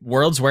see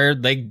worlds where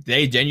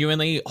they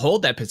genuinely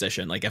hold that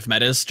position. Like if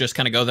metas just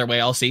kind of go their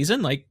way all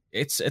season,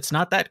 it's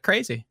not that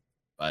crazy.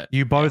 But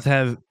you both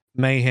have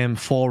Mayhem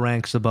 4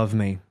 ranks above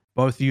me.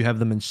 Both of you have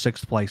them in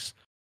 6th place.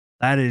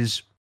 That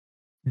is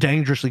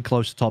dangerously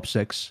close to top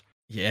 6.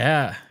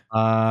 Yeah.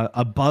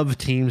 Above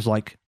teams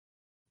like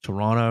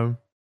Toronto,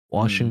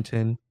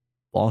 Washington,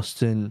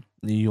 Boston,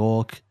 New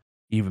York,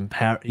 even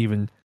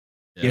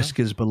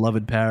Yiska's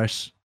beloved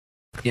Paris.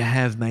 You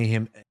have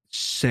Mayhem at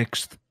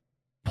 6th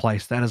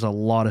place. That is a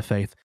lot of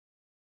faith.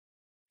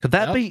 Could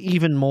that be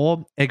even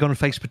more egg on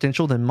face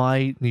potential than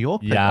my New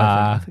York pick?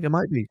 Yeah. I think it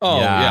might be. Oh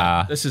Yeah.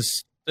 yeah. This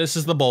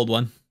is the bold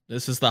one.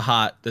 This is the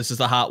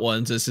hot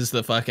ones. This is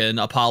the fucking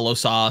Apollo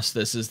sauce.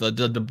 This is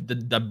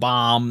the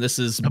bomb. This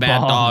is The Mad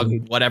bomb.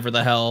 Dog, whatever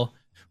the hell.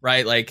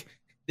 Right? Like,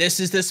 this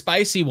is the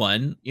spicy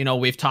one. You know,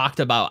 we've talked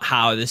about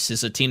how this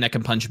is a team that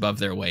can punch above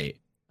their weight.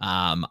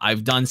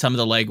 I've done some of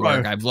the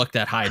legwork. Bro. I've looked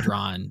at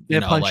Hydron.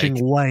 They're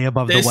punching way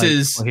above the weight. this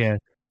is here.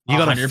 You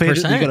got a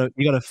 100%.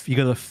 you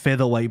got a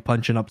featherweight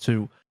punching up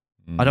to.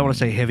 I don't want to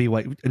say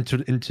heavyweight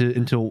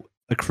into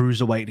a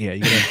cruiserweight here.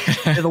 You got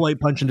a featherweight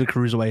punch into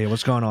cruiserweight here.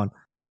 What's going on?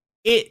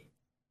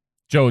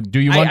 Joe,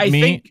 do you want I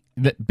me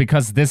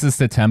because this is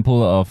the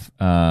temple of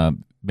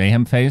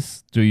Mayhem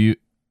Faith? Do you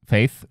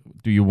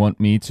want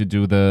me to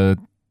do the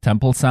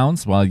temple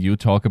sounds while you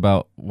talk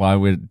about why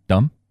we're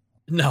dumb?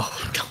 No.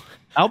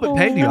 Albert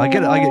paid you. I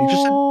get it.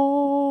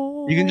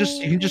 You can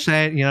just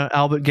say it. You know,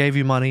 Albert gave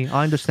you money.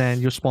 I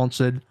understand. You're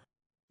sponsored.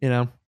 You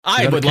know.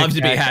 I would love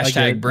to be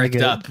hashtag bricked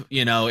it. up.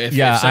 You know, if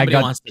somebody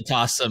wants to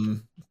toss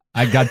some.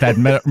 I got that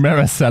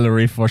mirror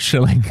celery for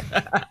shilling.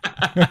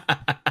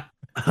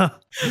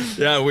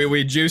 Yeah,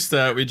 we juiced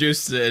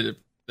the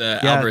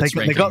Albert's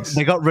rankings.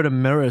 they got rid of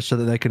mirrors so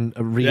that they can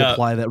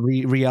reapply that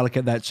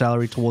reallocate that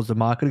salary towards the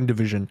marketing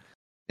division,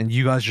 and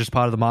you guys are just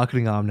part of the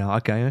marketing arm now.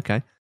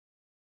 Okay.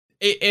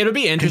 It'll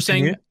be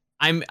interesting.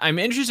 Continue. I'm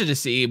interested to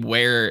see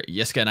where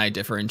Yiska and I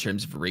differ in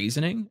terms of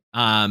reasoning.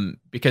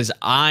 Because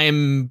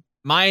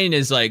mine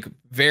is like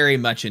very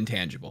much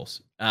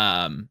intangibles.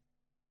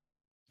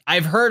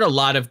 I've heard a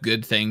lot of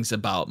good things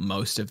about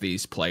most of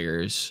these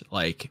players,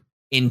 like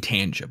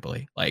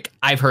intangibly. Like,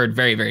 I've heard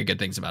very, very good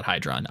things about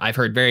Hydron. I've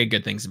heard very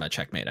good things about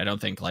Checkmate. I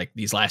don't think like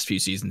these last few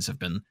seasons have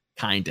been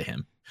kind to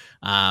him.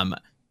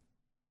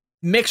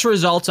 Mixed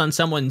results on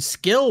someone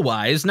skill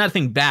wise,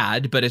 nothing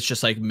bad, but it's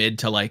just like mid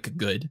to like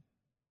good.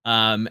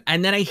 And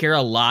then I hear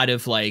a lot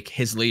of like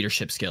his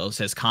leadership skills,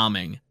 his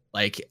calming,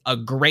 like a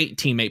great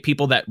teammate,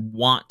 people that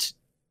want,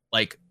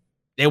 like,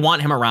 they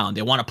want him around.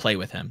 They want to play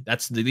with him.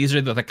 These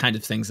are the kind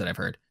of things that I've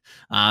heard.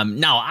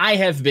 Now I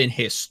have been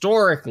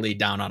historically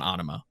down on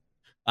Animo.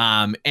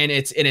 And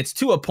it's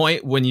to a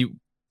point when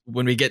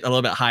we get a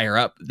little bit higher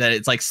up that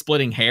it's like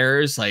splitting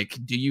hairs. Like,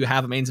 do you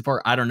have a main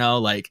support? I don't know.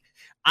 Like,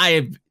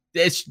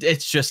 it's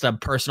just a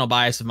personal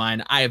bias of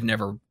mine. I have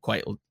never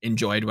quite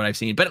enjoyed what I've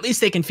seen, but at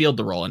least they can field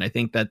the role. And I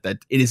think that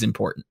it is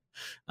important.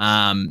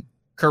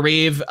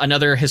 Kareev,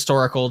 another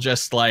historical,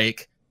 just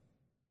like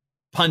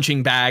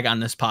punching bag on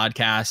this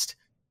podcast.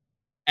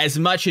 As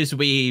much as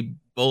we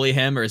bully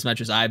him, or as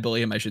much as I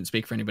bully him, I shouldn't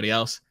speak for anybody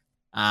else.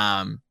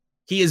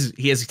 He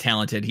is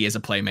talented. He is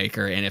a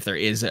playmaker. And if there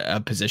is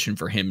a position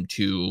for him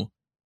to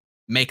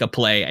make a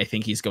play, I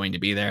think he's going to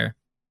be there.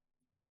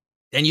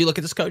 Then you look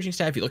at this coaching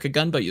staff, you look at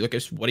Gunboat, you look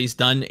at what he's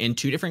done in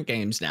 2 different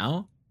games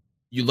now.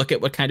 You look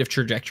at what kind of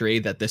trajectory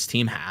that this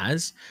team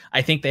has.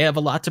 I think they have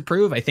a lot to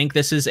prove. I think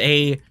this is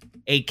a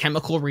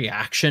chemical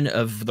reaction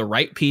of the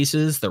right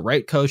pieces, the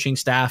right coaching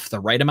staff, the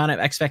right amount of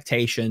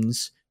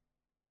expectations.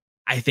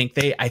 I think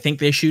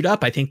they shoot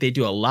up. I think they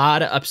do a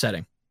lot of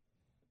upsetting.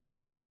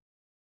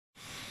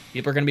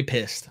 People are going to be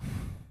pissed.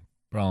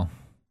 Bro,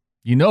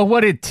 you know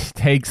what it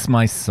takes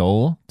my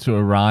soul to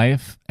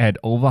arrive at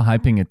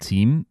overhyping a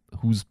team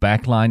whose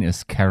backline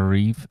is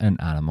Kareev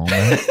and Animo?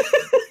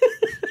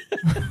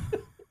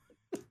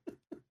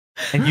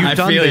 And you've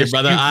done feel this, you,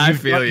 brother. I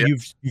feel you.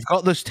 You've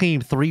got this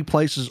team 3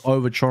 places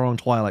over Choro and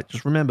Twilight.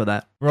 Just remember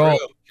that. Bro,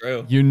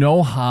 True. you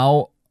know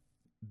how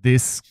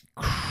this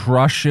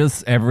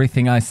crushes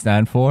everything I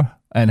stand for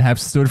and have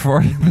stood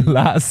for in the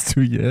last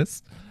 2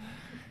 years?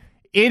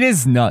 It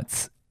is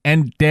nuts.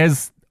 And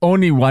there's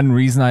only one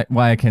reason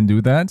why I can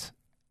do that.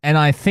 And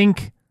I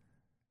think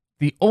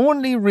the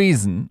only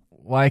reason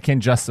why I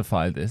can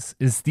justify this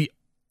is the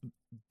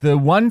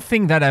one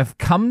thing that I've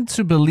come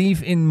to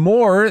believe in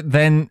more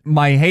than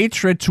my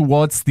hatred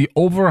towards the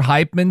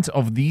overhypement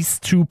of these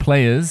 2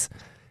 players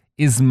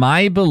is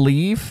my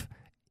belief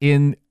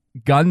in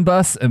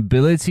Gunbus'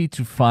 ability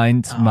to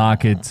find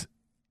market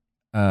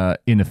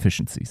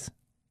inefficiencies.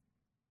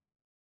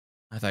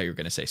 I thought you were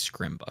going to say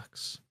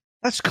Scrimbucks.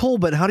 That's cool,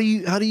 but how are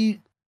you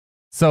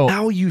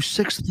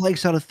 6th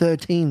place out of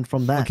 13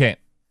 from that? Okay.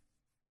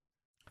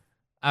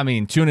 I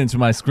mean, tune into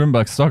my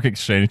Scrimbuck stock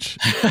exchange.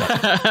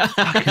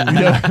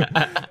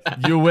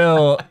 You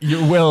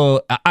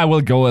will. I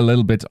will go a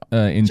little bit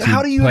into. So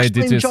how do you play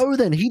explain digits. Joe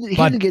then? He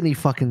didn't get any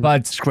fucking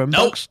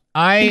Scrimbucks.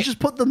 Nope. He just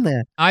put them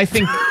there. I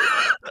think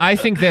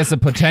there's a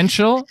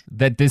potential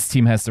that this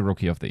team has the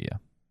Rookie of the Year.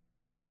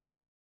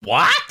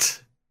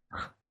 What?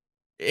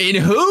 In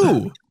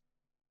who?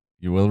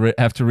 You will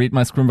have to read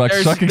my Scrimbuck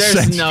stock exchange.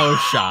 There's no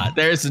shot.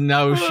 There's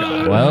no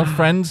shot. Well,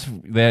 friend,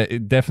 there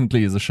it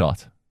definitely is a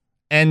shot.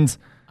 And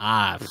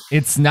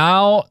it's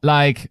now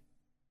like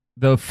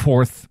the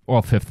fourth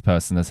or fifth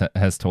person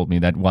has told me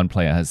that one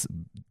player has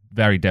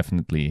very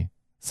definitely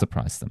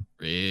surprised them.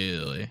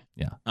 Really?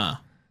 Yeah.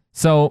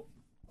 So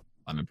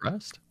I'm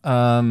impressed.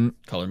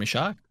 Color me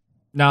shocked.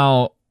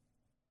 Now,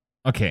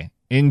 okay,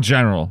 in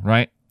general,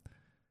 right?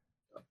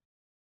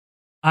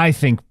 I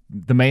think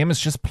the Mayhem is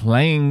just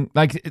playing,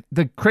 like,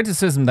 the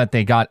criticism that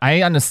they got.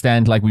 I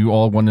understand, like, we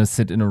all want to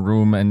sit in a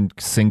room and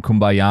sing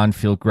Kumbaya and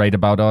feel great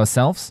about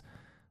ourselves.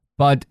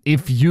 But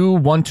if you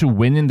want to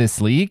win in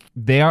this league,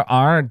 there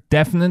are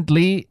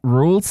definitely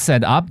rules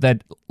set up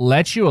that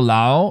let you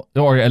allow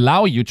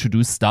you to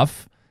do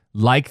stuff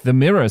like the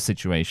mirror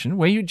situation,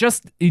 where you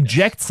just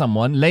eject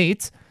someone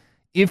late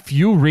if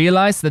you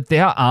realize that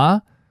there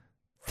are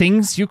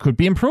things you could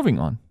be improving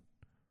on.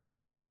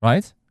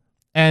 Right?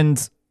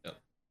 And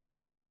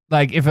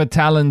like, if a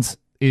talent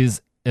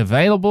is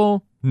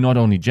available, not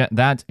only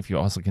that, if you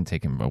also can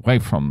take him away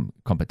from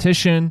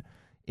competition,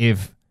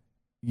 if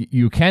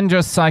you can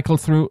just cycle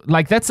through,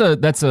 like, that's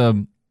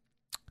an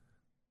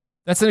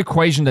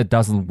equation that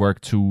doesn't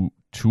work too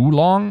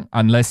long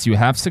unless you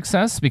have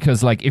success,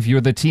 because, like, if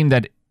you're the team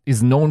that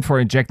is known for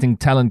ejecting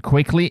talent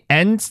quickly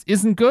and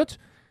isn't good,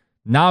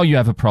 now you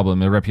have a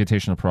problem, a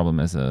reputational problem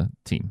as a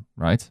team,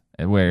 right?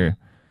 Where,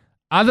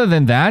 other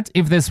than that,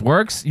 if this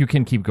works, you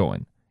can keep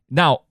going.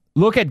 Now,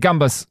 look at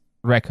Gumba's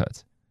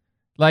record.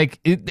 Like,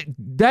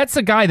 that's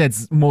a guy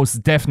that's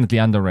most definitely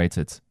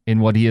underrated in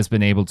what he has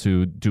been able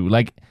to do.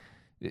 Like,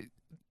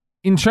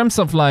 in terms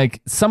of, like,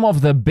 some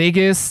of the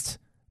biggest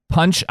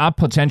punch-up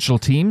potential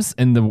teams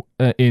in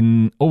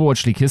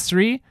Overwatch League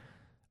history,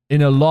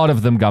 in a lot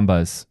of them,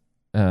 Gumba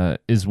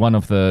is one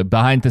of the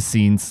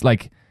behind-the-scenes.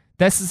 Like,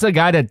 this is a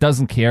guy that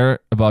doesn't care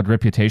about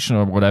reputation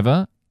or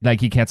whatever.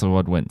 Like, he cares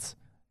about wins.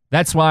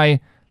 That's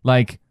why,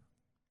 like,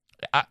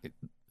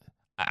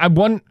 I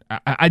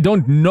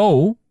don't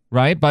know,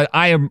 right? But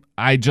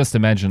I just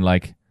imagine,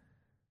 like,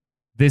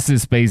 this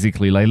is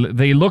basically, like,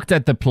 they looked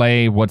at the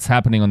play, what's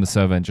happening on the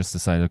server, and just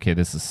decided, okay,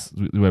 this is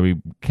where we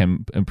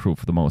can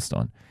improve the most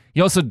on. He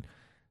also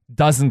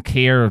doesn't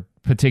care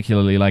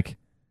particularly, like,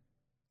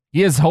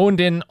 he is honed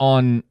in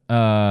on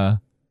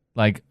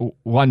like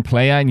one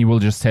player, and you will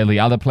just tell the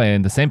other player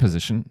in the same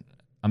position,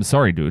 I'm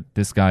sorry, dude,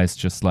 this guy is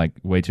just, like,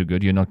 way too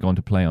good. You're not going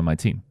to play on my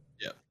team.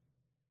 Yeah.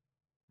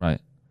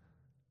 Right.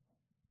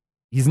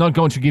 He's not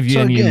going to give you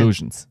any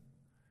illusions.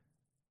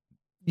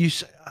 You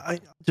say,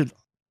 dude.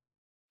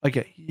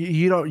 Okay,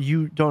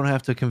 you don't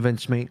have to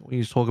convince me when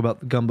you talk about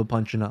the Gumba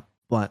punching up,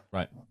 but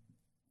right,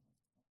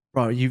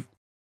 bro, you've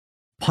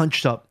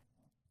punched up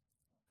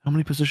how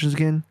many positions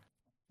again?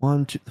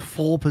 1, 2,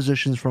 4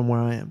 positions from where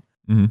I am.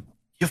 Mm-hmm.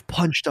 You've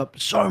punched up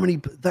so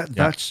many.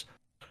 That's.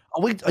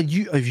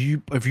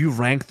 Have you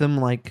ranked them,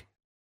 like?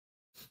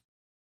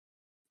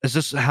 Is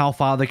this how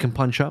far they can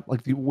punch up?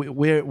 Like,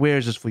 where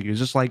is this for you? Is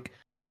this like?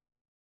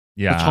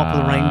 Yeah, the top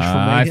of the range for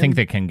Mayhem? I think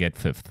they can get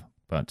 5th,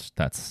 but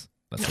that's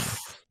it.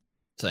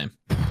 Same.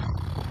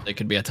 They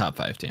could be a top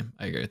 5 team.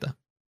 I agree with that.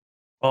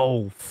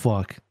 Oh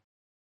fuck.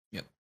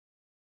 Yep.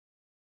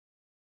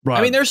 Right.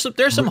 I mean, there's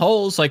some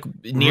holes, like,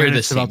 near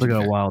the about to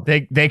go wild.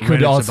 They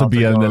could also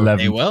be an 11th.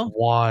 They will.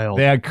 Wild.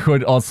 There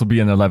could also be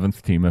an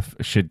 11th team if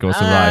shit goes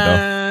awry.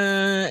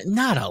 Though.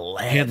 Not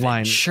 11.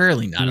 Headline.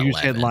 Surely not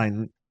News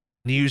 11.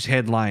 News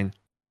headline.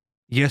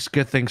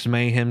 Yeska thinks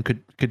Mayhem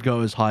could go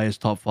as high as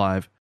top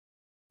 5.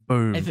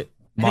 Boom. I think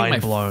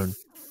Mind blown.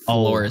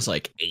 Floor is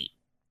like 8.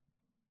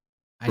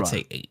 I'd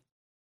say 8.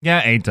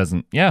 Yeah, 8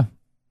 doesn't. Yeah.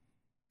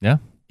 Yeah.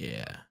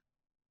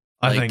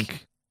 I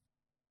think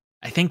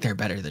they're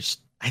better.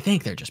 I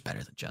think they're just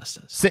better than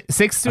Justice.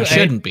 6 to 8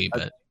 shouldn't be,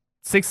 but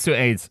 6 to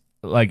 8.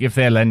 Like, if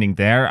they're landing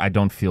there, I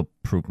don't feel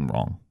proven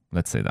wrong.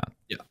 Let's say that.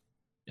 Yeah.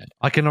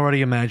 I can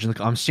already imagine.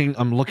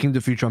 I'm looking to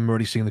the future. I'm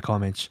already seeing the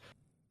comments.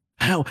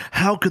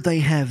 How could they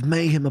have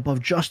Mayhem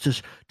above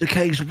Justice?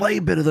 Decay's way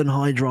better than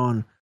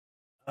Hydron.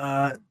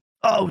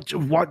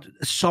 What?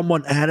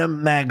 Someone had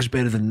him. Mag's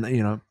better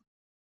than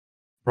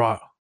Bro.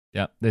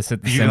 Yeah, they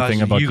said the same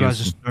thing about you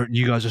guys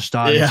are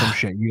starting some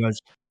shit.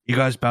 You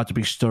guys about to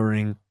be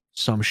stirring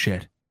some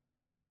shit.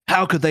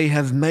 How could they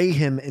have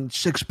Mayhem in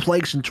 6th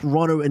place and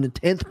Toronto in the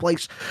 10th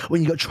place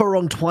when you got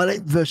Chorong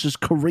Twilight versus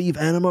Kariv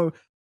Animo?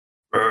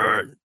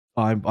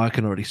 I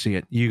can already see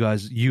it. You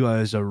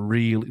guys are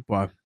really,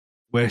 bro.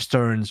 We're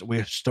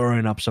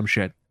stirring up some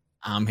shit.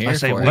 I'm here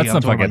for it. Let's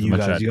not forget you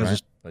guys. You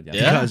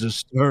guys are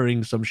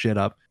stirring some shit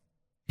up.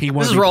 This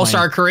is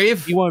Rollstar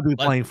Kariv. He won't be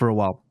playing for a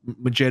while.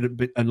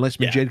 Majed, unless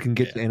Majed can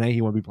get to NA,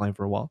 he won't be playing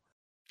for a while.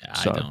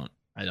 Yeah,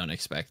 I don't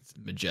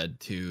expect Majed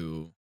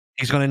to.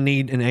 He's gonna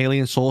need an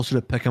alien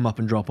sorcerer to pick him up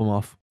and drop him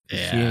off.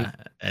 Yeah,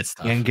 that's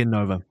tough. He ain't getting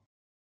over.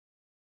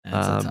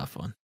 That's a tough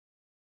one.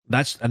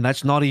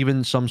 That's not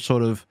even some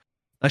sort of.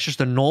 That's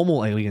just a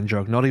normal alien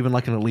joke, not even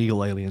like an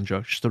illegal alien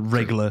joke. Just a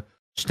regular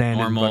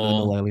standard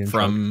normal alien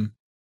from joke.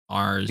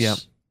 Ours. Yeah.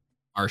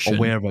 Or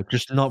wherever,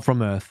 just not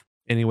from Earth.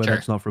 Anywhere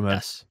that's not from Earth.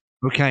 Yes.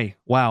 Okay.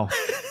 Wow.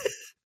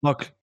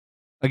 Look,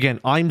 again,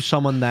 I'm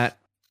someone that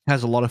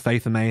has a lot of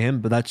faith in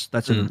Mayhem, but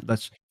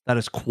that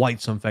is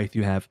quite some faith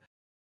you have.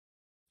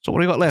 So what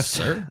do we got left?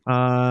 Sir.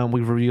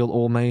 We've revealed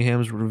all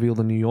Mayhems. We revealed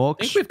the New I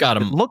Yorks. think we've got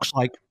It them. looks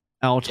like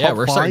our top Yeah,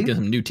 we're starting five. to get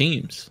some new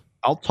teams.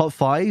 Our top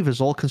five is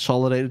all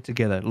consolidated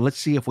together. Let's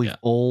see if we've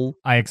all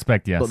I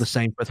expect yes. got the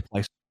same fifth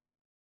place.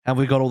 Have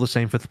we got all the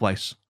same fifth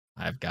place?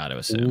 I've got to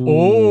assume.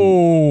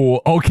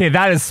 Oh, okay,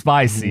 that is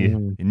spicy.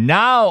 Ooh.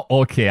 Now,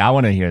 okay, I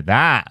want to hear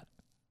that.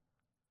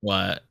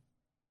 What?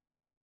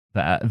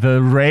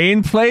 The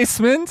rain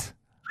placement?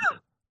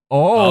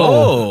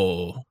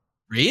 Oh,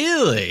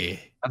 really?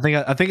 I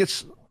think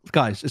it's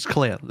guys. It's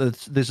clear.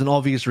 There's an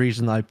obvious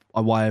reason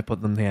why I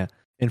put them here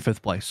in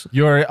fifth place.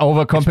 You're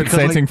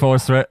overcompensating for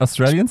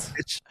Australians?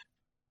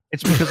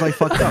 It's because I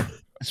fucked up.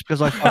 It's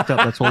because I fucked up.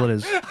 That's all it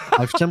is.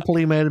 I've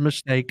simply made a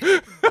mistake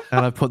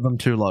and I put them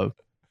too low.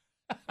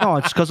 No,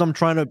 it's because I'm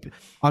trying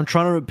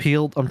to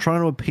appeal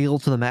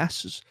to the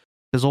masses.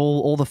 Because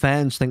all the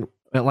fans think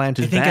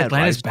Atlanta's You think bad.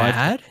 Atlanta's right?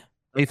 bad?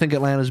 They think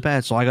Atlanta's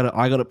bad, so I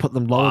gotta put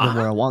them lower than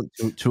where I want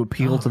to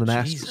appeal to the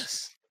masses.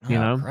 Jesus. You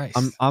know, Christ.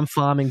 I'm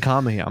farming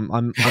karma here. I'm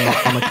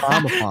a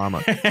karma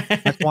farmer.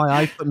 That's why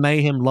I put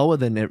Mayhem lower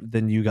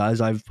than you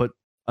guys. I've put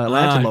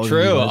Atlanta lower.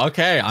 True. Than you guys.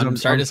 Okay, I'm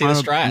starting to see the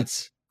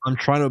strats. I'm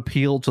trying to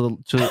appeal to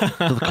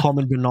the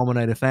common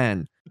denominator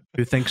fan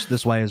who thinks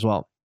this way as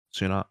well.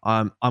 So, you know,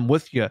 I'm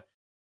with you.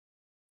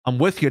 I'm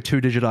with your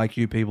 2-digit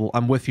IQ people.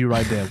 I'm with you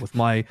right there with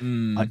my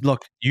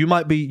look. You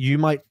might be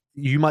on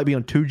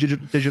 2-digit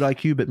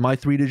IQ, but my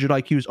 3-digit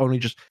IQ is only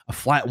just a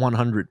flat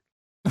 100.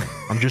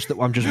 I'm just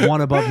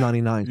one above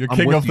 99. You're I'm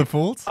king with of you. the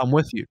fools? I'm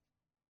with you.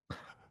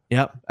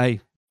 Yep. Hey,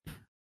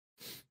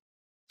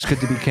 it's good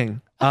to be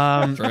king.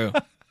 True.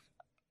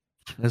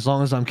 As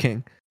long as I'm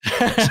king.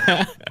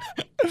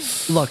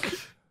 Look,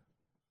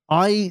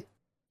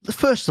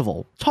 first of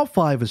all, top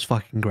 5 is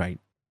fucking great.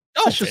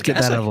 Let's just get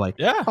that out of the way.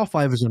 Yeah. Top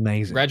 5 is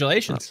amazing.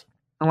 Congratulations.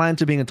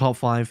 Atlanta being a top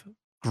 5,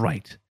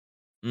 great.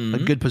 A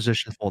good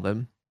position for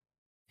them.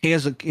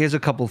 Here's a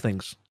couple of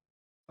things.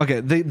 Okay,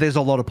 there's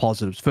a lot of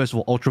positives. First of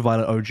all,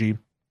 Ultraviolet OG,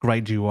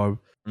 great duo.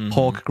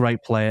 Hawk,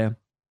 great player.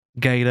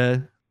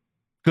 Gator,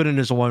 good in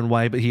his own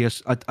way, but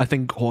I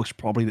think Hawk's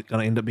probably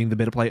going to end up being the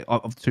better player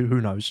of the two.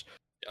 Who knows?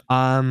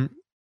 Yeah.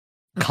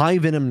 Kai,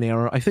 Venom,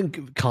 Nero. I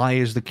think Kai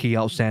is the key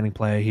outstanding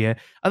player here.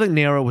 I think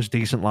Nero was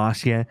decent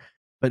last year,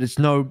 but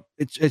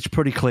it's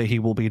pretty clear he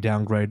will be a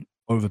downgrade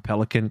over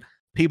Pelican.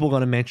 People are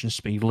going to mention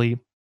Speedly.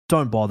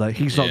 Don't bother.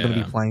 He's not going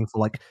to be playing for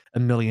like a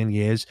million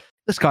years.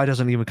 This guy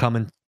doesn't even come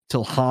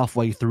until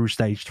halfway through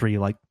stage 3.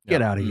 Like,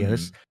 get out of here.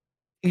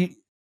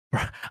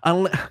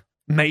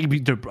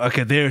 Maybe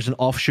okay, there's an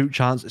offshoot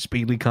chance that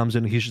Speedly comes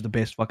in and he's just the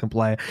best fucking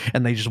player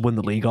and they just win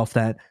the league off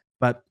that.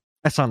 But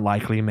that's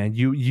unlikely, man.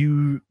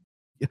 You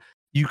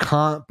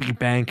can't be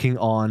banking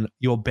on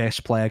your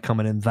best player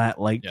coming in that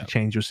late to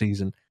change your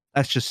season.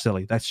 That's just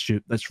silly.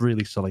 That's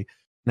really silly.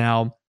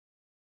 Now,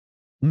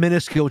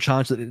 minuscule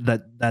chance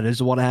that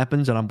is what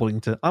happens, and I'm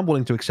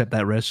willing to accept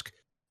that risk,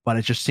 but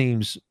it just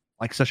seems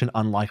like such an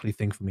unlikely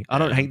thing for me. I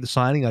don't hate the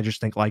signing. I just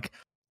think like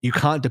you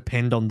can't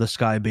depend on this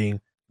guy being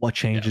what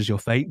changes your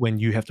fate when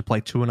you have to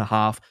play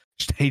 2.5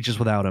 stages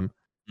without him.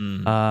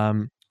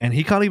 And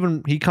he can't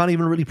even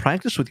really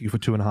practice with you for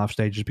 2.5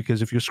 stages,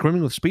 because if you're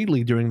scrimming with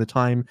Speedly during the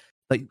time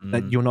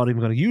that you're not even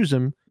going to use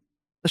him,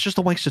 that's just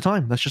a waste of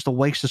time. That's just a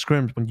waste of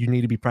scrims when you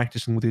need to be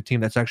practicing with your team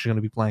that's actually going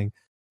to be playing.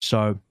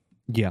 So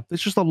yeah,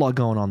 there's just a lot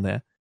going on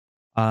there.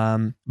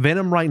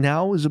 Venom right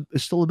now is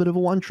still a bit of a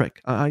one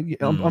trick.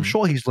 I'm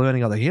sure he's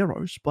learning other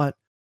heroes, but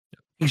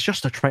he's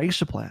just a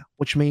Tracer player,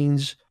 which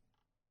means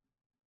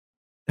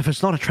if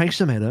it's not a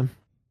Tracer meta,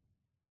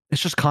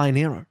 it's just Kai and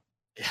Nero.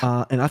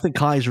 And I think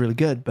Kai is really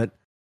good, but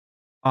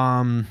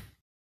when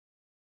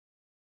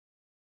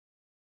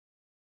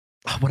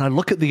I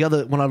look at the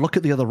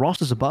other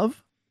rosters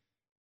above,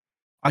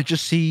 I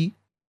just see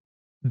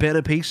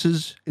better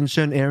pieces in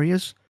certain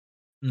areas,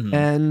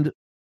 and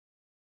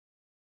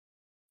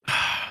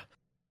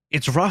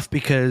it's rough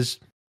because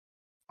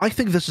I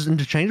think this is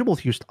interchangeable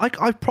with Houston.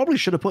 I probably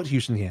should have put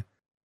Houston here.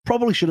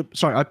 Probably should have.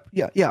 Sorry,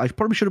 I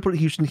probably should have put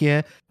Houston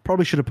here.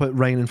 Probably should have put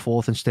Rain in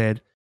 4th instead.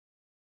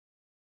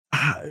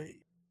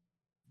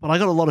 But I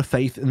got a lot of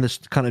faith in this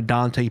kind of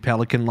Dante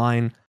Pelican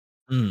line.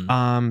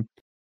 And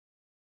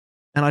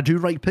I do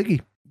rate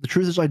Piggy. The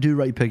truth is, I do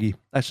rate Piggy.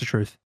 That's the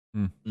truth.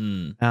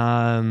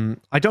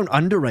 I don't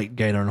underrate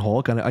Gator and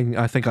Hawk, and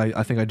I think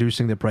I do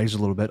sing their praise a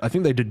little bit. I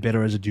think they did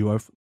better as a duo.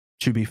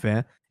 To be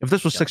fair, if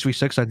this was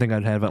 6v6, I think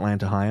I'd have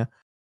Atlanta higher.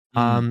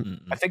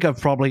 I think I've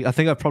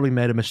probably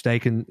made a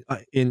mistake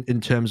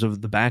in terms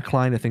of the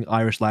backline. I think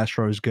Iris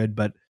Lastro is good,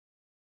 but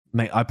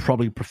I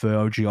probably prefer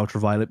OG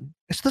Ultraviolet.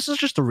 This is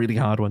just a really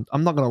hard one.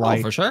 I'm not gonna lie.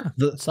 Oh, for sure.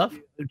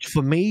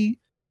 For me,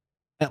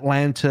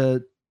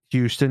 Atlanta,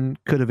 Houston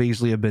could have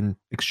easily have been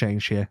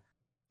exchanged here.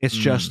 It's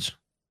just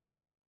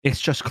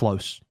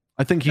close.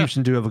 I think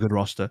Houston do have a good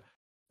roster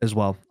as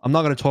well. I'm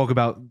not going to talk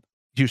about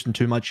Houston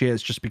too much here.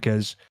 It's just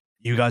because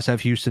you guys have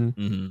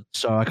Houston,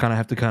 so I kind of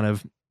have to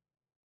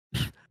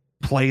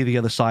play the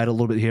other side a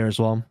little bit here as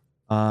well.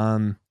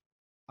 I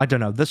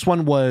don't know. This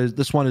one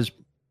is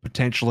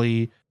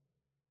potentially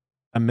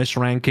a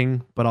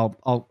misranking, but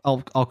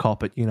I'll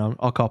cop it. You know,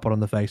 I'll cop it on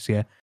the face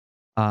here.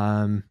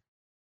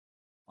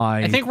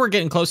 I think we're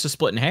getting close to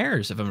splitting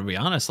hairs, if I'm gonna be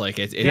honest. Like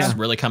it's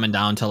really coming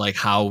down to like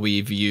how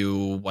we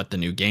view what the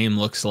new game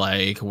looks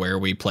like, where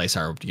we place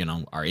our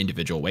our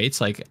individual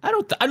weights. Like I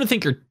don't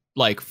think you're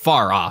like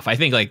far off. I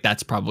think like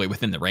that's probably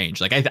within the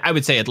range. Like I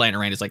would say Atlanta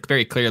Reign is like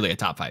very clearly a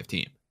top 5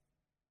 team.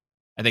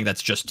 I think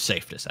that's just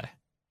safe to say.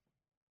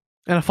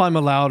 And if I'm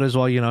allowed as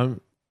well,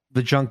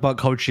 the Junk Buck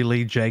coach you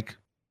lead, Jake.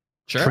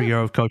 Sure.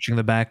 Trio of coaching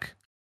the back.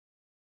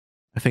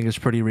 I think it's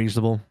pretty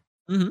reasonable.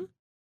 Mm-hmm.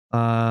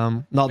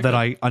 Not that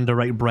I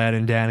underrate Brad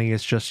and Danny.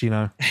 It's just,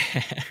 I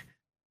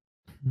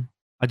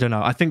don't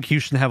know. I think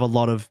Houston have a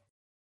lot of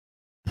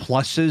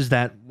pluses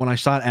that when I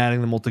start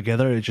adding them all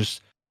together, it's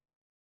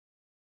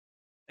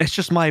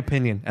just my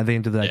opinion at the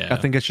end of the day. Yeah.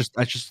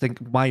 I just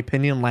think my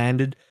opinion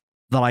landed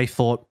that I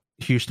thought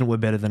Houston were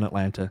better than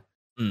Atlanta.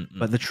 Mm-mm.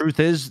 But the truth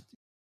is,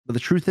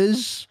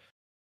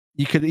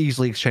 you could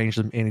easily exchange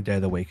them any day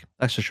of the week.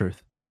 That's the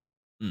truth.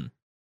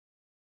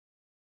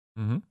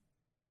 Mm-hmm.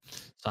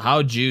 So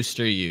how juiced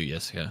are you,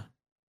 Jessica?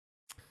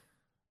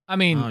 I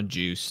mean, how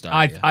juiced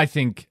are you? I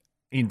think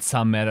in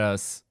some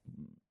matters,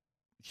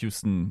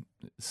 Houston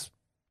is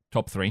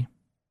top 3.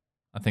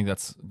 I think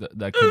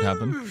that could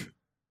happen.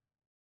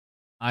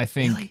 I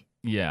think, really?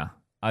 Yeah.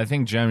 I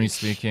think generally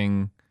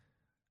speaking,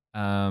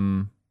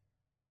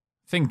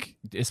 think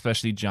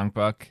especially Junk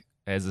Buck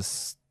as a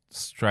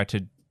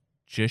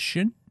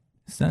strategician,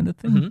 is that a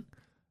thing?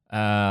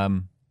 Mm-hmm.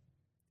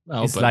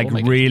 It's like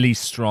really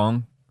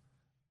strong.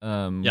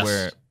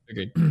 Yes.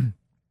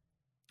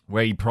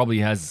 Where he probably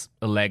has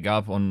a leg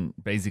up on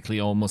basically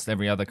almost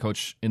every other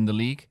coach in the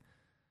league.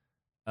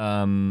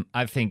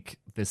 I think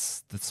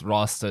this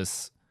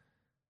roster's,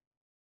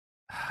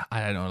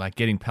 I don't know, like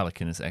getting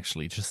Pelican is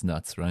actually just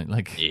nuts, right?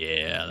 Like,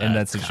 yeah, in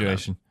that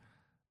situation.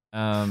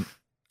 One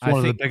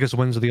of the biggest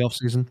wins of the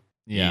offseason.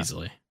 Yeah.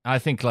 Easily. I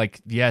think,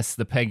 like, yes,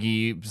 the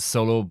Peggy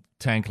solo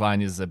tank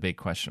line is a big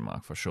question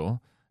mark for sure.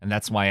 And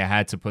that's why I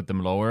had to put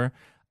them lower.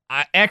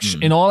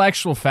 In all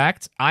actual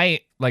fact,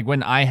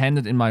 when I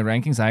handed in my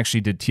rankings, I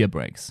actually did tier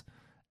breaks.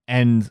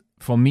 And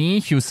for me,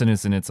 Houston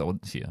is in its own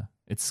tier.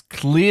 It's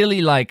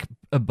clearly like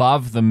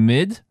above the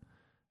mid,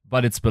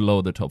 but it's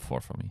below the top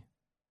 4 for me.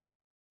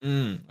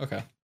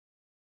 Okay.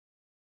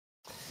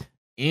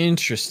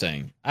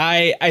 Interesting.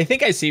 I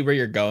think I see where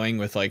you're going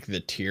with like the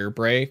tier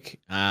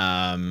break.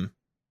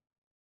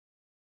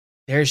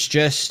 There's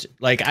just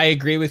like, I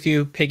agree with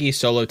you. Piggy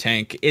solo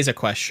tank is a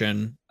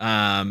question.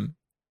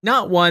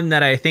 Not one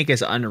that I think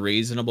is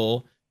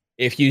unreasonable.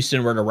 If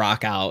Houston were to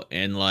rock out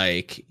and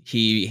like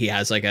he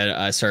has like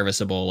a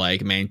serviceable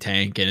like main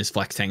tank and his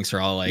flex tanks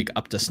are all like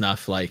up to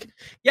snuff, like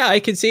yeah,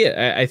 I can see it.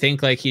 I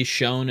think like he's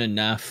shown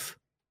enough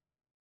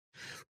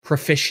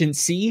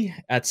proficiency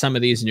at some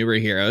of these newer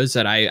heroes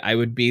that I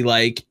would be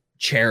like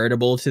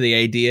charitable to the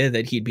idea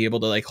that he'd be able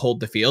to like hold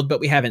the field, but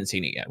we haven't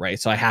seen it yet, right?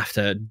 So I have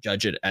to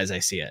judge it as I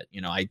see it.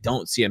 I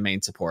don't see a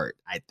main support.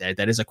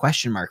 That is a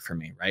question mark for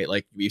me, right?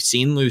 Like we've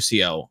seen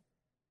Lucio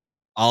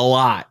a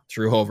lot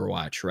through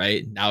Overwatch,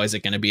 right? Now, is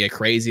it going to be a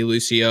crazy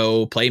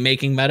Lucio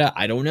playmaking meta?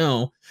 I don't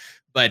know.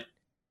 But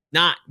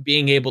not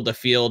being able to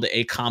field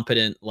a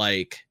competent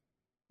like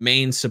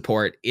main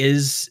support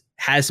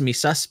has me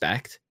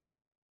suspect.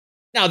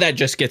 Now that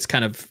just gets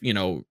kind of,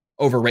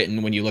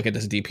 overwritten when you look at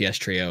this DPS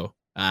trio.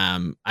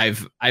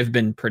 I've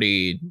been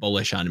pretty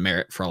bullish on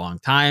Merit for a long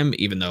time,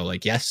 even though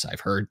like, yes, I've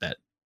heard that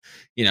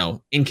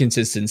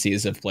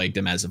inconsistencies have plagued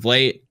him as of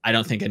late. I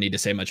don't think I need to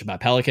say much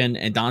about Pelican.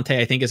 And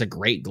Dante, I think, is a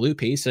great glue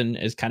piece and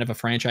is kind of a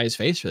franchise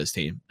face for this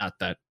team. Not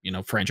that,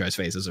 franchise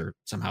faces are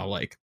somehow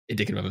like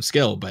indicative of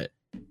skill, but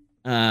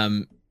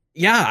they're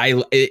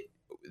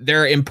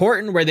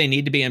important where they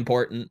need to be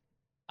important.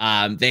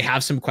 They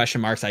have some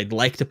question marks. I'd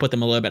like to put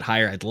them a little bit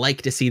higher. I'd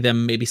like to see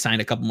them maybe sign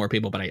a couple more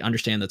people, but I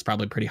understand that's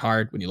probably pretty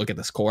hard when you look at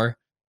the score.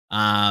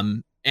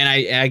 And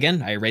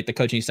I rate the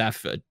coaching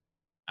staff.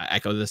 I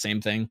echo the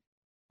same thing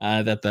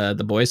that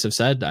the boys have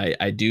said.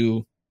 I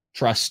do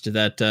trust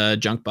that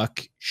Junk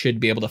Buck should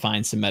be able to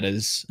find some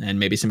metas and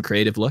maybe some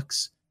creative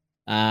looks.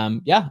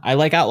 I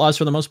like Outlaws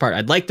for the most part.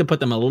 I'd like to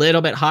put them a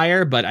little bit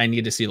higher, but I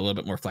need to see a little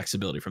bit more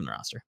flexibility from the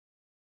roster.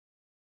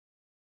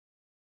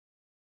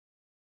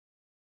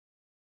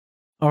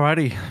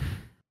 Alrighty.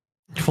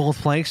 4th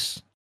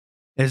place.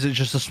 Is it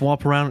just a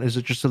swap around? Is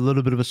it just a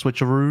little bit of a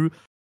switcheroo?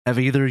 Have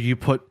either you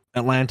put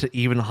Atlanta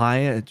even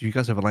higher? Do you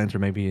guys have Atlanta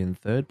maybe in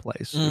 3rd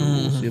place?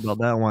 We'll see about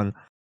that one.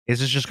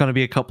 Is this just going to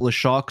be a couple of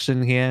shocks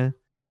in here?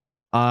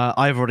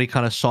 I've already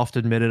kind of soft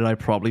admitted I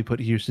probably put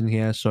Houston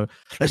here, so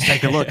let's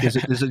take a look. Is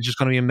it just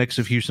going to be a mix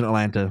of Houston,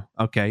 Atlanta?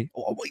 Okay.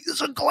 Oh, wait,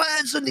 there's a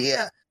Glads in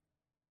here.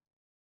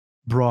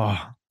 Bro,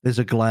 there's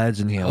a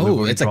Glads in here.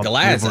 Oh, it's a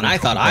Glads, and I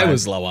thought I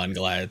was low on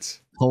Glads.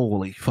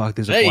 Holy fuck,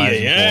 there's a Glads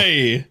in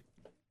here.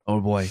 Oh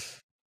boy.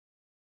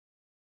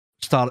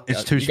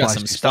 It's too spicy. You got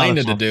some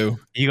explaining to do.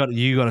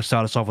 You got to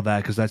start us off with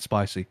that because that's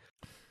spicy.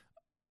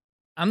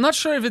 I'm not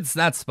sure if it's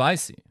that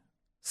spicy.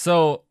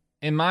 So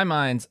in my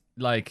mind,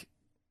 like,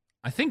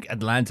 I think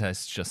Atlanta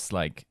is just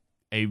like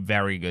a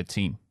very good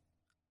team.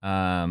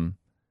 I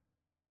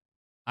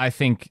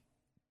think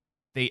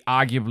they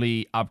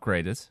arguably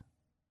upgraded.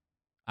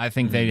 I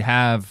think they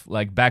have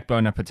like back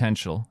burner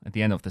potential at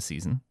the end of the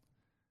season.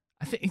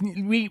 I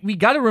think we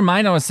got to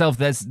remind ourselves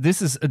that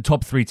this is a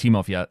top 3 team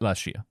of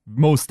last year.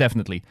 Most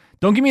definitely.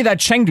 Don't give me that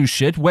Chengdu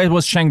shit. Where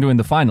was Chengdu in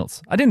the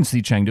finals? I didn't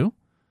see Chengdu.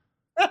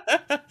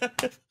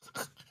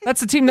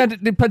 That's a team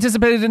that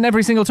participated in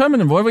every single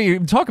tournament. What were you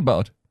talk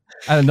about?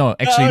 I don't know.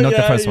 Actually, not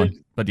the first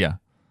one, but yeah.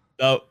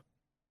 Oh,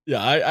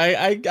 yeah.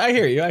 I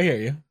hear you. I hear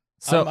you.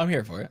 So I'm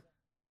here for it.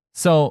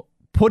 So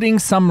putting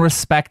some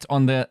respect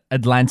on the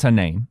Atlanta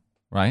name,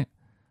 right?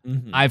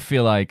 Mm-hmm. I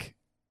feel like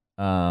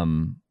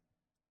I'm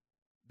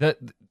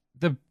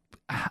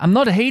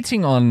not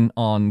hating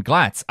on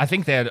Glads. I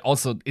think they're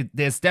also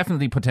there's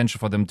definitely potential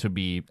for them to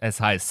be as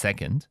high as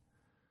second.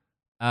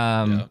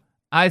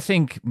 I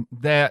think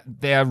there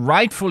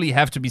rightfully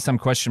have to be some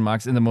question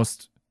marks in the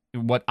most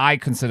what I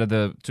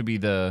consider to be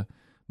the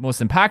most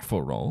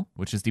impactful role,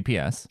 which is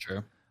DPS.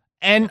 True.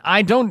 And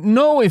I don't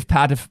know if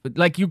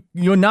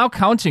you're now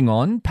counting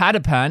on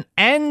Patapan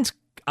and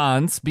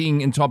Ants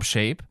being in top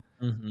shape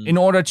in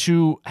order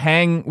to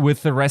hang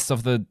with the rest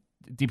of the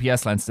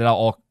DPS lines that are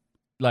all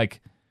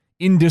like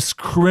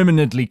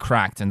indiscriminately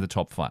cracked in the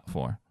top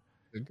 4.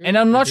 And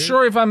I'm not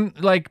sure if I'm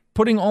like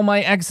putting all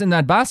my eggs in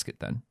that basket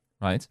then,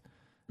 right?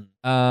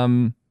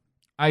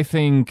 I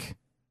think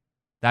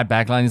that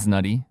backline is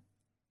nutty.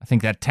 I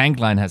think that tank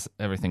line has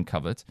everything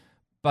covered.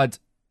 But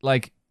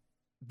like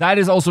that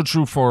is also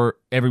true for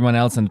everyone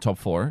else in the top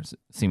 4,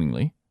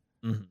 seemingly.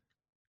 Mm-hmm.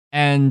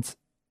 And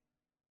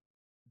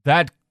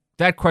that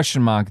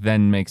question mark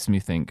then makes me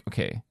think,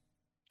 okay,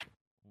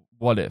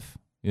 what if,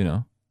 you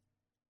know?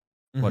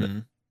 What if?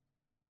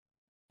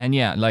 And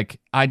yeah, like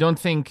I don't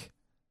think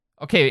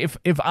okay,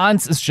 if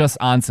Ants is just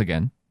Ants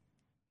again,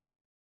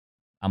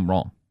 I'm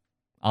wrong.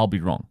 I'll be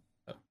wrong.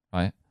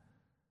 Right?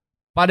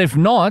 But if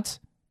not,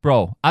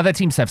 bro, other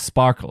teams have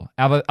Sparkle.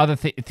 Other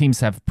teams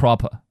have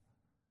Proper.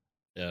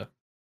 Yeah.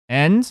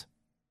 And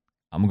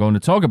I'm going to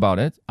talk about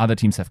it. Other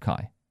teams have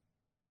Kai.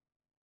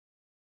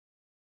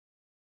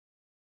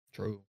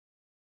 True.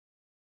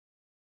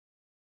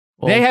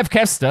 Well, they have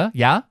Kester,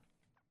 yeah.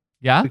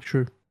 Yeah.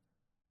 True.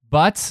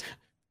 But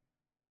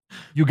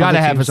you got to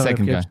have a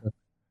second guy.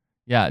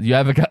 Yeah,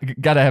 you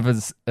got to have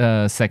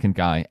a second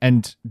guy.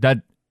 And that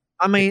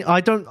I mean, I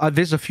don't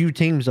there's a few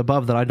teams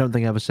above that I don't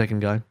think have a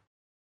second guy.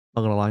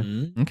 Not gonna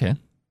lie. Okay.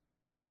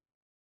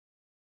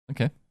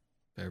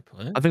 Fair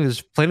play. I think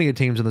there's plenty of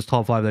teams in this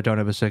top 5 that don't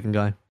have a second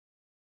guy.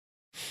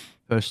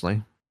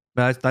 Personally,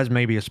 that's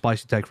maybe a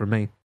spicy take from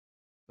me.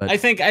 But I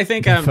think I'm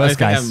on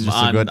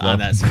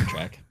that same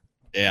track.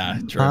 Yeah,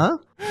 true. Huh?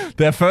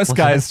 Their first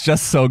guy is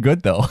just so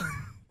good though.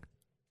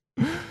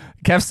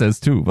 Kevster's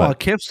too, but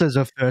Kevster's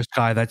a first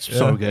guy that's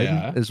so good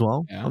as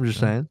well. Yeah, I'm just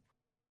saying.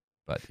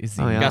 But is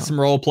he? Got some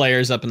role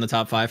players up in the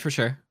top 5 for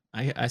sure.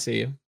 I see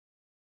you.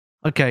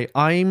 Okay,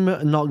 I'm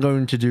not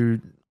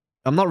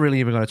really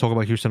even going to talk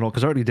about Houston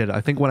because I already did it. I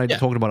think when I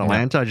talked about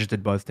Atlanta, I just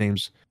did both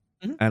teams,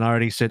 and I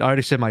already said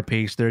my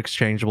piece. They're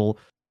exchangeable.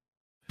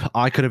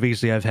 I could have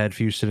easily have had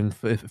Houston in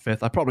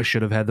 5th. I probably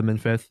should have had them in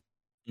 5th,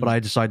 but I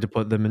decided to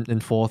put them in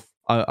 4th.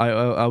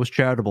 I was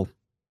charitable,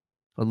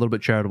 a little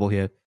bit charitable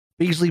here.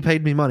 Beasley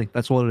paid me money.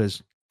 That's what it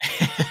is.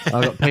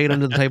 I got paid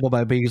under the table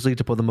by Beasley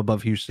to put them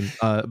above Houston.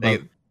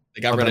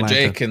 They got rid of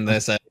Jake, and they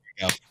said,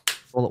 "There you go."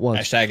 All it was.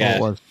 Hashtag all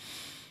it was.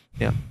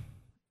 Yeah.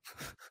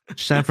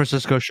 San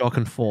Francisco Shock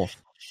in 4th,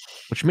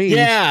 which means you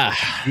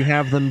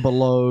have them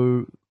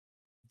below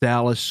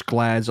Dallas,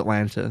 Glads,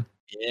 Atlanta,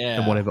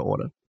 in whatever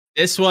order.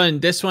 This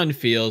one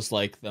feels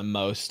like the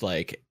most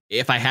like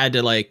if I had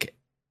to like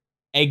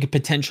egg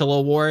potential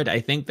award, I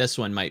think this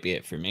one might be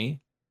it for me.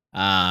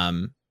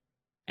 And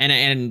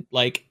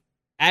like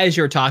as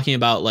you're talking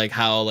about like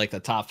how like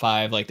the top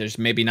 5, like there's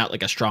maybe not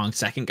like a strong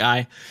second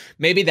guy.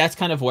 Maybe that's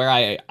kind of where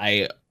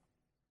I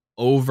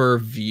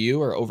overview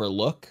or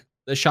overlook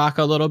the Shock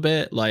a little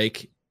bit.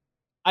 Like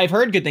I've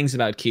heard good things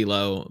about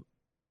Kilo,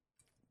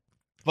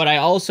 but I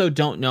also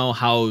don't know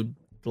how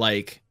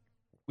like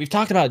we've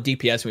talked about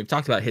DPS and we've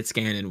talked about hit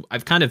scan, and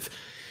I've kind of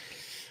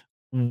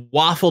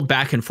waffled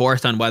back and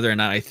forth on whether or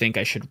not I think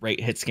I should rate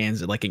hit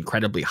scans like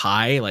incredibly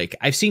high. Like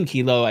I've seen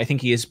Kilo, I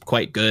think he is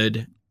quite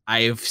good.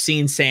 I've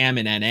seen Sam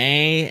in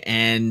NA,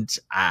 and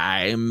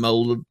I'm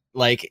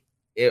like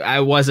I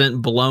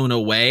wasn't blown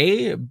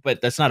away,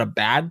 but that's not a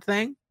bad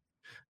thing.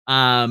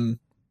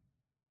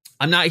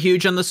 I'm not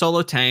huge on the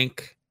solo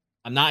tank.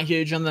 I'm not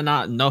huge on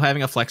the no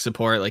having a flex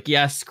support. Like,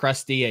 yes,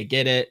 Krusty, I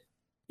get it.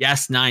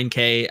 Yes,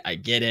 9K, I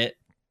get it.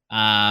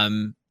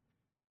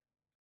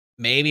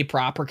 Maybe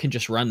Proper can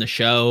just run the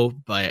show,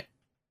 but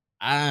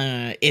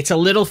it's a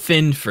little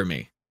thin for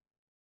me.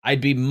 I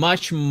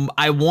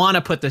want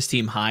to put this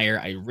team higher.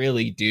 I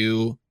really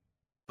do.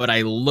 But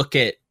I look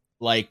at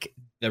like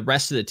the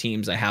rest of the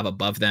teams I have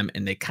above them,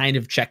 and they kind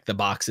of check the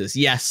boxes.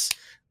 Yes.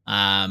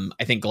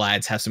 I think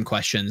Glads have some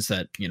questions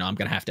that, I'm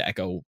going to have to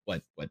echo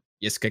what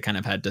Yiska kind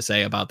of had to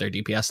say about their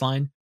DPS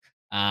line.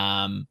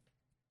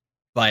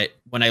 But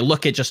when I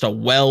look at just a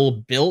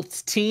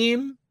well-built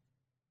team,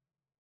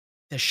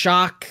 the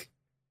Shock,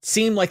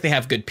 seem like they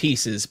have good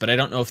pieces, but I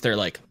don't know if they're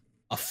like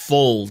a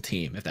full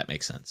team, if that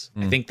makes sense.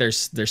 I think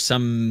there's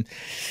some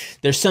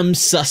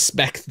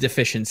suspect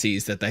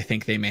deficiencies that I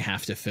think they may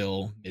have to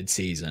fill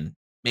mid-season.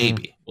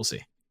 Maybe. We'll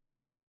see.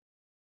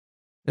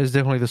 It's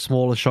definitely the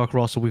smallest Shock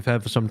roster we've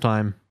had for some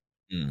time.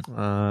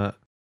 Well,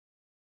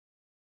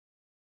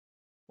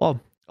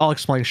 I'll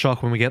explain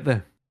Shock when we get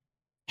there.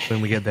 Do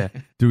we get there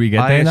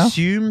now? I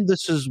assume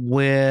this is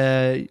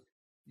where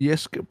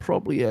Yiska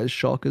probably has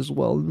Shock as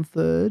well in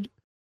third.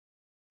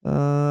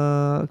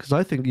 Because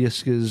I think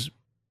Yiska's...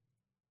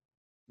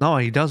 No,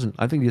 he doesn't.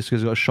 I think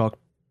Yiska's got Shock.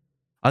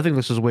 I think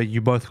this is where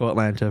you both got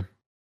Atlanta.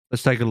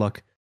 Let's take a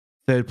look.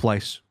 Third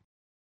place.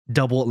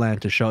 Double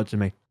Atlanta. Show it to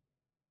me.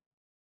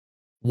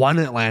 One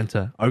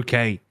Atlanta.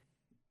 Okay.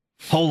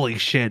 Holy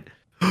shit.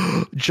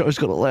 Joe's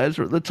got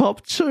Atlanta at the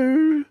top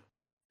 2.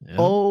 Yeah.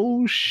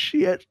 Oh,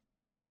 shit.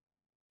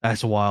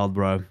 That's wild,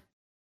 bro.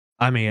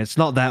 I mean, it's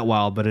not that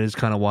wild, but it is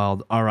kind of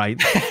wild. All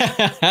right.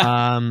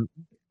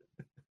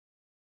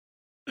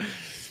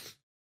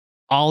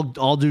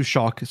 I'll do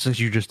Shock since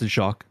you just did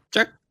Shock.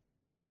 Sure.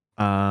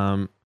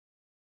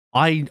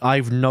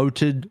 I've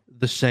noted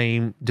the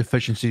same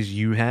deficiencies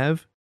you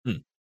have,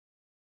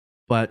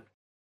 but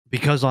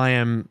because I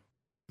am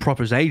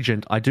Proper's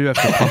agent, I do have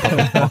to pump up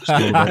the box a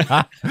little bit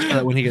so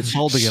that when he gets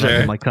sold again, I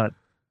get my cut.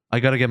 I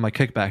got to get my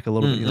kickback a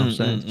little bit. You know what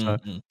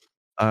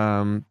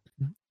I'm saying?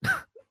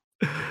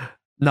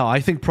 No, I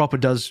think Proper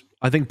does.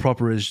 I think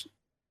Proper is.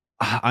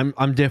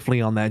 I'm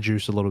definitely on that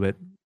juice a little bit.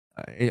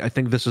 I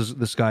think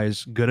this guy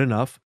is good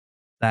enough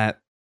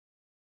that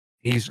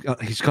he's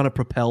gonna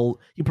propel.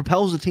 He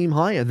propels the team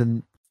higher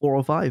than 4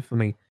 or 5 for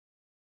me.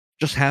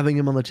 Just having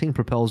him on the team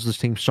propels this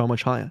team so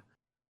much higher.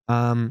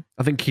 I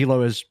think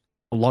Kilo is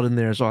a lot in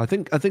there as well. I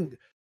think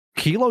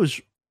Kilo's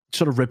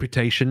sort of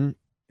reputation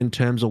in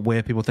terms of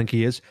where people think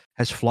he is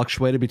has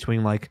fluctuated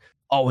between like,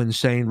 oh,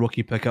 insane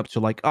rookie pickup to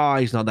like, oh,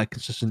 he's not that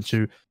consistent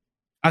to.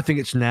 I think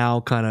it's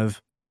now kind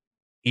of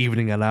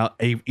evening out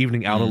a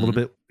little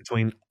bit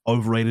between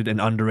overrated and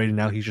underrated.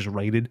 Now he's just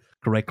rated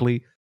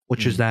correctly,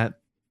 which is that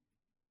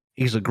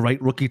he's a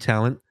great rookie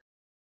talent.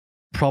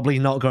 Probably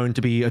not going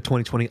to be a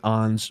 2020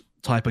 Arns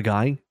type of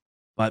guy,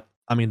 but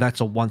I mean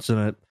that's a once in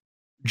a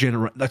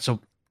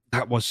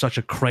that was such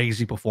a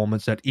crazy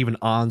performance that even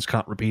Arns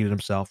can't repeat it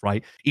himself,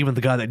 right? Even the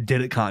guy that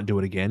did it can't do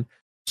it again.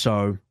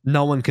 So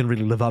no one can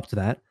really live up to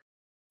that.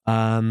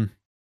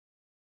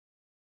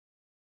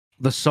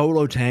 The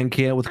solo tank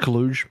here with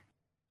Kaluj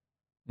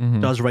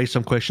does raise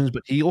some questions,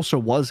 but he also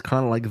was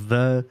kind of like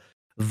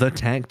the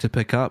tank to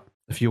pick up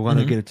if you want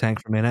to get a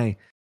tank from NA.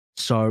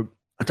 So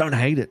I don't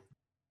hate it.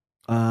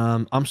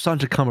 I'm starting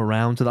to come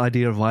around to the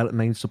idea of Violet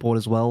main support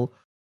as well.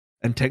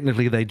 And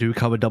technically they do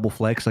cover double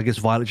flex. I guess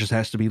Violet just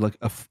has to be like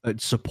a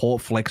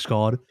support flex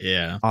guard.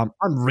 Yeah. I'm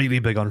really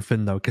big on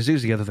Finn though, because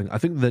here's the other thing. I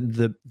think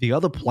that the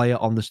other player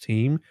on this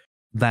team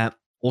that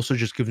also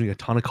just gives me a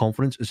ton of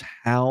confidence is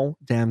how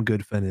damn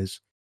good Finn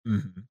is.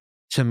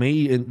 To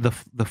me, in the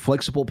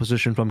flexible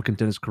position from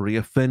Contenders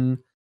Korea, Finn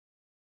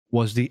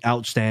was the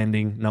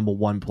outstanding number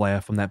 1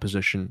 player from that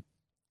position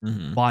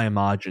by a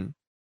margin.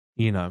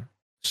 You know,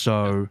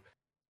 so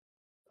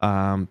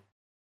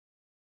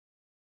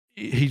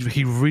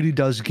he really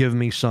does give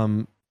me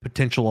some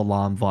potential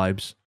Alarm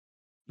vibes.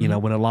 You know,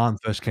 when Alarm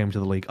first came to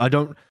the league, I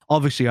don't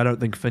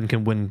think Finn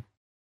can win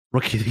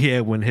Rookie of the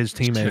Year when his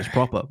teammate is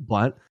Proper,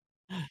 but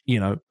you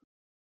know,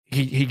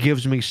 he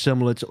gives me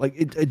similar to like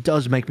it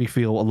does make me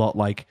feel a lot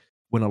like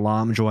when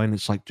Alarm joined.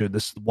 It's like, dude,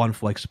 this one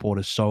flex support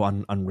is so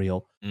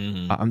unreal,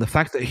 and the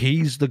fact that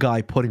he's the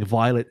guy putting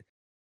Violet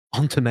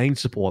onto main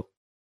support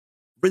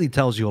really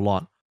tells you a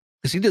lot.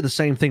 Because he did the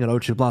same thing at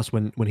O2 Blast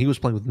when he was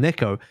playing with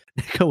Neko.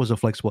 Neko was a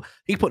flexible.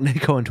 He put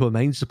Neko into a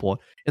main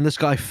support, and this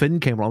guy Finn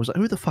came along. I was like,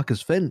 who the fuck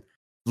is Finn?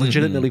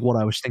 Legitimately, what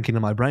I was thinking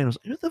in my brain, I was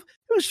like,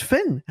 who's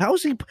Finn?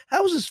 How's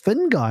this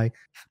Finn guy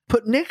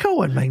put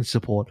Neko in main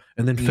support?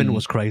 And then Finn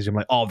was crazy. I'm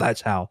like, oh,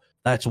 that's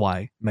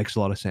why. Makes a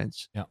lot of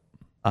sense. Yeah.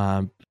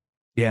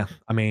 Yeah.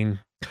 I mean,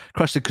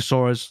 Crusted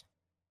Kasoras,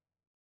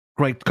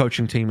 great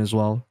coaching team as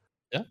well.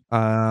 Yeah.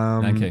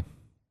 Okay.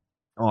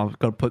 Oh, I've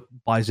got to put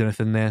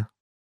Byzenith in there.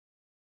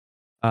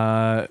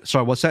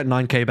 Sorry, what's that?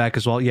 9K back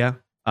as well. Yeah.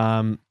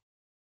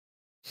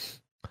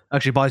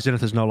 Actually,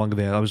 Byzenith is no longer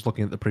there. I was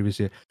looking at the previous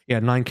year. Yeah,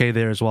 9K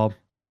there as well.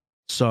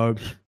 So,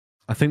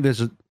 I think they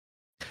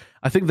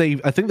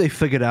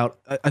figured out.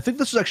 I think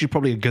this is actually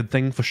probably a good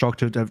thing for Shock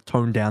to have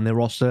toned down their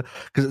roster,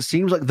 because it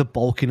seems like the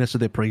bulkiness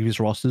of their previous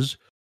rosters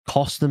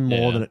cost them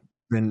more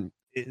than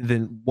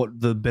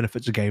what the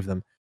benefits it gave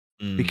them,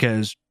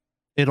 because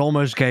it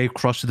almost gave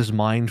Crusted this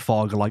mind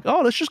fog of like, oh,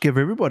 let's just give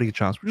everybody a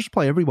chance. We'll just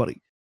play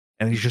everybody.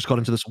 And he's just got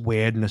into this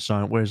weirdness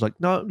zone where he's like,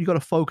 no, you got to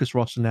focus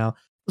roster now.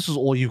 This is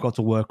all you've got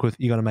to work with.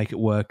 You got to make it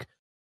work.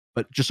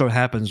 But just so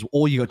happens,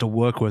 all you got to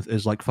work with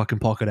is like fucking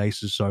pocket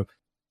aces. So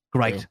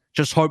great. Yeah.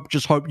 Just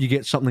hope you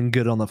get something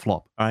good on the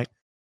flop. All right.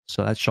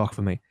 So that's Shock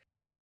for me.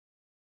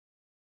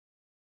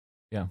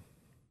 Yeah.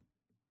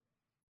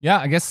 Yeah,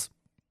 I guess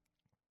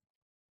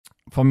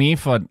for me,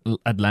 for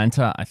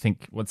Atlanta, I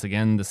think once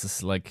again, this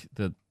is like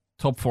the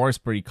top 4 is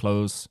pretty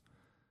close.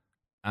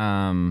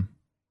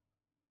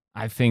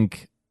 I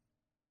think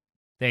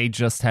they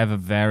just have a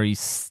very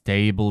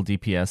stable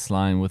DPS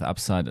line with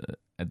upside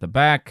at the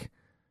back.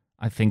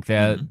 I think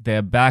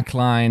their back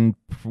line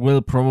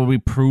will probably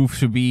prove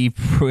to be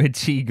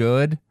pretty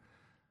good.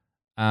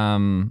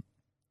 I'm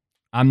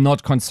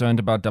not concerned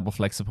about double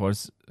flex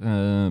support's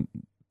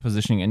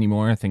positioning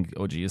anymore. I think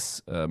OG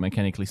is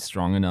mechanically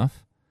strong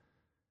enough.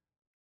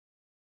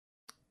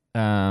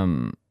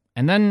 And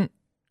then,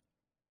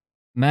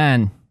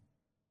 man,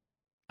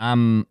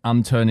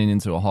 I'm turning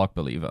into a Hawk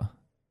believer.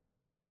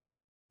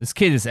 This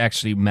kid is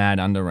actually mad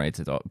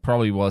underrated. Or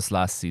probably was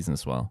last season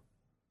as well.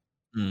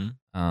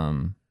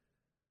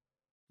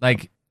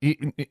 Like,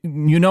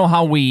 you know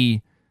how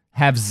we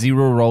have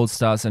 0 role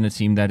stars in a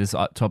team that is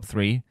top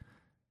 3?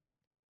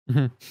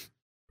 Mm-hmm.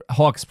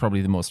 Hawk's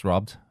probably the most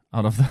robbed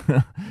out of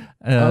the.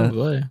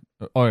 Probably.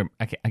 Or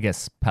I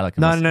guess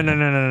Pelican.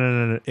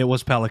 No. It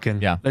was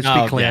Pelican. Yeah. Let's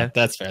be clear. Yeah,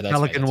 that's fair.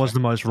 Pelican was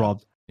the most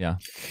robbed. Yeah.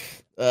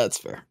 That's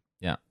fair.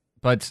 Yeah.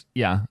 But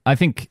yeah, I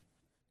think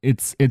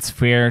it's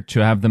fair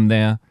to have them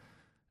there.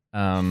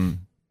 I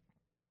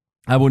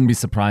wouldn't be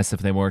surprised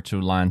if they were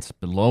to land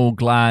below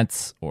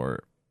Glads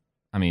or,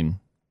 I mean,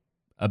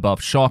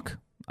 above Shock,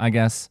 I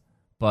guess.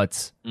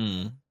 But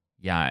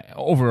yeah,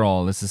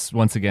 overall, this is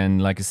once again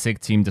like a sick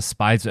team,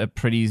 despite a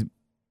pretty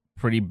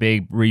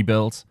big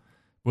rebuild.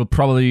 Will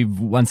probably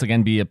once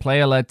again be a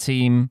player-led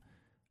team.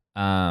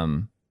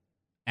 And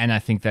I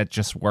think that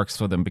just works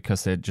for them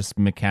because they're just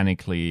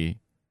mechanically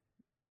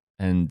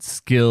and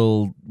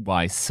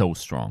skill-wise so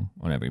strong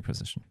on every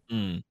position.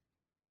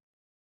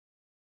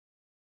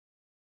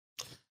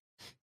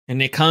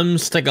 And it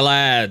comes to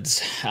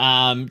Glads.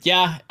 I think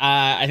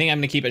I'm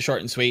going to keep it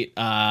short and sweet.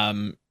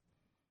 I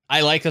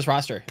like this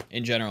roster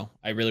in general.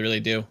 I really,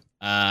 really do.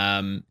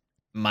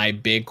 My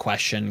big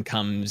question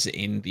comes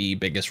in the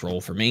biggest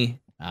role for me.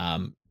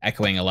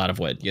 Echoing a lot of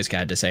what Yiska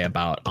had to say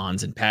about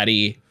Ons and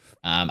Patty.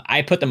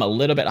 I put them a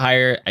little bit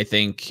higher, I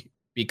think,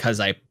 because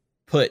I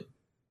put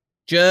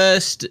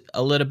just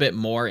a little bit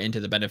more into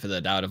the benefit of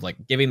the doubt of like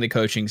giving the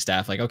coaching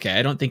staff, like, okay,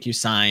 I don't think you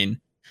sign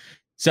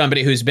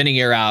somebody who's been a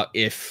year out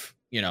if,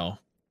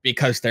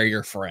 because they're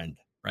your friend,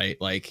 right?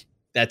 Like,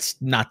 that's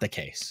not the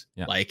case.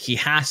 Yeah. Like, he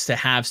has to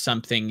have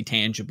something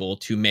tangible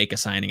to make a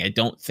signing. I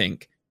don't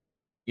think,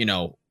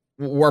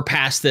 we're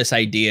past this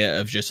idea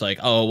of just like,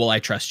 oh, well, I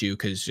trust you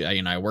because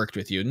I worked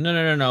with you.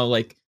 No.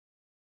 Like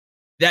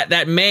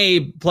that may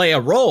play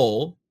a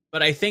role,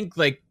 but I think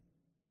like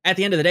at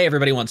the end of the day,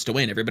 everybody wants to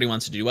win. Everybody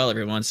wants to do well.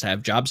 Everyone wants to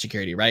have job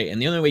security, right?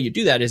 And the only way you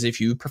do that is if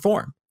you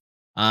perform.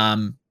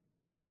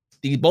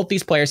 Both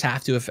these players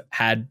have to have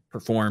had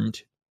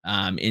performed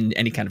in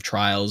any kind of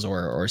trials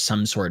or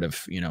some sort of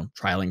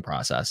trialing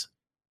process.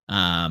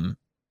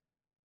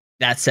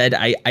 That said,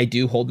 I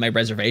do hold my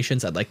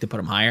reservations. I'd like to put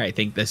them higher. I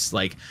think this,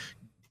 like,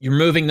 you're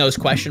moving those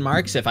question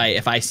marks. If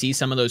I see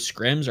some of those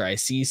scrims or I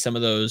see some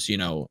of those,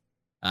 if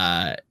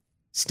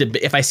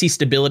I see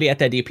stability at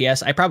that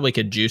DPS, I probably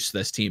could juice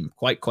this team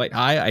quite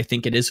high. I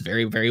think it is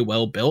very, very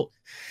well built.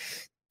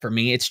 For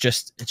me, it's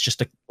just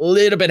a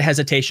little bit of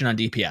hesitation on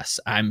DPS.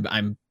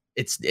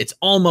 It's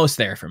almost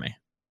there for me.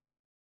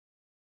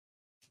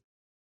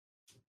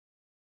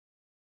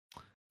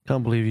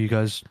 Can't believe you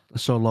guys are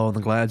so low on the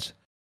Glads.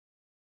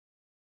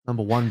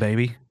 Number 1,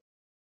 baby.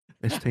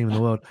 Best team in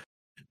the world.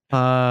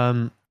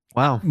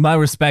 Wow. My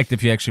respect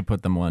if you actually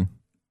put them 1.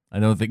 I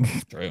don't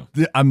think True.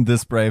 I'm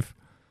this brave.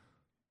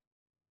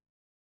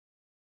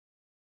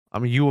 I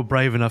mean, you were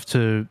brave enough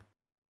to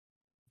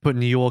put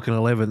New York in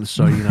 11th,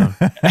 so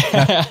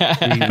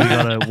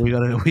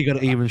we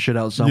gotta even shit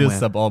out somewhere.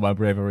 Use up all my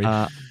bravery.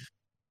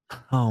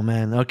 Oh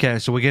man. Okay,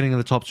 so we're getting in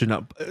the top 2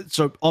 now.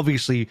 So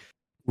obviously,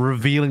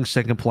 revealing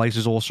second place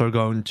is also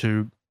going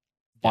to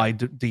by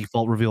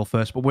default reveal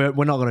first, but we're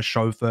not going to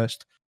show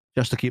first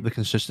just to keep the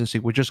consistency.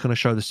 We're just going to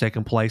show the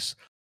second place.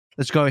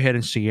 Let's go ahead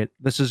and see it.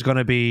 This is going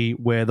to be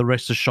where the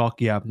rest is Shock.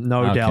 Yeah,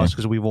 no Okay. Dallas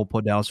because we've all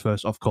put Dallas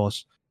first, of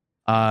course.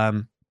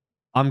 I'm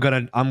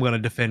gonna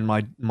defend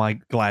my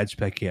Glads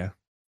pick here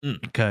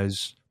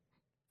because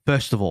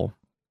first of all,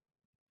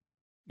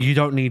 you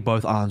don't need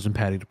both Arns and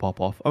Patty to pop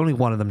off. Only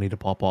one of them need to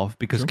pop off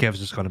because True.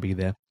 Kev's is going to be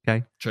there.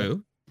 Okay,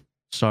 True.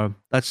 so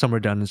that's some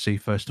redundancy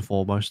first and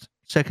foremost.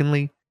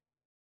 Secondly,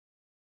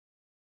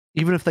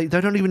 even if they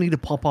don't even need to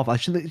pop off, they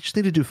just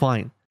need to do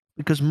fine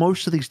because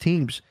most of these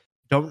teams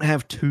don't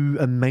have 2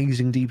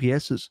 amazing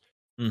DPSs.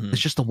 Mhm.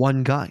 It's just the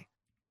one guy.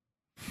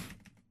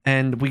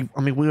 And we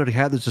already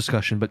had this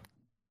discussion, but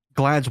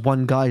Glad's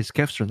one guy is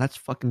Kevster, and that's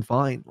fucking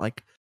fine.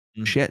 Like,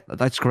 shit,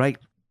 that's great.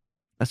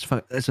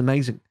 That's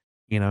amazing.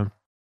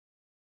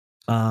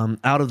 Out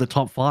of the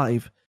top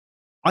 5,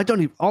 I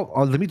don't even.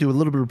 Let me do a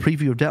little bit of a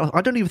preview of Dallas.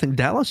 I don't even think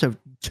Dallas have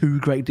 2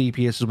 great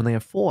DPSs when they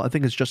have 4. I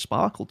think it's just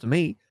Sparkle to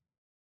me.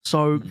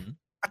 So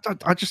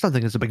I just don't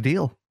think it's a big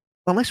deal.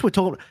 Unless we're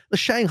talking, the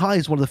Shanghai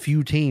is one of the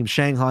few teams.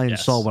 Shanghai and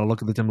Yes. Seoul. When I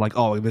look at them, like,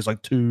 oh, there's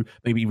like 2,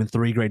 maybe even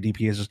 3 great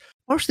DPSs.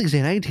 Most of these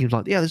NA teams,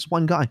 like, yeah, there's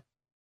one guy.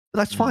 But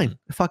that's fine.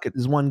 Fuck it.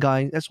 There's one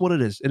guy. That's what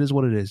it is. It is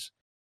what it is.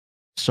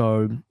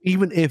 So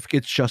even if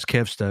it's just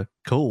Kevster,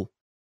 cool.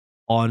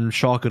 On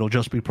Shock, it'll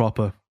just be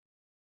Proper.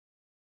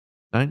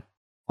 Right?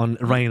 On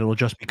Rain, it'll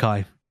just be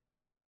Kai.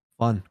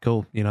 Fun,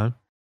 cool, you know?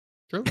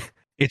 True.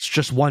 It's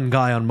just one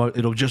guy on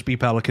it'll just be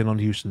Pelican on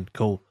Houston.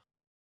 Cool.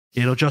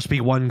 It'll just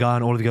be one guy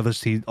on all of the other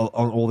teams, on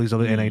all these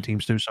other NA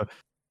teams too. So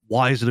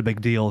why is it a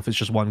big deal if it's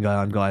just one guy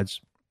on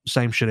guides?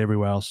 Same shit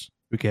everywhere else.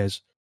 Who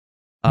cares?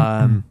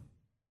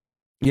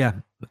 Yeah,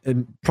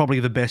 and probably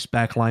the best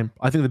backline.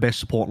 I think the best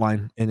support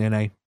line in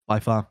NA by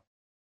far.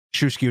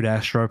 Shuskewed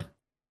Astro,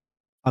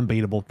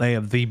 unbeatable. They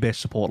have the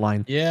best support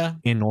line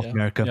in North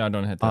America. Yeah, I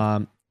don't hit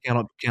that.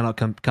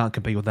 Can't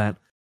compete with that.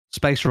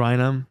 Space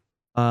Rhino,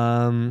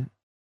 Rhino,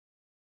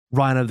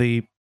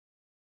 the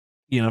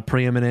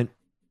preeminent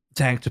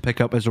tank to pick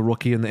up as a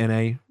rookie in the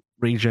NA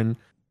region.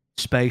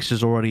 Space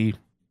is already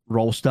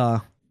role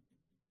star,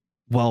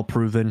 well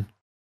proven,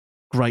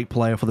 great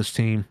player for this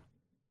team.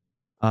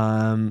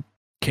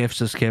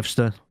 Kevster's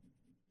Kevster.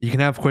 You can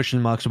have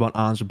question marks about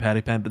Arms and Patty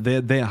Pan, but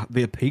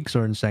their peaks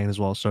are insane as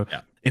well. So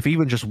if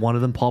even just one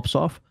of them pops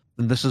off,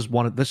 then this is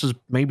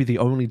maybe the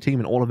only team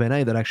in all of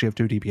NA that actually have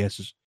 2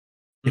 DPSs.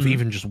 If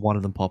even just one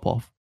of them pop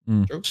off.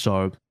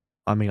 So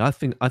I mean, I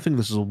think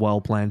this is a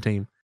well planned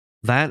team.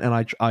 That,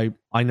 and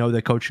I know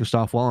their coaching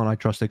staff well, and I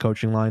trust their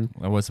coaching line.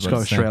 Let's go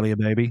Australia,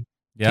 baby.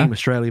 Yeah. Team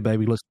Australia,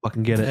 baby. Let's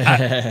fucking get it.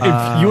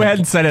 If you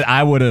hadn't said it,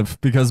 I would have,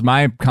 because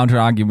my counter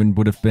argument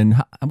would have been,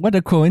 what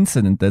a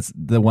coincidence that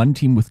the one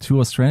team with 2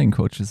 Australian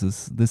coaches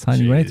is this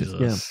highly rated.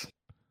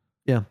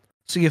 Yeah.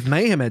 See, if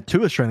Mayhem had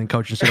 2 Australian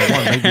coaches instead of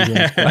one,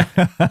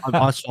 maybe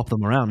I'd swap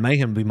them around.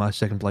 Mayhem would be my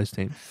second place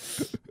team.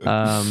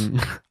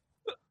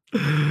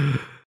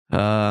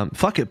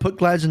 Fuck it. Put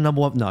Glads in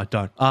number 1. No,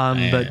 don't.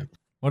 But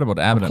what about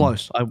Adam?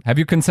 Close. Have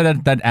you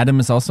considered that Adam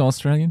is also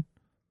Australian?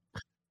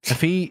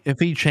 If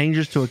he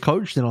changes to a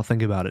coach, then I'll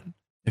think about it.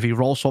 If he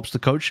role swaps the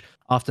coach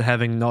after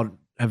having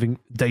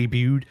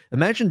debuted,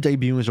 imagine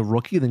debuting as a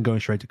rookie, then going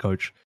straight to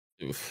coach.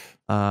 Oof.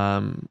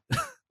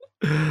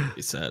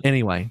 He said.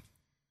 Anyway,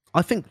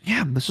 I think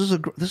this is a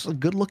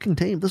good looking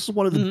team. This is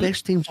one of the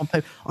best teams on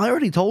paper. I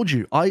already told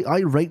you.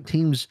 I rate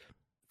teams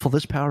for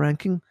this power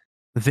ranking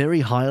very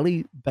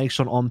highly based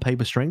on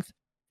paper strength.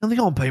 And the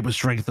on paper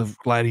strength of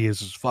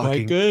Gladiators is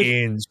fucking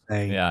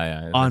insane.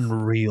 Yeah.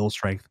 Unreal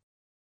strength.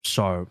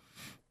 So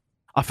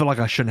I feel like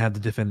I shouldn't have to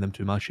defend them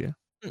too much here.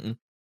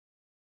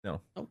 No.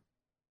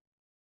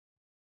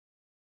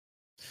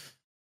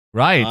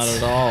 Right. Not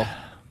at all.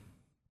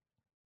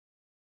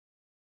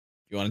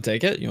 You want to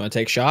take it? You want to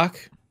take Shock?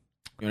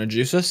 You want to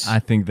juice us? I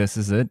think this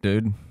is it,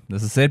 dude.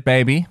 This is it,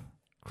 baby.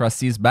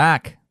 Krusty's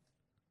back.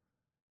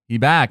 He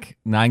back.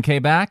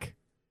 9K back.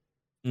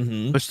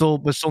 But still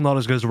not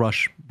as good as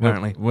Rush,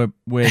 apparently.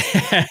 We're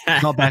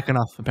not back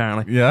enough,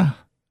 apparently. Yeah.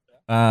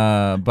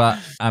 But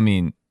I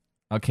mean,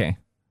 okay.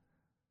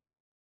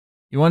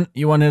 You want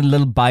a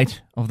little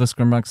bite of the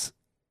Scrimbox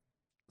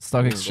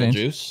stock exchange?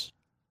 Little juice,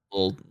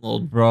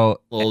 little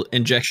little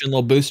injection,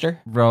 little booster.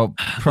 Bro,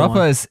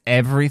 Proper is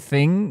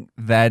everything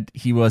that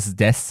he was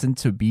destined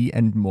to be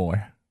and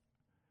more.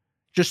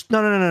 Just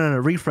no.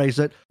 Rephrase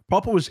it.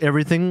 Proper was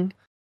everything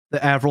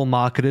that Avril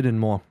marketed and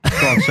more.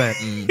 Go on, say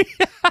it.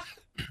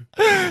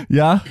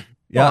 Yeah.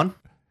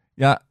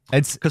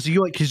 It's because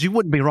you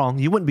wouldn't be wrong.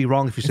 You wouldn't be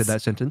wrong if you said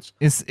that sentence.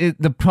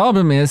 The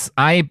problem is,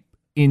 I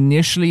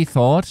initially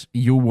thought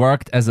you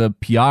worked as a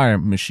PR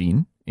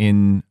machine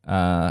in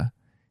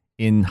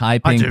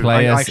hyping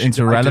players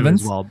into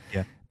relevance. Well.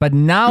 Yeah. But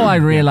now I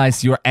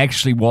realize you're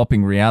actually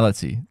warping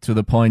reality to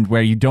the point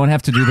where you don't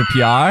have to do the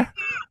PR.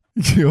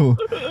 You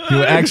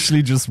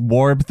actually just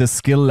warp the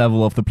skill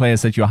level of the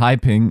players that you're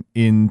hyping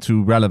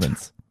into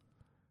relevance.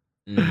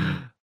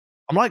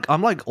 I'm like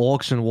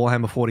Orcs in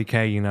Warhammer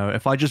 40k, you know.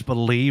 If I just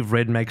believe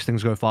red makes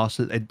things go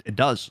faster, it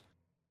does.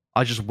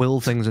 I just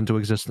will things into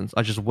existence.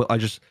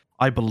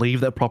 I believe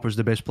that Proper is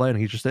the best player, and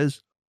he just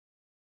is.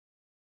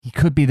 He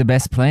could be the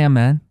best player,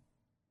 man.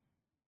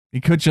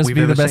 He could just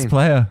be the best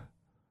player.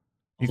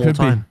 He could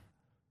be.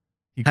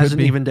 He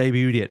hasn't even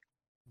debuted yet.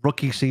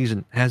 Rookie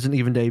season hasn't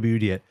even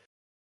debuted yet.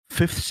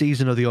 5th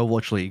season of the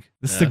Overwatch League.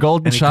 This is the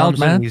golden child,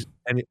 man.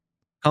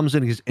 Comes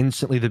in, he's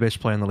instantly the best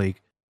player in the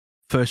league.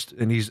 First,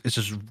 and it's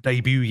his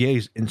debut year,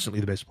 he's instantly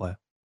the best player.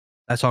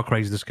 That's how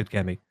crazy this kid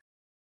can be.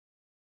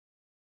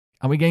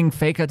 Are we getting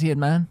Faker tiered,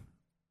 man?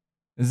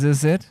 Is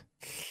this it?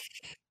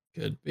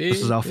 Could be.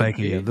 This is our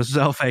Faker year. This is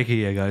our Faker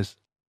year, guys.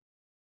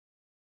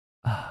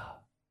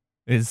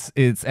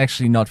 It's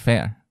actually not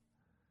fair.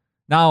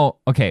 Now,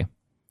 okay.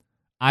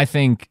 I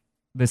think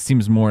this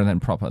seems more than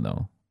Proper,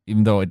 though,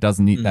 even though it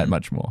doesn't need that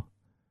much more.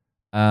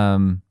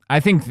 I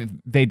think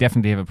they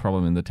definitely have a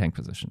problem in the tank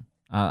position.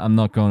 I'm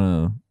not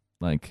going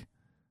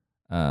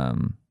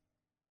to,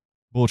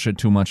 bullshit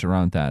too much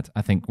around that.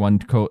 I think one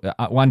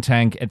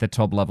tank at the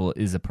top level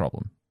is a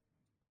problem.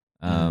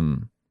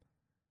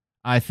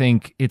 I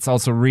think it's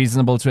also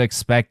reasonable to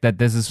expect that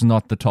this is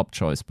not the top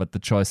choice, but the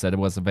choice that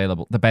was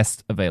available, the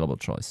best available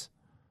choice.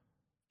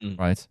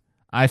 Right?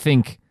 I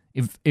think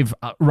if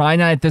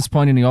Rhina at this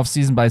point in the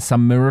offseason by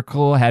some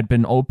miracle had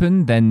been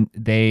open, then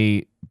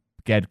they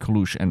get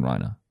Kalush and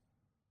Rhina.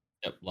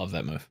 Yep, love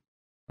that move.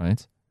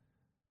 Right?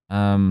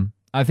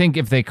 I think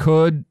if they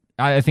could,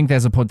 I think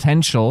there's a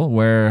potential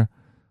where,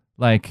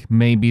 like,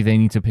 maybe they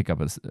need to pick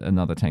up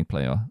another tank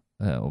player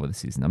over the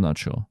season. I'm not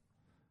sure.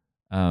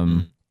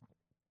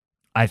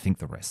 I think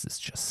the rest is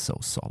just so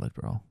solid,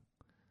 bro.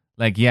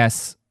 Like,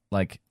 yes,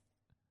 like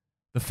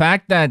the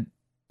fact that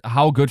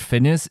how good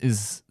Finn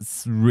is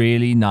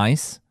really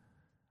nice.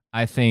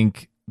 I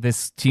think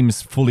this team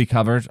is fully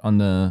covered on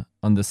the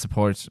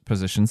support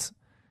positions.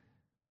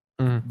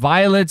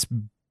 Violet,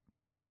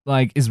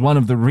 like, is one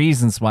of the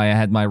reasons why I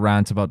had my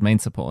rant about main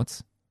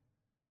supports.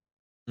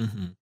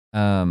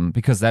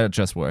 Because that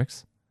just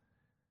works.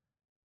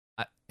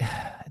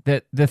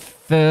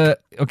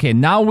 Okay,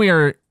 now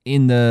we're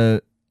in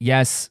the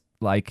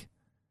like,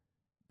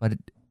 but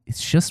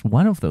it's just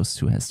one of those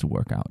two has to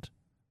work out,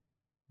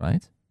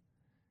 right?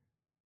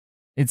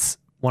 It's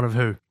one of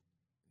who?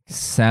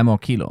 Sam or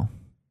Kilo.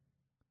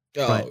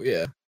 Oh, right.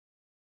 Yeah.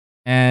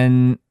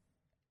 And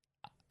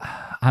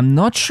I'm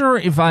not sure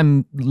if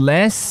I'm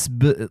less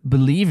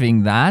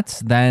believing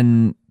that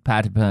than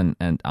Patiphan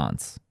and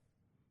Ants.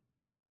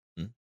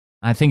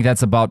 I think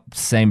that's about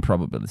same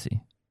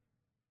probability.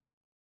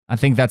 I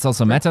think that's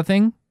also a meta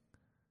thing.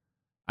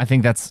 I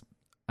think that's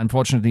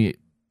unfortunately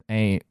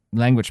a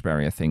language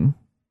barrier thing.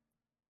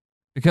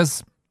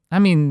 Because, I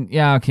mean,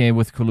 yeah, okay,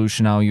 with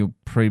Colution now you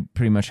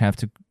pretty much have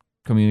to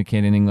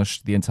communicate in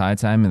English the entire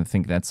time, and I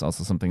think that's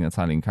also something that's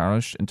highly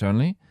encouraged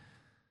internally.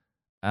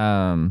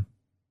 But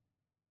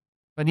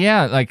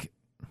yeah, like,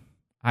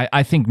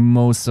 I think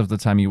most of the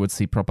time you would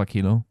see proper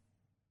Kilo.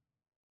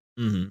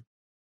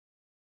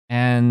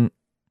 And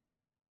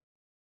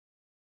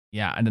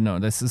yeah, I don't know.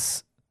 This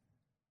is...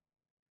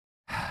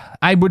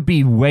 I would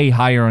be way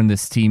higher on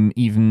this team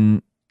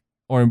even,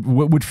 or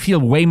would feel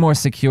way more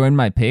secure in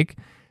my pick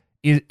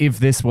if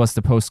this was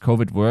the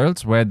post-COVID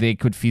world where they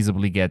could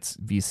feasibly get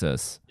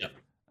visas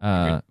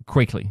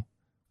quickly,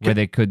 where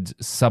they could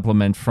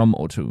supplement from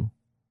O2,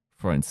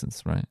 for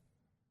instance, right?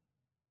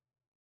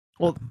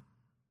 Well,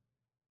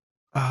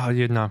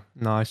 no,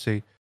 I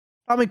see.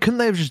 I mean, couldn't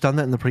they have just done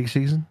that in the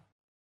preseason?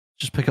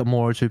 Just pick up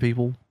more O2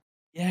 people?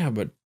 Yeah,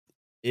 but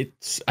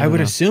I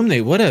would assume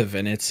they would have,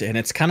 and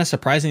it's kind of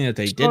surprising that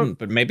they didn't.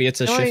 But maybe it's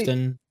a shift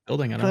in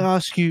building. Can I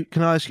ask you?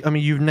 I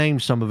mean, you've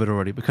named some of it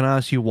already, but can I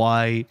ask you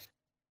why,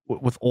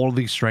 with all of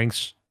these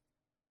strengths,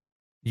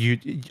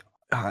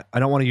 I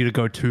don't want you to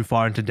go too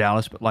far into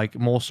Dallas, but like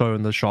more so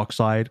in the Shock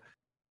side,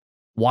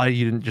 why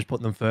you didn't just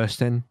put them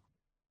first in?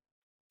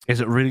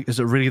 Is it really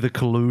the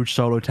Kaluj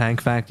solo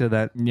tank factor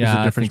that is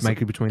the difference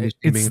maker between these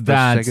two being first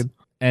and second?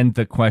 And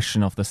the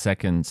question of the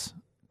second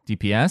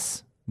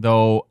DPS.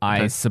 Though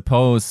I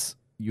suppose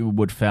you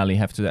would fairly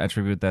have to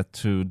attribute that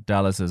to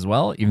Dallas as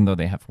well, even though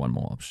they have one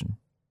more option.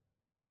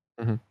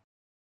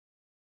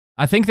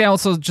 I think they're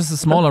also just a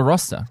smaller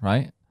roster,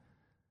 right?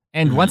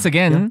 And once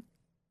again,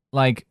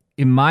 like,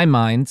 in my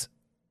mind,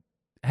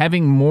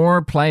 having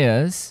more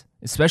players,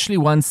 especially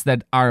ones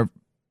that are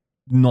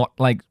not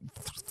like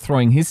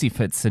throwing hissy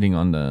fits sitting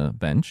on the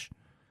bench,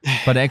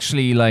 but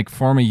actually like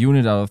form a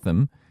unit out of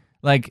them,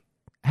 like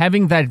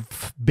having that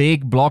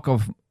big block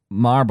of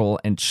marble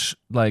and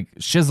like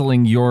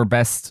chiseling your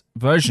best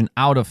version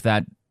out of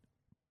that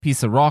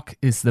piece of rock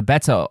is the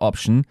better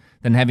option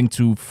than having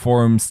to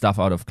form stuff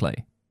out of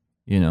clay,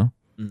 you know,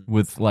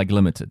 with like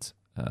limited.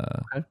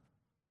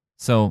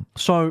 So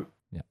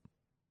yeah,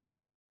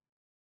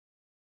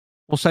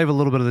 we'll save a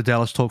little bit of the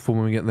Dallas talk for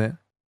when we get there.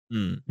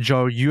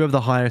 Joe, you have the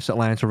highest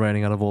Atlanta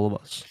rating out of all of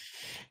us.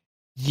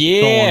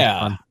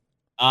 Yeah.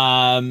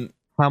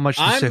 How much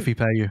does Sephi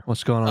pay you?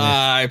 What's going on?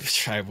 I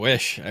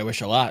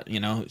wish a lot. You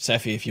know,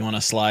 Sephi, if you want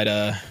to slide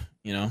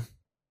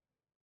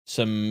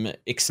some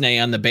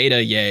Ixnay on the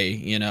beta, yay.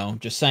 You know,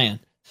 just saying.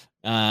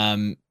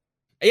 Yeah,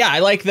 I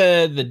like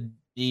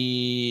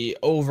the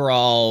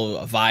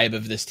overall vibe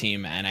of this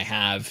team, and I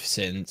have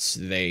since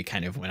they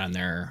kind of went on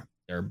their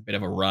bit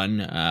of a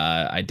run.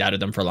 I doubted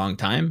them for a long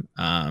time.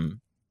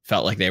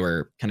 Felt like they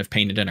were kind of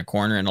painted in a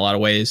corner in a lot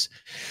of ways.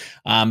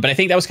 But I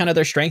think that was kind of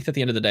their strength at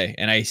the end of the day.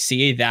 And I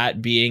see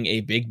that being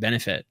a big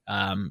benefit.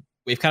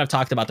 We've kind of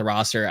talked about the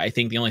roster. I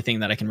think the only thing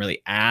that I can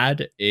really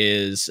add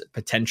is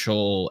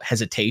potential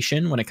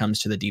hesitation when it comes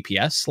to the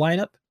DPS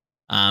lineup.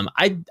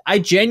 I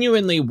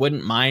genuinely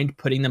wouldn't mind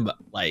putting them,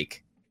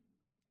 like,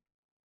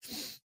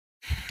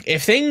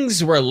 if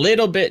things were a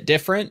little bit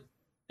different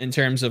in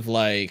terms of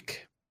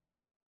like,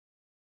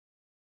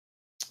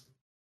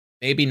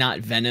 maybe not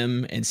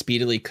Venom and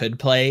Speedily could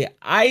play,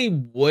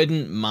 I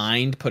wouldn't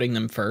mind putting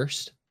them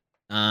first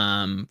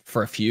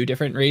for a few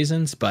different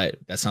reasons, but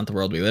that's not the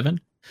world we live in.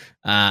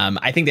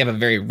 I think they have a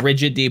very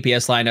rigid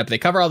DPS lineup. They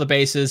cover all the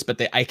bases, but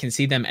I can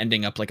see them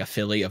ending up like a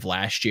Philly of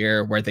last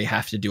year where they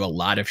have to do a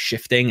lot of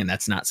shifting, and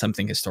that's not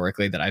something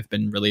historically that I've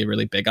been really,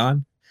 really big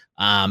on.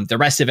 The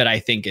rest of it, I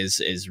think,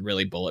 is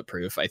really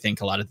bulletproof. I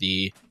think a lot of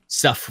the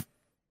stuff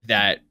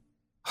that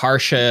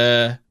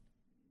Harsh's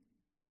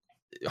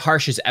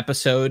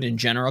episode in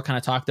general kind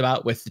of talked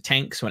about with the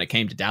tanks when it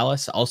came to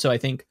Dallas also, I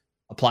think,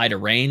 apply to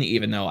Rain,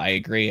 even though I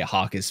agree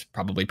Hawk is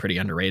probably pretty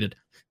underrated.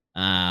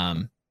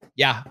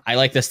 Yeah, I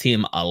like this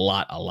team a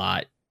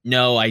lot.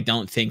 no, I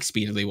don't think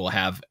Speedily will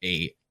have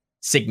a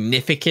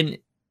significant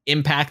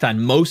impact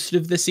on most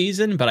of the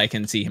season, but I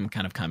can see him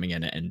kind of coming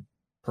in and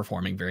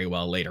performing very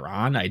well later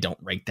on. I don't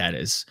rank that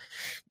as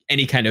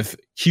any kind of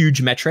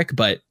huge metric,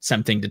 but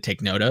something to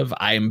take note of.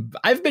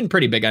 I've been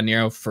pretty big on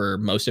Nero for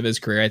most of his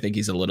career. I think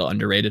he's a little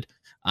underrated.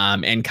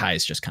 And Kai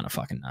is just kind of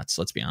fucking nuts.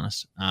 Let's be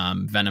honest.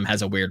 Venom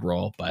has a weird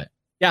role, but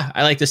yeah,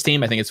 I like this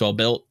team. I think it's well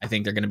built. I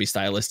think they're going to be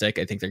stylistic.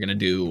 I think they're going to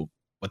do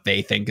what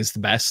they think is the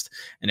best.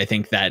 And I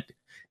think that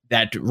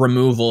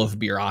removal of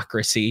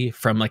bureaucracy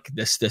from like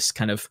this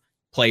kind of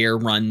player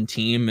run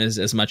team, is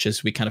as much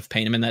as we kind of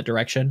paint them in that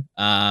direction,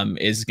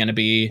 is going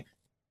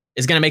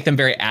to make them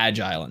very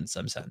agile in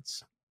some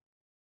sense.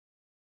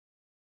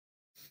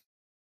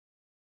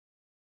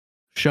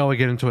 Shall we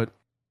get into it?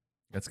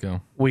 Let's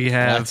go.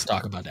 Let's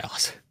talk about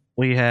Dallas.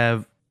 We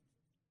have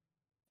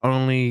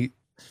only,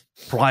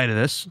 prior to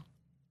this,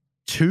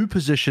 2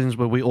 positions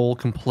where we all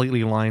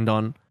completely aligned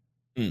on.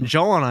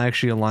 Joe and I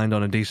actually aligned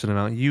on a decent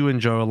amount. You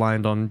and Joe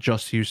aligned on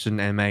just Houston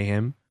and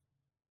Mayhem.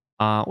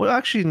 Well,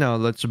 actually, no,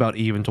 that's about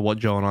even to what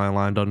Joe and I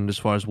aligned on as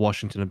far as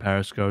Washington and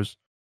Paris goes.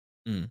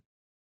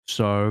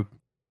 So,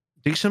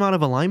 decent amount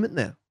of alignment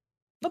there.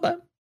 Not bad.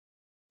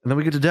 And then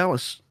we get to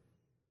Dallas.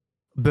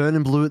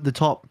 Burning blue at the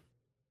top.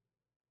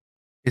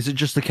 Is it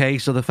just the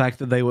case of the fact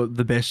that they were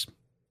the best?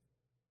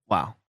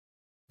 Wow.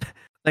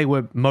 They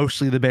were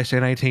mostly the best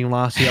NA team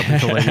last year up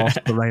until they lost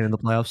the Reign in the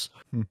playoffs.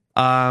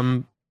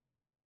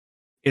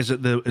 Is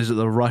it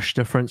the rush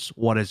difference?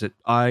 What is it?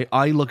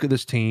 I look at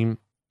this team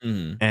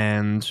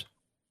and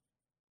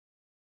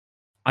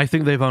I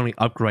think they've only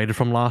upgraded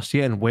from last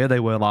year, and where they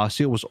were last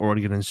year was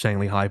already an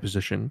insanely high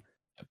position.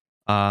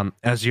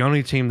 As the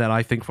only team that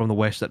I think from the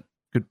West that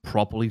could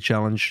properly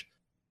challenge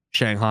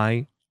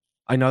Shanghai.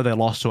 I know they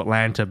lost to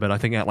Atlanta, but I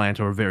think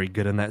Atlanta are very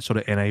good in that sort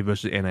of NA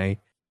versus NA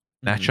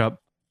matchup.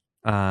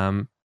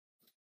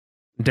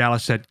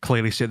 Dallas had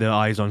clearly set their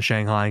eyes on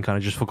Shanghai and kind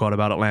of just forgot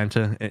about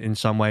Atlanta in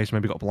some ways,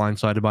 maybe got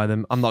blindsided by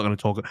them. I'm not going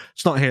to talk.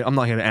 I'm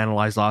not here to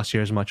analyze last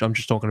year as much. I'm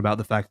just talking about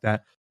the fact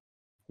that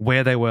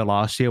where they were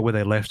last year, where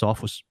they left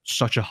off, was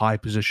such a high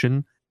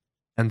position,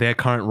 and their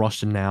current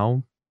roster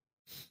now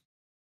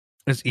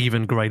is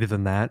even greater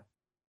than that.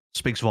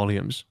 Speaks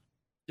volumes.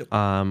 Yep.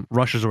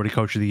 Rush is already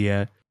coach of the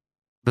year.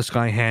 This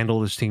guy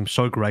handled his team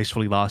so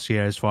gracefully last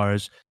year as far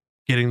as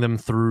getting them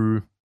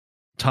through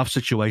tough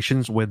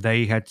situations where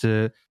they had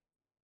to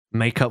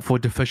make up for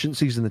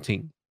deficiencies in the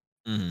team.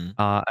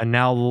 And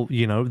now,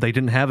 they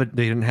didn't have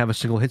a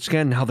single hit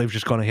scan. Now they've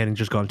just gone ahead and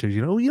just gone to,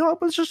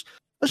 let's just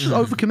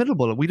overcommit a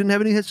bullet. We didn't have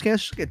any hit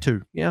scans, just get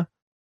 2. Yeah.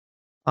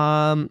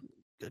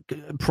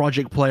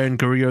 Project player and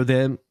Gurio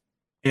there.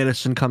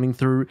 Edison coming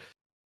through,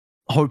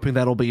 hoping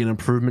that'll be an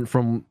improvement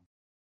from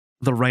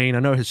the Reign. I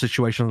know his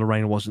situation on the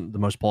Reign wasn't the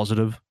most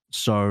positive,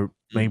 so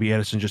maybe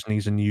Edison just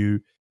needs a new.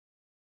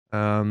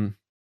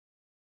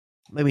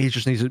 Maybe he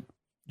just needs to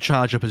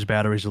charge up his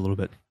batteries a little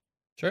bit.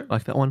 Sure,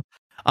 like that one.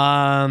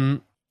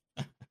 But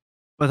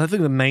I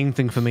think the main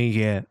thing for me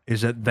here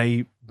is that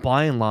they,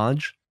 by and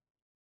large,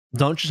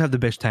 don't just have the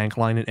best tank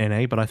line in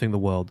NA, but I think the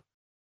world.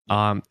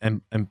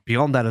 And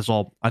beyond that as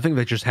well, I think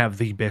they just have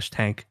the best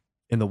tank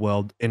in the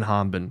world in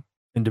Hanbin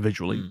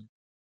individually.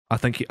 I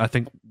think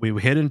we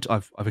were heading.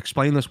 I've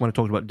explained this when I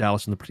talked about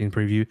Dallas in the team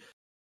preview.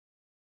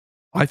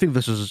 I think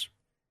this is,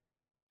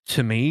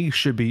 to me,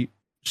 should be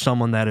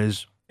someone that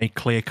is a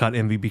clear-cut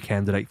MVP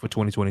candidate for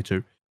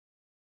 2022.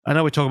 I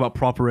know we talk about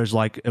Proper as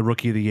like a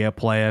Rookie of the Year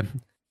player.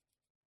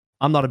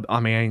 I'm not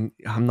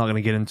going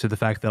to get into the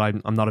fact that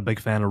I'm not a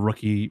big fan of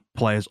rookie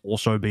players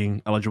also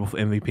being eligible for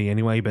MVP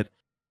anyway. But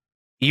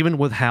even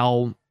with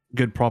how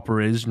good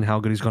Proper is and how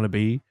good he's going to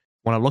be,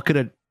 when I look at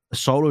it. A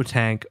solo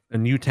tank, a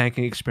new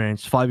tanking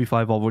experience,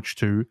 5v5 of which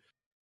 2.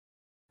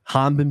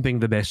 Hanbin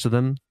being the best of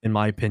them, in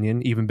my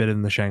opinion, even better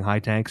than the Shanghai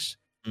tanks.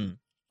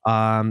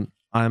 I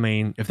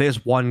mean, if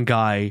there's one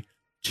guy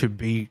to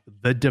be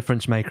the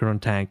difference maker on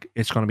tank,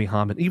 it's going to be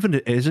Hanbin. Even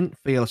if it isn't,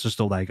 Fearless is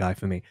still that guy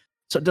for me.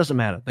 So it doesn't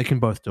matter. They can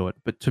both do it.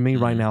 But to me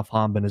right now,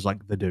 Hanbin is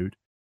like the dude.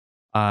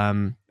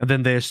 And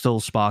then there's still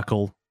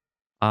Sparkle.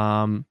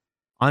 I'm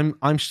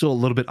still a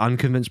little bit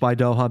unconvinced by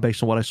Doha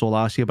based on what I saw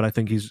last year, but I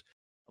think he's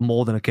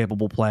more than a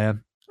capable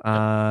player.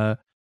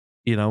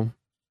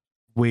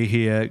 We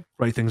hear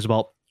great things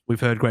about. We've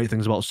heard great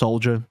things about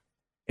Soldier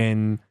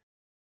in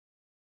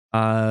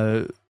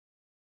the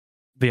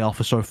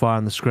alpha so far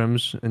in the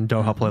scrims, and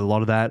Doha played a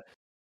lot of that.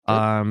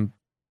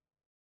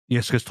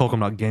 Yes, talking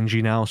about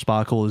Genji now.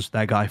 Sparkle is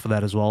that guy for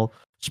that as well.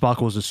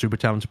 Sparkle is a super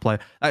talented player.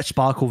 That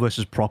Sparkle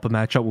versus Proper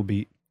matchup will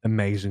be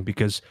amazing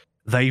because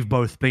they've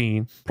both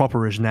been,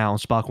 Proper is now, and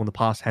Sparkle in the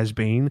past has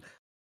been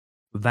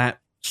that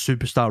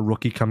superstar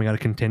rookie coming out of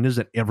contenders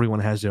that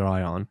everyone has their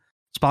eye on.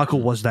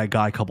 Sparkle was that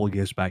guy a couple of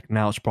years back.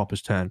 Now it's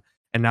Proper's turn,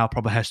 and now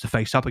Proper has to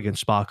face up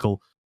against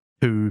Sparkle,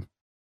 who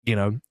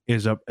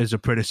is a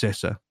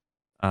predecessor.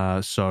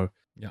 Rollstar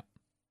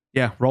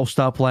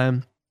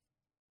player,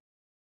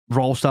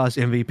 Rollstar's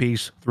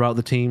MVPs throughout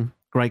the team.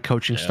 Great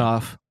coaching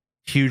staff,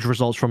 huge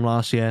results from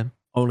last year.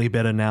 Only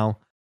better now.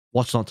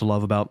 What's not to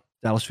love about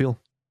Dallas Fuel?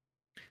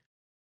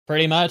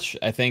 Pretty much.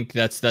 I think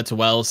that's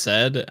well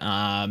said.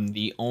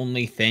 The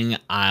only thing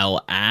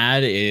I'll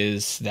add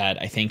is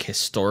that I think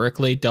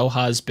historically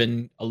Doha's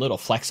been a little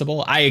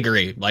flexible. I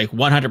agree, like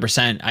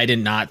 100%. I did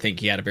not think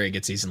he had a very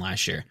good season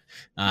last year.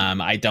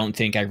 I don't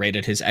think I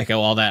rated his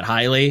Echo all that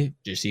highly,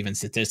 just even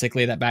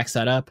statistically that backs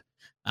that up.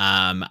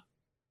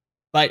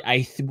 But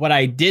what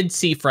I did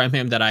see from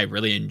him that I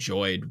really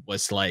enjoyed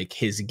was like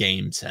his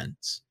game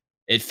sense.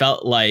 It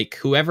felt like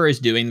whoever is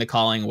doing the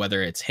calling,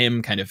 whether it's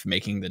him kind of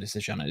making the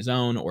decision on his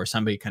own or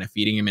somebody kind of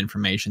feeding him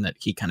information that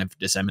he kind of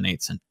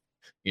disseminates and,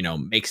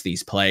 makes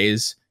these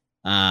plays.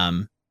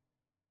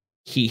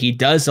 He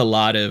does a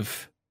lot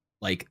of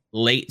like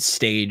late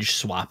stage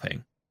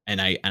swapping.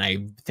 And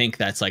I think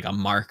that's like a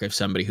mark of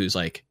somebody who's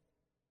like,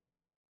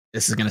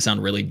 this is going to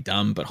sound really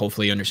dumb, but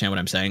hopefully you understand what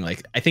I'm saying.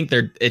 Like, I think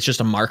it's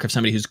just a mark of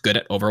somebody who's good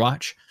at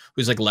Overwatch,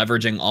 who's like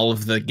leveraging all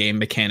of the game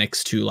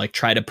mechanics to like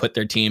try to put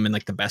their team in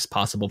like the best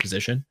possible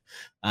position.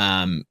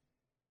 That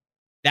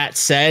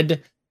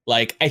said,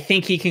 like, I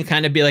think he can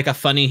kind of be like a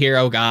funny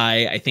hero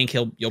guy. I think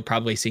you'll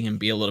probably see him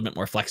be a little bit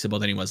more flexible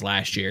than he was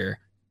last year.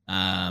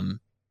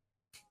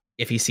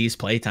 If he sees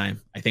playtime,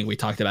 I think we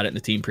talked about it in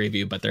the team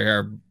preview, but there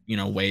are,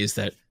 ways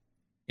that,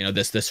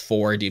 this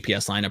 4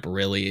 DPS lineup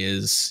really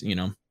is,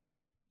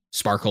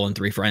 Sparkle and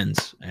 3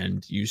 friends,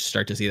 and you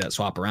start to see that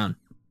swap around.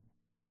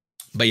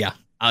 But yeah,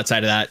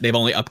 outside of that, they've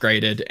only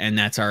upgraded, and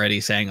that's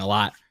already saying a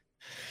lot.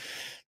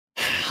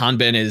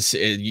 Hanbin is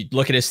you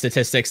look at his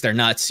statistics; they're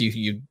nuts.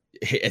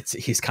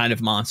 He's kind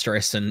of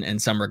monstrous in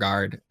some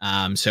regard.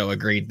 So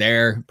agreed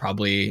there.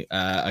 Probably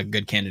a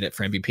good candidate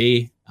for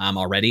MVP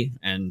already,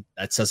 and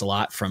that says a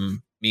lot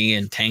from me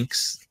and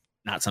tanks.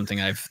 Not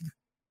something I've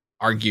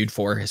argued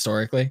for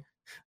historically.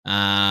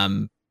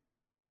 So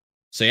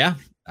yeah.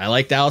 I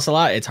like Dallas a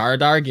lot. It's hard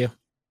to argue.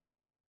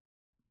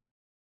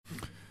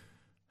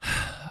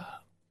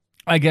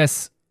 I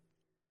guess.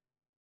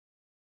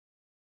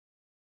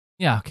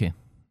 Yeah, okay.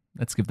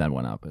 Let's give that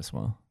one up as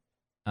well.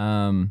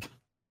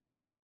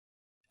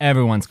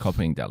 Everyone's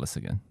copying Dallas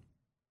again.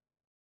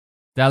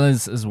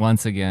 Dallas is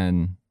once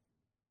again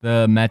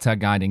the meta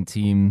guiding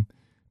team.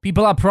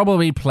 People are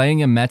probably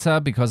playing a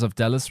meta because of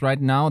Dallas right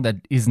now that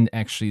isn't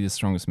actually the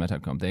strongest meta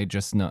comp. They're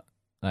just not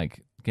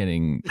like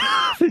getting.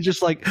 They're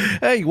just like,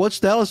 hey, what's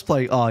Dallas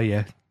play? Oh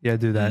yeah,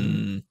 do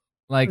that.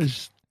 Like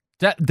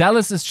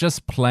Dallas is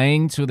just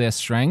playing to their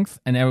strength,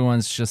 and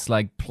everyone's just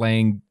like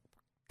playing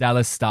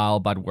Dallas style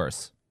but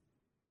worse.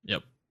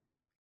 Yep.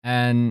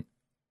 And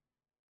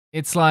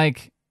it's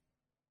like,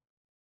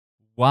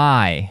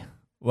 why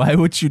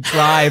would you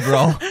try,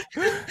 bro?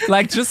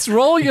 Like, just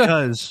roll your.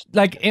 Because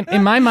like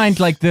in my mind,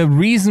 like the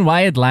reason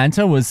why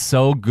Atlanta was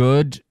so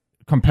good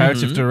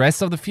comparative to the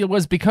rest of the field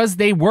was because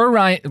they were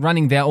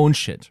running their own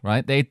shit,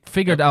 right? They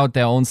figured out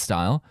their own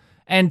style,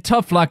 and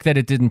tough luck that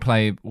it didn't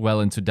play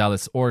well into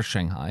Dallas or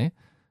Shanghai.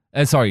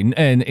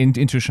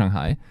 Into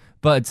Shanghai.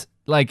 But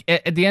like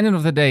at the end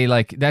of the day,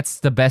 like that's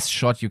the best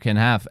shot you can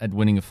have at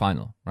winning a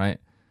final, right?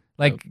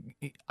 Like,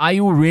 are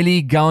you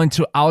really going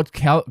to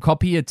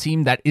copy a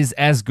team that is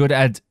as good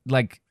at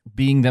like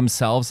being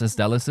themselves as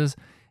Dallas is?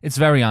 It's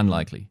very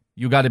unlikely.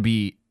 You got to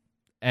be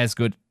as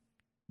good,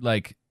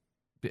 like.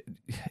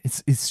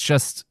 It's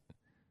just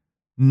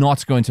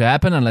not going to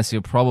happen unless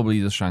you're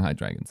probably the Shanghai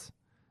Dragons.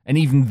 And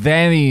even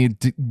they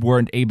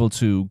weren't able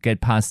to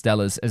get past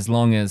Dallas as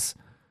long as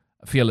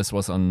Fearless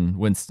was on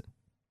Winston,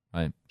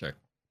 right? Sure.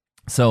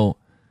 So,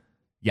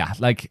 yeah,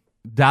 like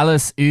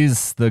Dallas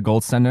is the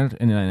gold standard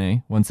in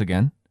NA once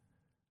again.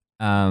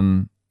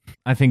 I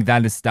think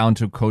that is down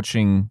to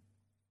coaching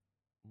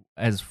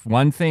as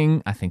one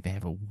thing. I think they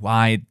have a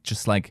wide,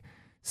 just like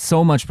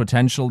so much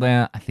potential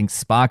there. I think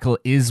Sparkle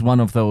is one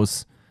of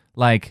those.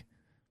 Like,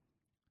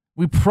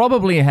 we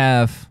probably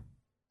have,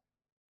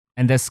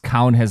 and this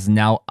count has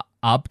now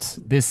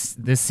upped this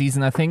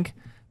season, I think.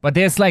 But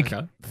there's like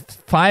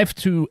 5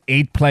 to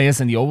 8 players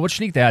in the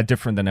Overwatch League that are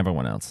different than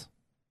everyone else.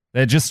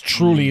 They're just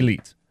truly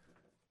elite.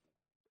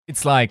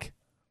 It's like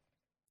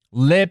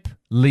Lip,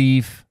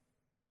 Leaf,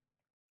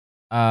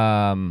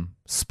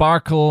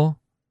 Sparkle,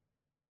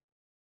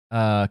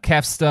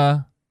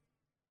 Kevster,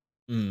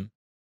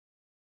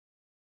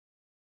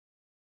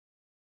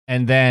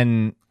 and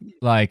then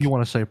like you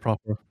want to say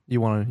proper.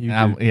 You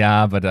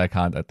yeah, but I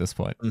can't at this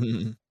point.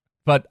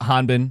 But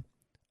Hanbin,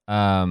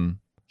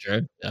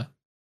 sure, yeah.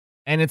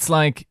 And it's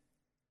like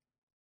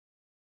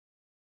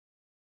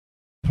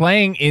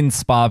playing in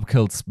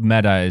Sparkle's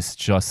meta is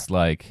just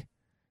like,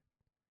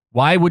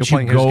 why would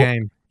you go? His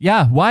game.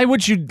 Yeah, why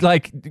would you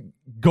like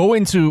go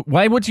into?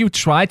 Why would you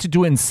try to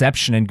do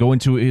Inception and go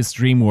into his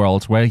dream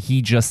world where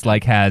he just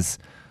like has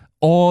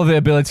all the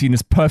ability and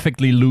is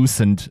perfectly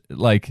lucid?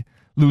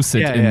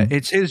 Yeah,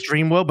 it's his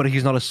dream world, but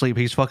he's not asleep.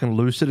 He's fucking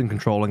lucid and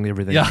controlling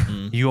everything. Yeah,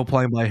 you're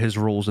playing by his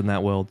rules in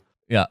that world.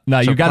 Yeah, no,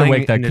 you gotta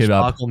wake that kid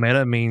up. Sparkle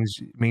meta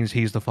means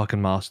he's the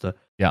fucking master.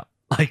 Yeah,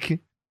 like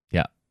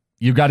yeah,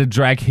 you got to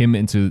drag him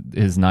into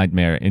his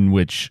nightmare,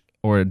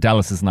 or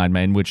Dallas's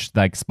nightmare, in which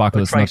like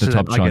Sparkle is not the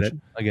top charge.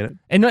 I get it.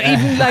 And not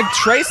even like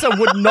Tracer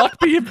would not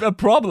be a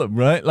problem,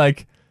 right?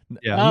 Like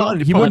Yeah, Well,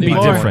 not he would be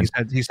anymore. different.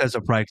 He says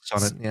a practice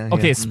on it. Yeah.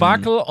 Okay, yeah.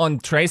 Sparkle on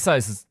Tracer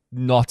is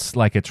not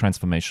like a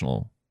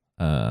transformational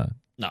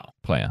No.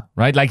 player,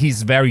 right? Like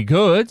he's very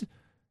good.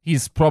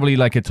 He's probably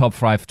like a top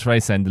 5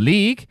 Tracer in the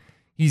league.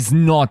 He's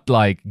not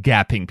like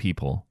gapping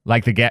people,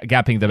 like the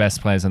gapping the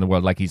best players in the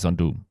world, like he's on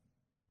Doom,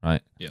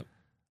 right? Yep.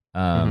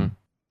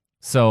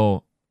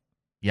 So,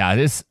 yeah,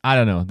 I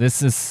don't know.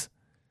 This is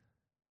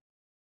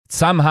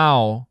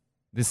somehow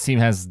this team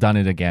has done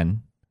it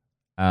again.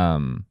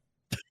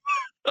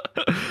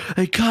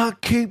 They can't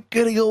keep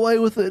getting away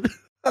with it.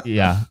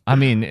 Yeah, I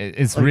mean,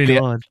 it's Oh, really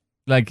God.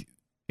 like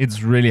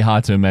it's really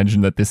hard to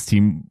imagine that this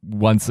team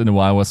once in a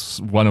while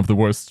was one of the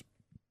worst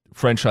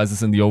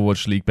franchises in the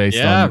Overwatch League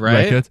based on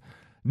record.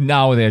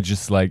 Now they're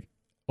just like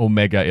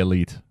Omega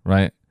elite,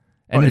 right?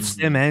 And it's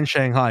them and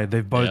Shanghai.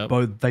 They've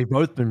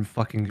both been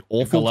fucking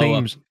awful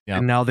teams,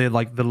 and now they're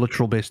like the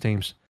literal best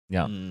teams.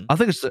 Yeah, I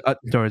think it's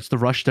the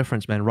Rush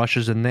difference, man. Rush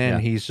is in there,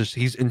 and he's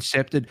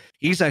incepted.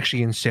 He's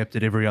actually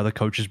incepted every other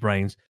coach's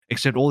brains,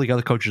 except all the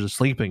other coaches are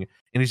sleeping,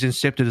 and he's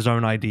incepted his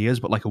own ideas,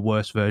 but like a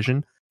worse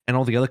version. And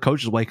all the other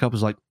coaches wake up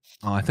as like,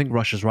 oh, I think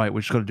Rush is right.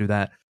 We just got to do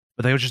that,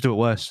 but they would just do it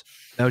worse.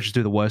 They would just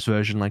do the worst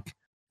version, like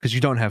because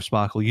you don't have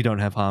Sparkle, you don't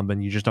have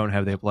Harbin, you just don't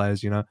have their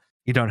players. You know,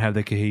 you don't have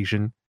their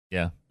cohesion.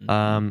 Yeah.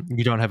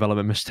 You don't have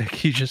Element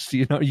Mystic. You just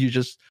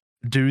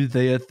do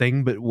their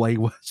thing, but way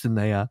worse than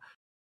they are.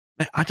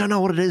 I don't know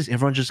what it is.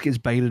 Everyone just gets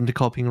baited into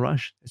copying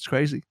Rush. It's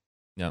crazy.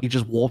 Yeah. He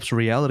just warps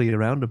reality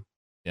around him.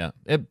 Yeah.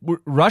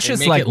 Rush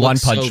is like One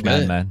Punch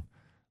Man, man.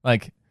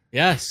 Like,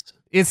 yes.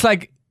 It's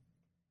like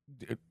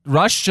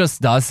Rush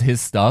just does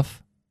his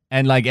stuff,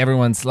 and like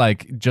everyone's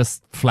like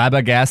just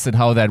flabbergasted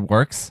how that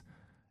works.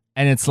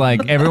 And it's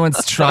like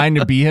everyone's trying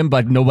to be him,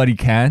 but nobody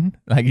can.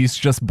 Like he's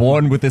just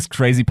born with this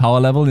crazy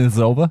power level and it's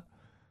over.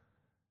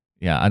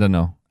 Yeah, I don't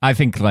know. I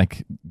think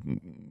like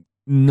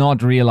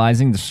not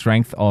realizing the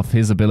strength of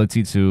his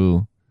ability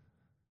to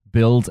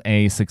build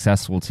a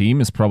successful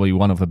team is probably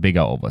one of the bigger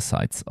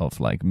oversights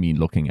of like me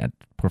looking at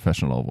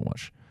professional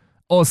Overwatch.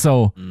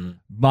 Also,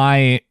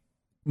 my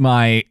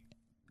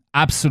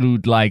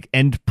absolute like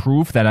end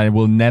proof that I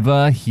will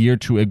never hear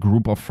to a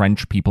group of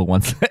French people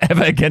once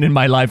ever again in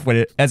my life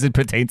as it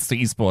pertains to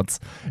esports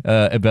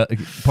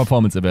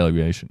performance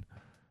evaluation.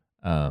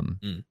 Nah.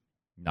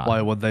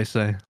 Why would they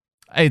say?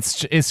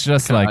 It's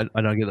just like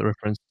I don't get the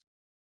reference.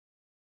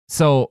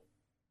 So,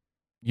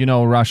 you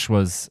know, Rush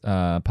was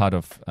part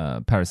of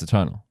Paris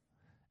Eternal,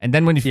 and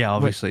then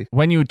obviously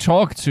when you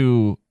talk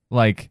to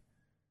like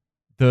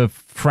the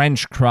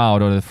French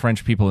crowd or the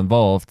French people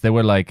involved, they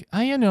were like,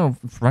 you know,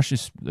 Rush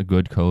is a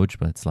good coach,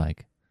 but it's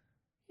like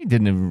he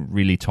didn't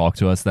really talk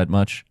to us that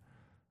much.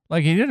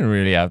 Like he didn't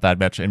really have that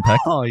much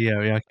impact. Oh yeah,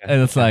 okay.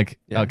 And it's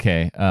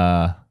okay.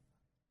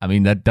 I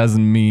mean, that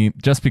doesn't mean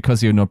just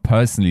because you're not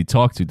personally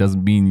talked to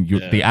doesn't mean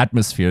the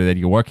atmosphere that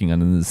you're working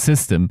on in the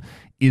system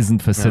isn't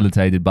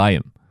facilitated by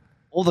him.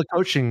 All the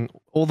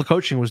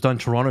coaching was done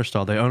Toronto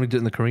style. They only did it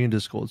in the Korean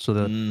Discord, so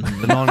the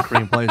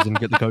non-Korean players didn't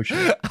get the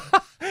coaching.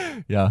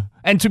 Yeah,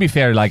 and to be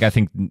fair, like I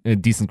think a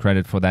decent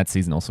credit for that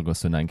season also goes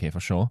to 9K for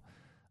sure.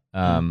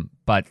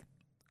 But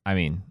I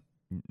mean,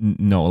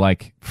 no,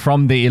 like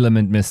from the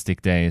Element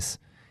Mystic days,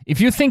 if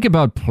you think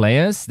about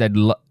players that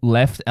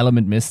left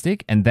Element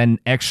Mystic and then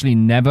actually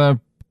never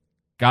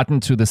gotten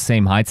to the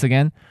same heights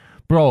again,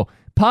 bro.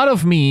 Part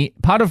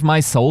of my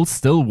soul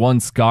still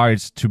wants Guard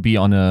to be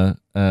on a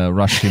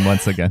Rush team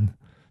once again.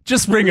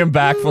 Just bring him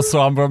back for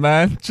Sombra,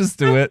 man. Just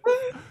do it.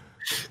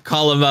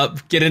 Call him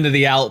up. Get into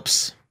the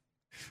Alps.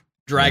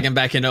 Drag him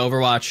back into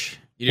Overwatch.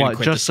 You didn't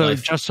quit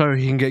just so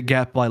he can get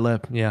gapped by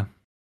Lip. Yeah.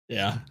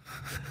 Yeah.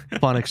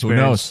 Fun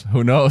experience.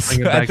 Who knows?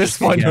 At this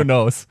point, who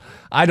knows?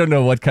 I don't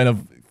know what kind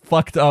of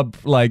fucked up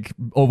like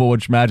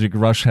Overwatch magic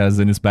Rush has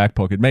in his back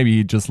pocket. Maybe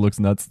he just looks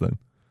nuts then.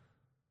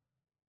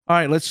 All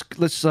right, let's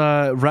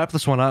wrap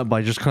this one up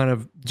by just kind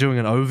of doing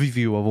an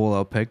overview of all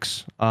our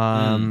picks.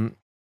 I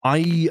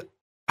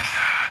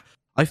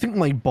think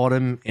my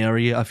bottom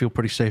area I feel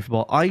pretty safe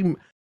about. I'm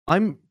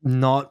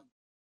not.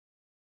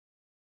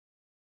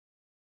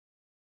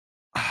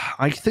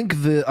 I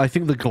think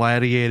the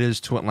Gladiators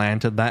to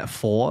Atlanta, that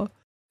 4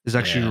 is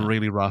actually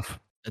really rough.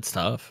 It's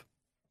tough.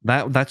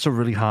 That's a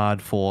really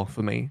hard 4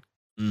 for me.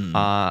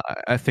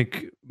 I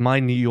think my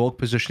New York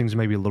positioning is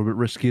maybe a little bit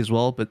risky as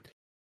well, but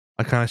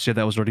I kind of said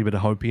that was already a bit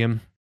of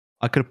hopium.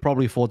 I could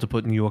probably afford to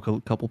put New York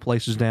a couple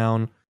places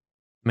down,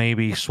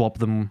 maybe swap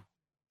them,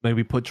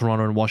 maybe put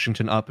Toronto and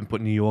Washington up and put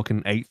New York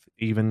in 8th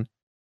even.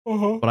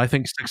 But I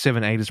think 6,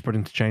 7, 8 is pretty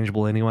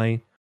interchangeable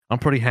anyway. I'm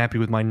pretty happy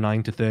with my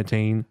 9 to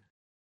 13.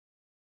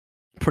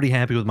 Pretty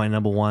happy with my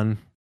number 1.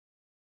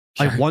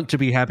 Sure. I want to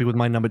be happy with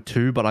my number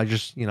 2, but I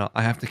just,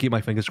 I have to keep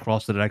my fingers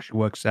crossed that it actually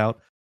works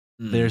out.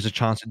 There's a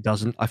chance it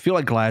doesn't. I feel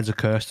like Glads are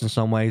cursed in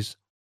some ways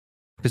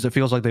because it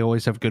feels like they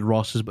always have good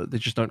rosters, but they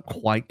just don't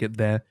quite get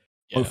there.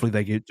 Yeah. Hopefully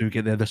they do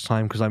get there this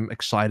time because I'm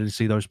excited to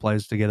see those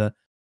players together.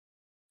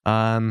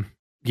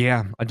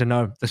 Yeah, I don't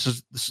know. This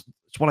is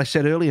what I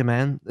said earlier,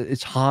 man.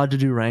 It's hard to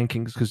do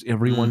rankings because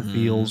everyone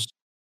feels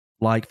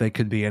like they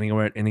could be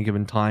anywhere at any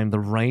given time. The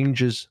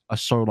ranges are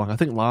so long. I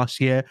think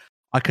last year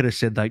I could have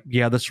said that,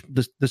 yeah,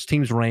 this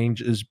team's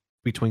range is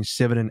between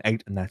 7 and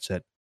 8, and that's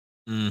it.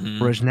 Mhm.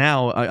 Whereas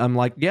now I'm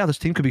like, yeah, this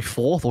team could be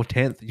 4th or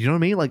 10th. You know what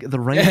I mean? Like the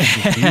range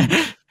is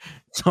huge.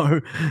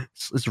 So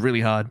it's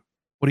really hard.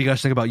 What do you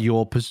guys think about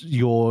your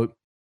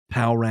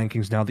power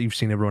rankings now that you've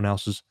seen everyone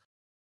else's?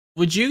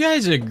 Would you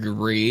guys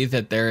agree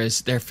that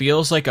there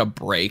feels like a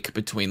break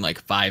between like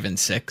 5 and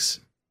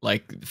 6?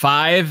 Like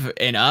 5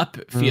 and up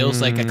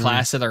feels like a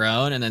class of their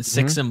own, and then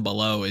 6 and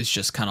below is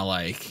just kind of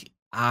like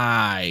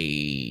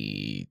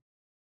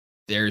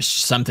there's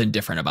something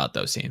different about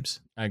those teams.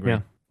 I agree.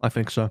 Yeah, I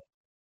think so.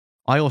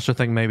 I also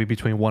think maybe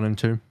between 1 and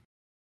 2.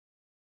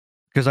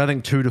 Because I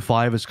think 2 to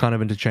 5 is kind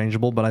of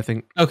interchangeable, but I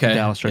think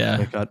Dallas straight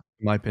to cut,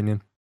 in my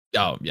opinion.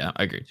 Oh yeah,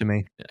 I agree. To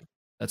me, yeah,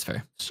 that's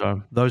fair.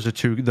 So those are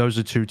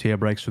two tier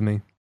breaks for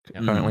me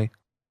currently.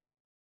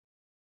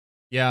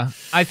 Yeah,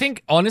 I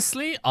think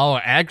honestly,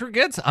 our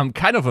aggregate, I'm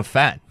kind of a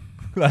fan.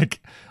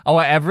 Like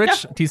our average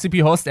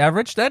TCP host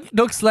average, that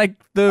looks like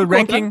the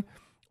ranking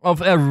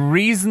of a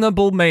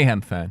reasonable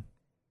Mayhem fan.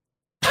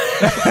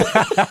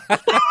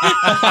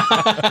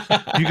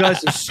 You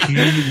guys have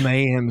skewed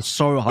Mayhem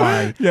so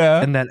high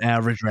in that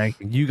average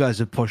ranking. You guys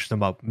have pushed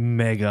them up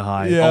mega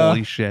high.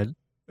 Holy shit.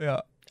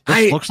 Yeah.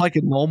 This looks like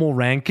a normal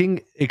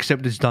ranking,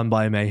 except it's done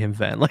by a Mayhem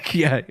fan. Like,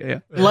 yeah.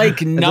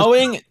 Like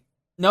knowing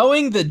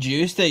the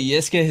juice that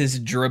Yiska has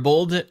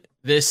dribbled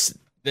this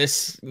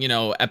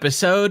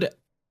episode,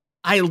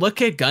 I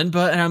look at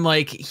Gunba and I'm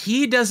like,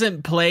 he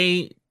doesn't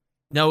play.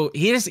 No,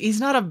 he's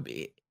not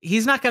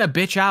gonna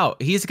bitch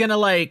out. He's gonna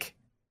like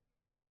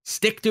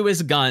stick to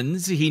his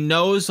guns. He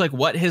knows like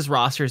what his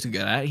roster is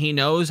good at. He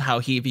knows how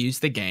he views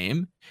the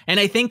game. And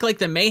I think like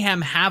the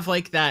Mayhem have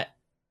like that.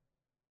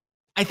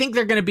 I think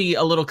they're going to be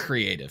a little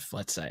creative,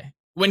 let's say,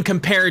 when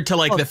compared to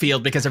like the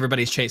field, because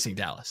everybody's chasing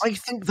Dallas. I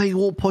think they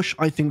will push.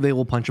 I think they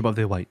will punch above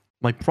their weight.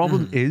 My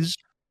problem is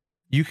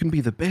you can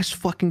be the best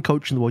fucking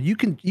coach in the world. You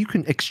can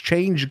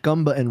exchange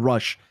Gumba and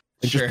Rush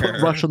and just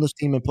put Rush on this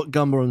team and put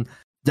Gumba on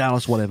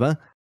Dallas, whatever.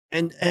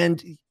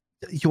 And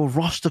your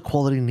roster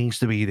quality needs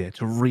to be there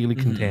to really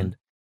contend.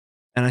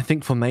 And I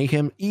think for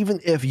Mayhem, even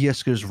if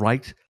Yiska's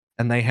right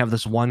and they have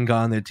this one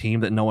guy on their team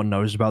that no one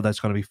knows about that's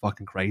going to be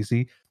fucking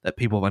crazy, that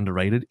people have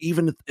underrated,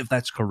 even if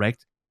that's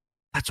correct,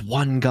 that's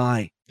one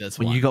guy. That's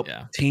when you got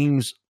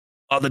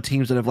other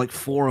teams that have like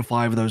 4 or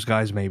 5 of those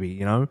guys, maybe,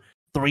 you know,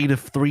 3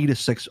 to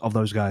 6 of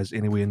those guys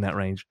anywhere in that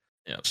range.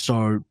 Yep.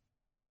 So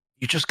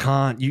you just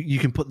can't. You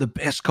can put the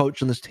best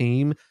coach on this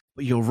team,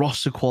 but your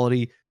roster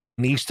quality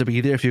needs to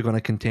be there if you're going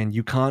to contend.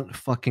 You can't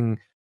fucking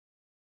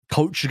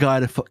coach a guy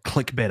to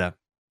click better.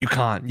 You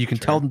can't. You can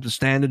tell them to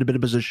stand in a better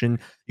position.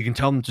 You can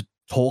tell them to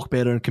talk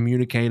better and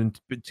communicate and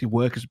to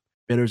work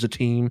better as a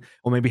team,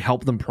 or maybe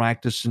help them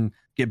practice and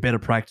get better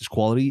practice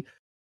quality.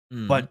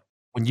 But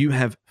when you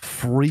have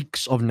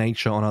freaks of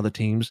nature on other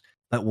teams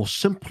that will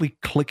simply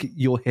click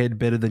your head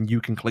better than you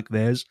can click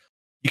theirs,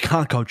 you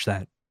can't coach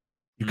that.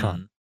 You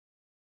can't.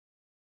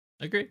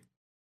 I agree.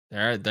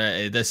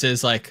 This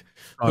is like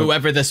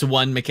whoever this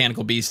one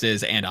mechanical beast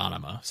is and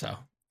Anima. So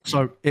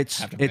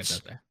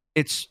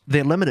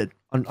they're limited.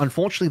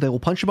 Unfortunately, they will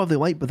punch above their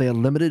weight, but they are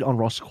limited on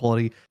roster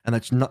quality, and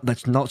that's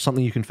not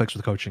something you can fix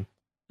with coaching.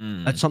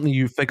 That's something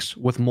you fix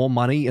with more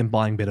money and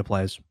buying better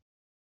players.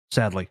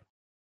 Sadly,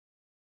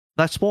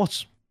 that's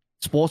sports.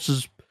 Sports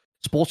is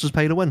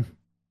pay to win,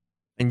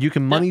 and you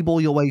can moneyball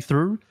your way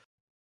through,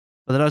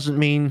 but that doesn't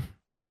mean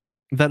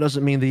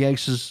the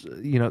Aces.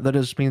 That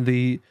doesn't mean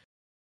the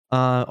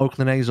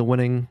Oakland A's are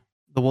winning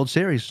the World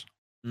Series.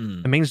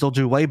 It means they'll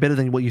do way better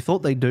than what you thought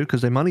they'd do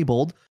because they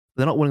moneyballed.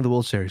 They're not winning the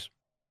World Series.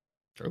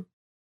 True.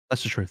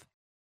 That's the truth.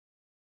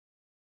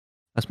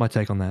 That's my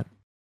take on that.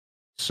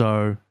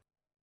 So,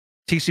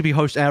 TCP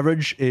host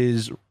average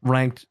is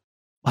ranked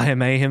by a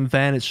Mayhem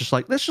fan. It's just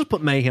like, let's just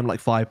put Mayhem like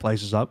 5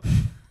 places up.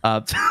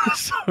 But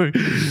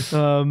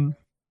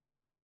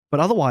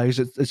otherwise,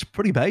 it's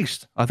pretty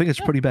based. I think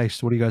it's pretty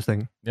based. What do you guys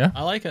think? Yeah,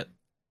 I like it.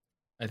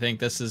 I think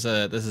this is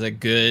a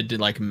good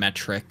like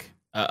metric.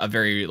 A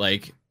very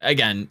like,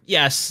 again,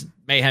 yes,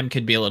 Mayhem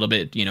could be a little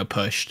bit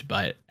pushed,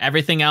 but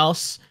everything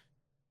else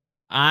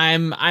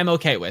I'm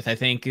okay with. I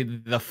think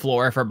the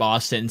floor for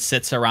Boston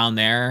sits around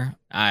there.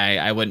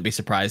 I wouldn't be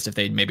surprised if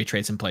they'd maybe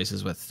trade some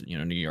places with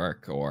New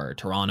York or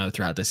Toronto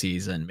throughout the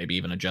season, maybe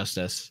even a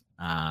Justice.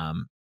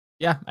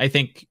 Yeah, I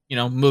think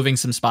moving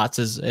some spots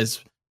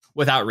is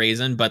without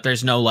reason, but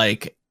there's no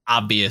like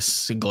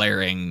obvious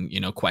glaring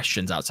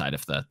questions outside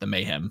of the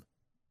Mayhem.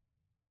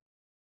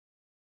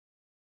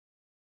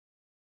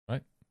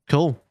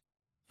 Cool.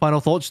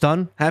 Final thoughts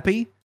done?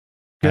 Happy?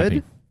 Good?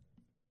 Happy.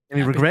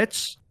 Any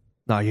regrets?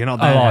 No, you're not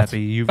that happy.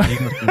 You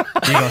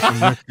got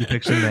some risky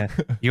picks in there.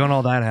 You're not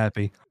all that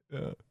happy.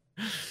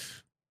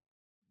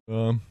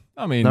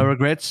 I mean, no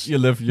regrets? You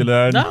live, you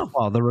learn. No.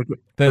 Well, the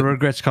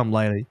regrets come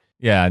later.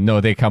 Yeah,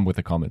 no, they come with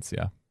the comments,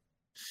 yeah.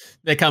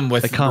 They come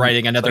with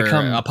writing another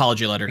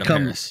apology letter to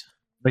Paris.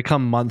 They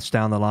come months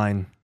down the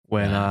line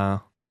when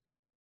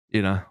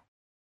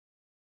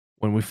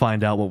when we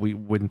find out what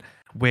when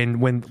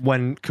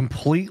when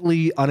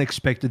completely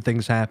unexpected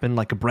things happen,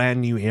 like a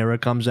brand new era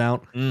comes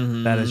out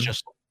that is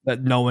just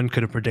that no one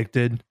could have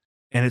predicted,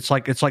 and it's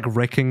like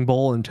Wrecking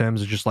Ball in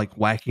terms of just like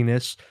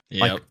wackiness.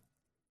 Yep.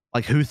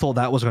 Like who thought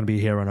that was going to be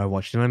a hero in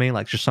Overwatch? You know what I mean?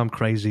 Like just some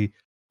crazy,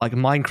 like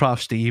Minecraft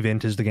Steve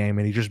enters the game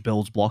and he just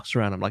builds blocks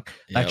around him. Like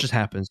that just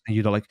happens. And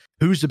you're like,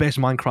 who's the best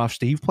Minecraft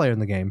Steve player in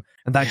the game?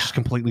 And that just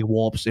completely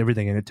warps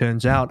everything. And it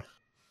turns out,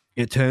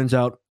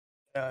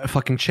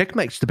 fucking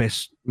Checkmate's the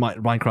best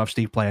Minecraft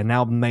Steve player.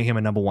 Now Mayhem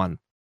at number 1.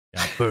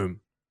 Yeah,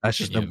 boom. That's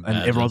just, and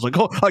everyone's like,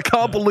 oh, I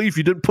can't believe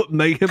you didn't put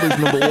Mayhem as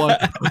number 1.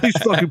 These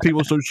fucking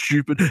people are so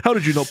stupid. How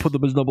did you not put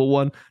them as number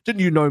 1?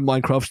 Didn't you know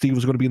Minecraft Steve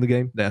was going to be in the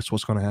game? That's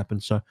what's going to happen.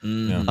 So,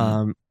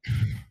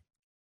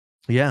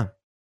 yeah,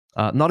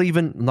 not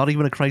even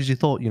a crazy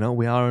thought. You know,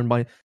 we are owned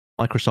by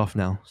Microsoft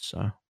now, so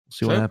we'll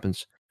see what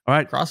happens. All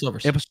right,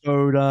 crossovers.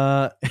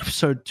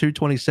 Episode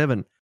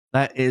 227.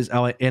 That is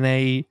our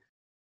NA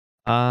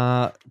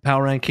power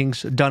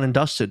rankings done and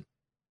dusted.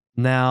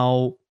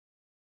 Now,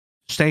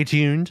 stay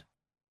tuned,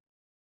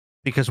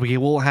 because we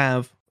will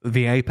have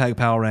the APAC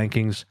power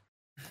rankings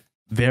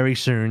very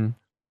soon.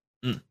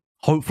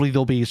 Hopefully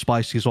they'll be as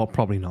spicy as well.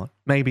 Probably not.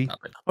 Maybe.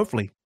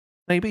 Hopefully.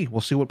 Maybe.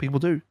 We'll see what people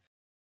do.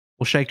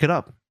 We'll shake it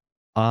up.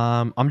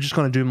 I'm just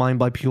going to do mine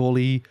by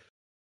purely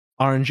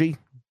RNG.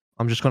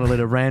 I'm just going to let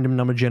a random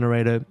number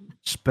generator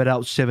spit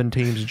out 7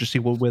 teams and just see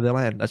where they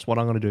land. That's what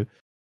I'm going to do.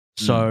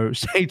 So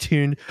stay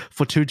tuned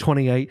for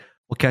 228.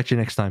 We'll catch you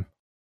next time.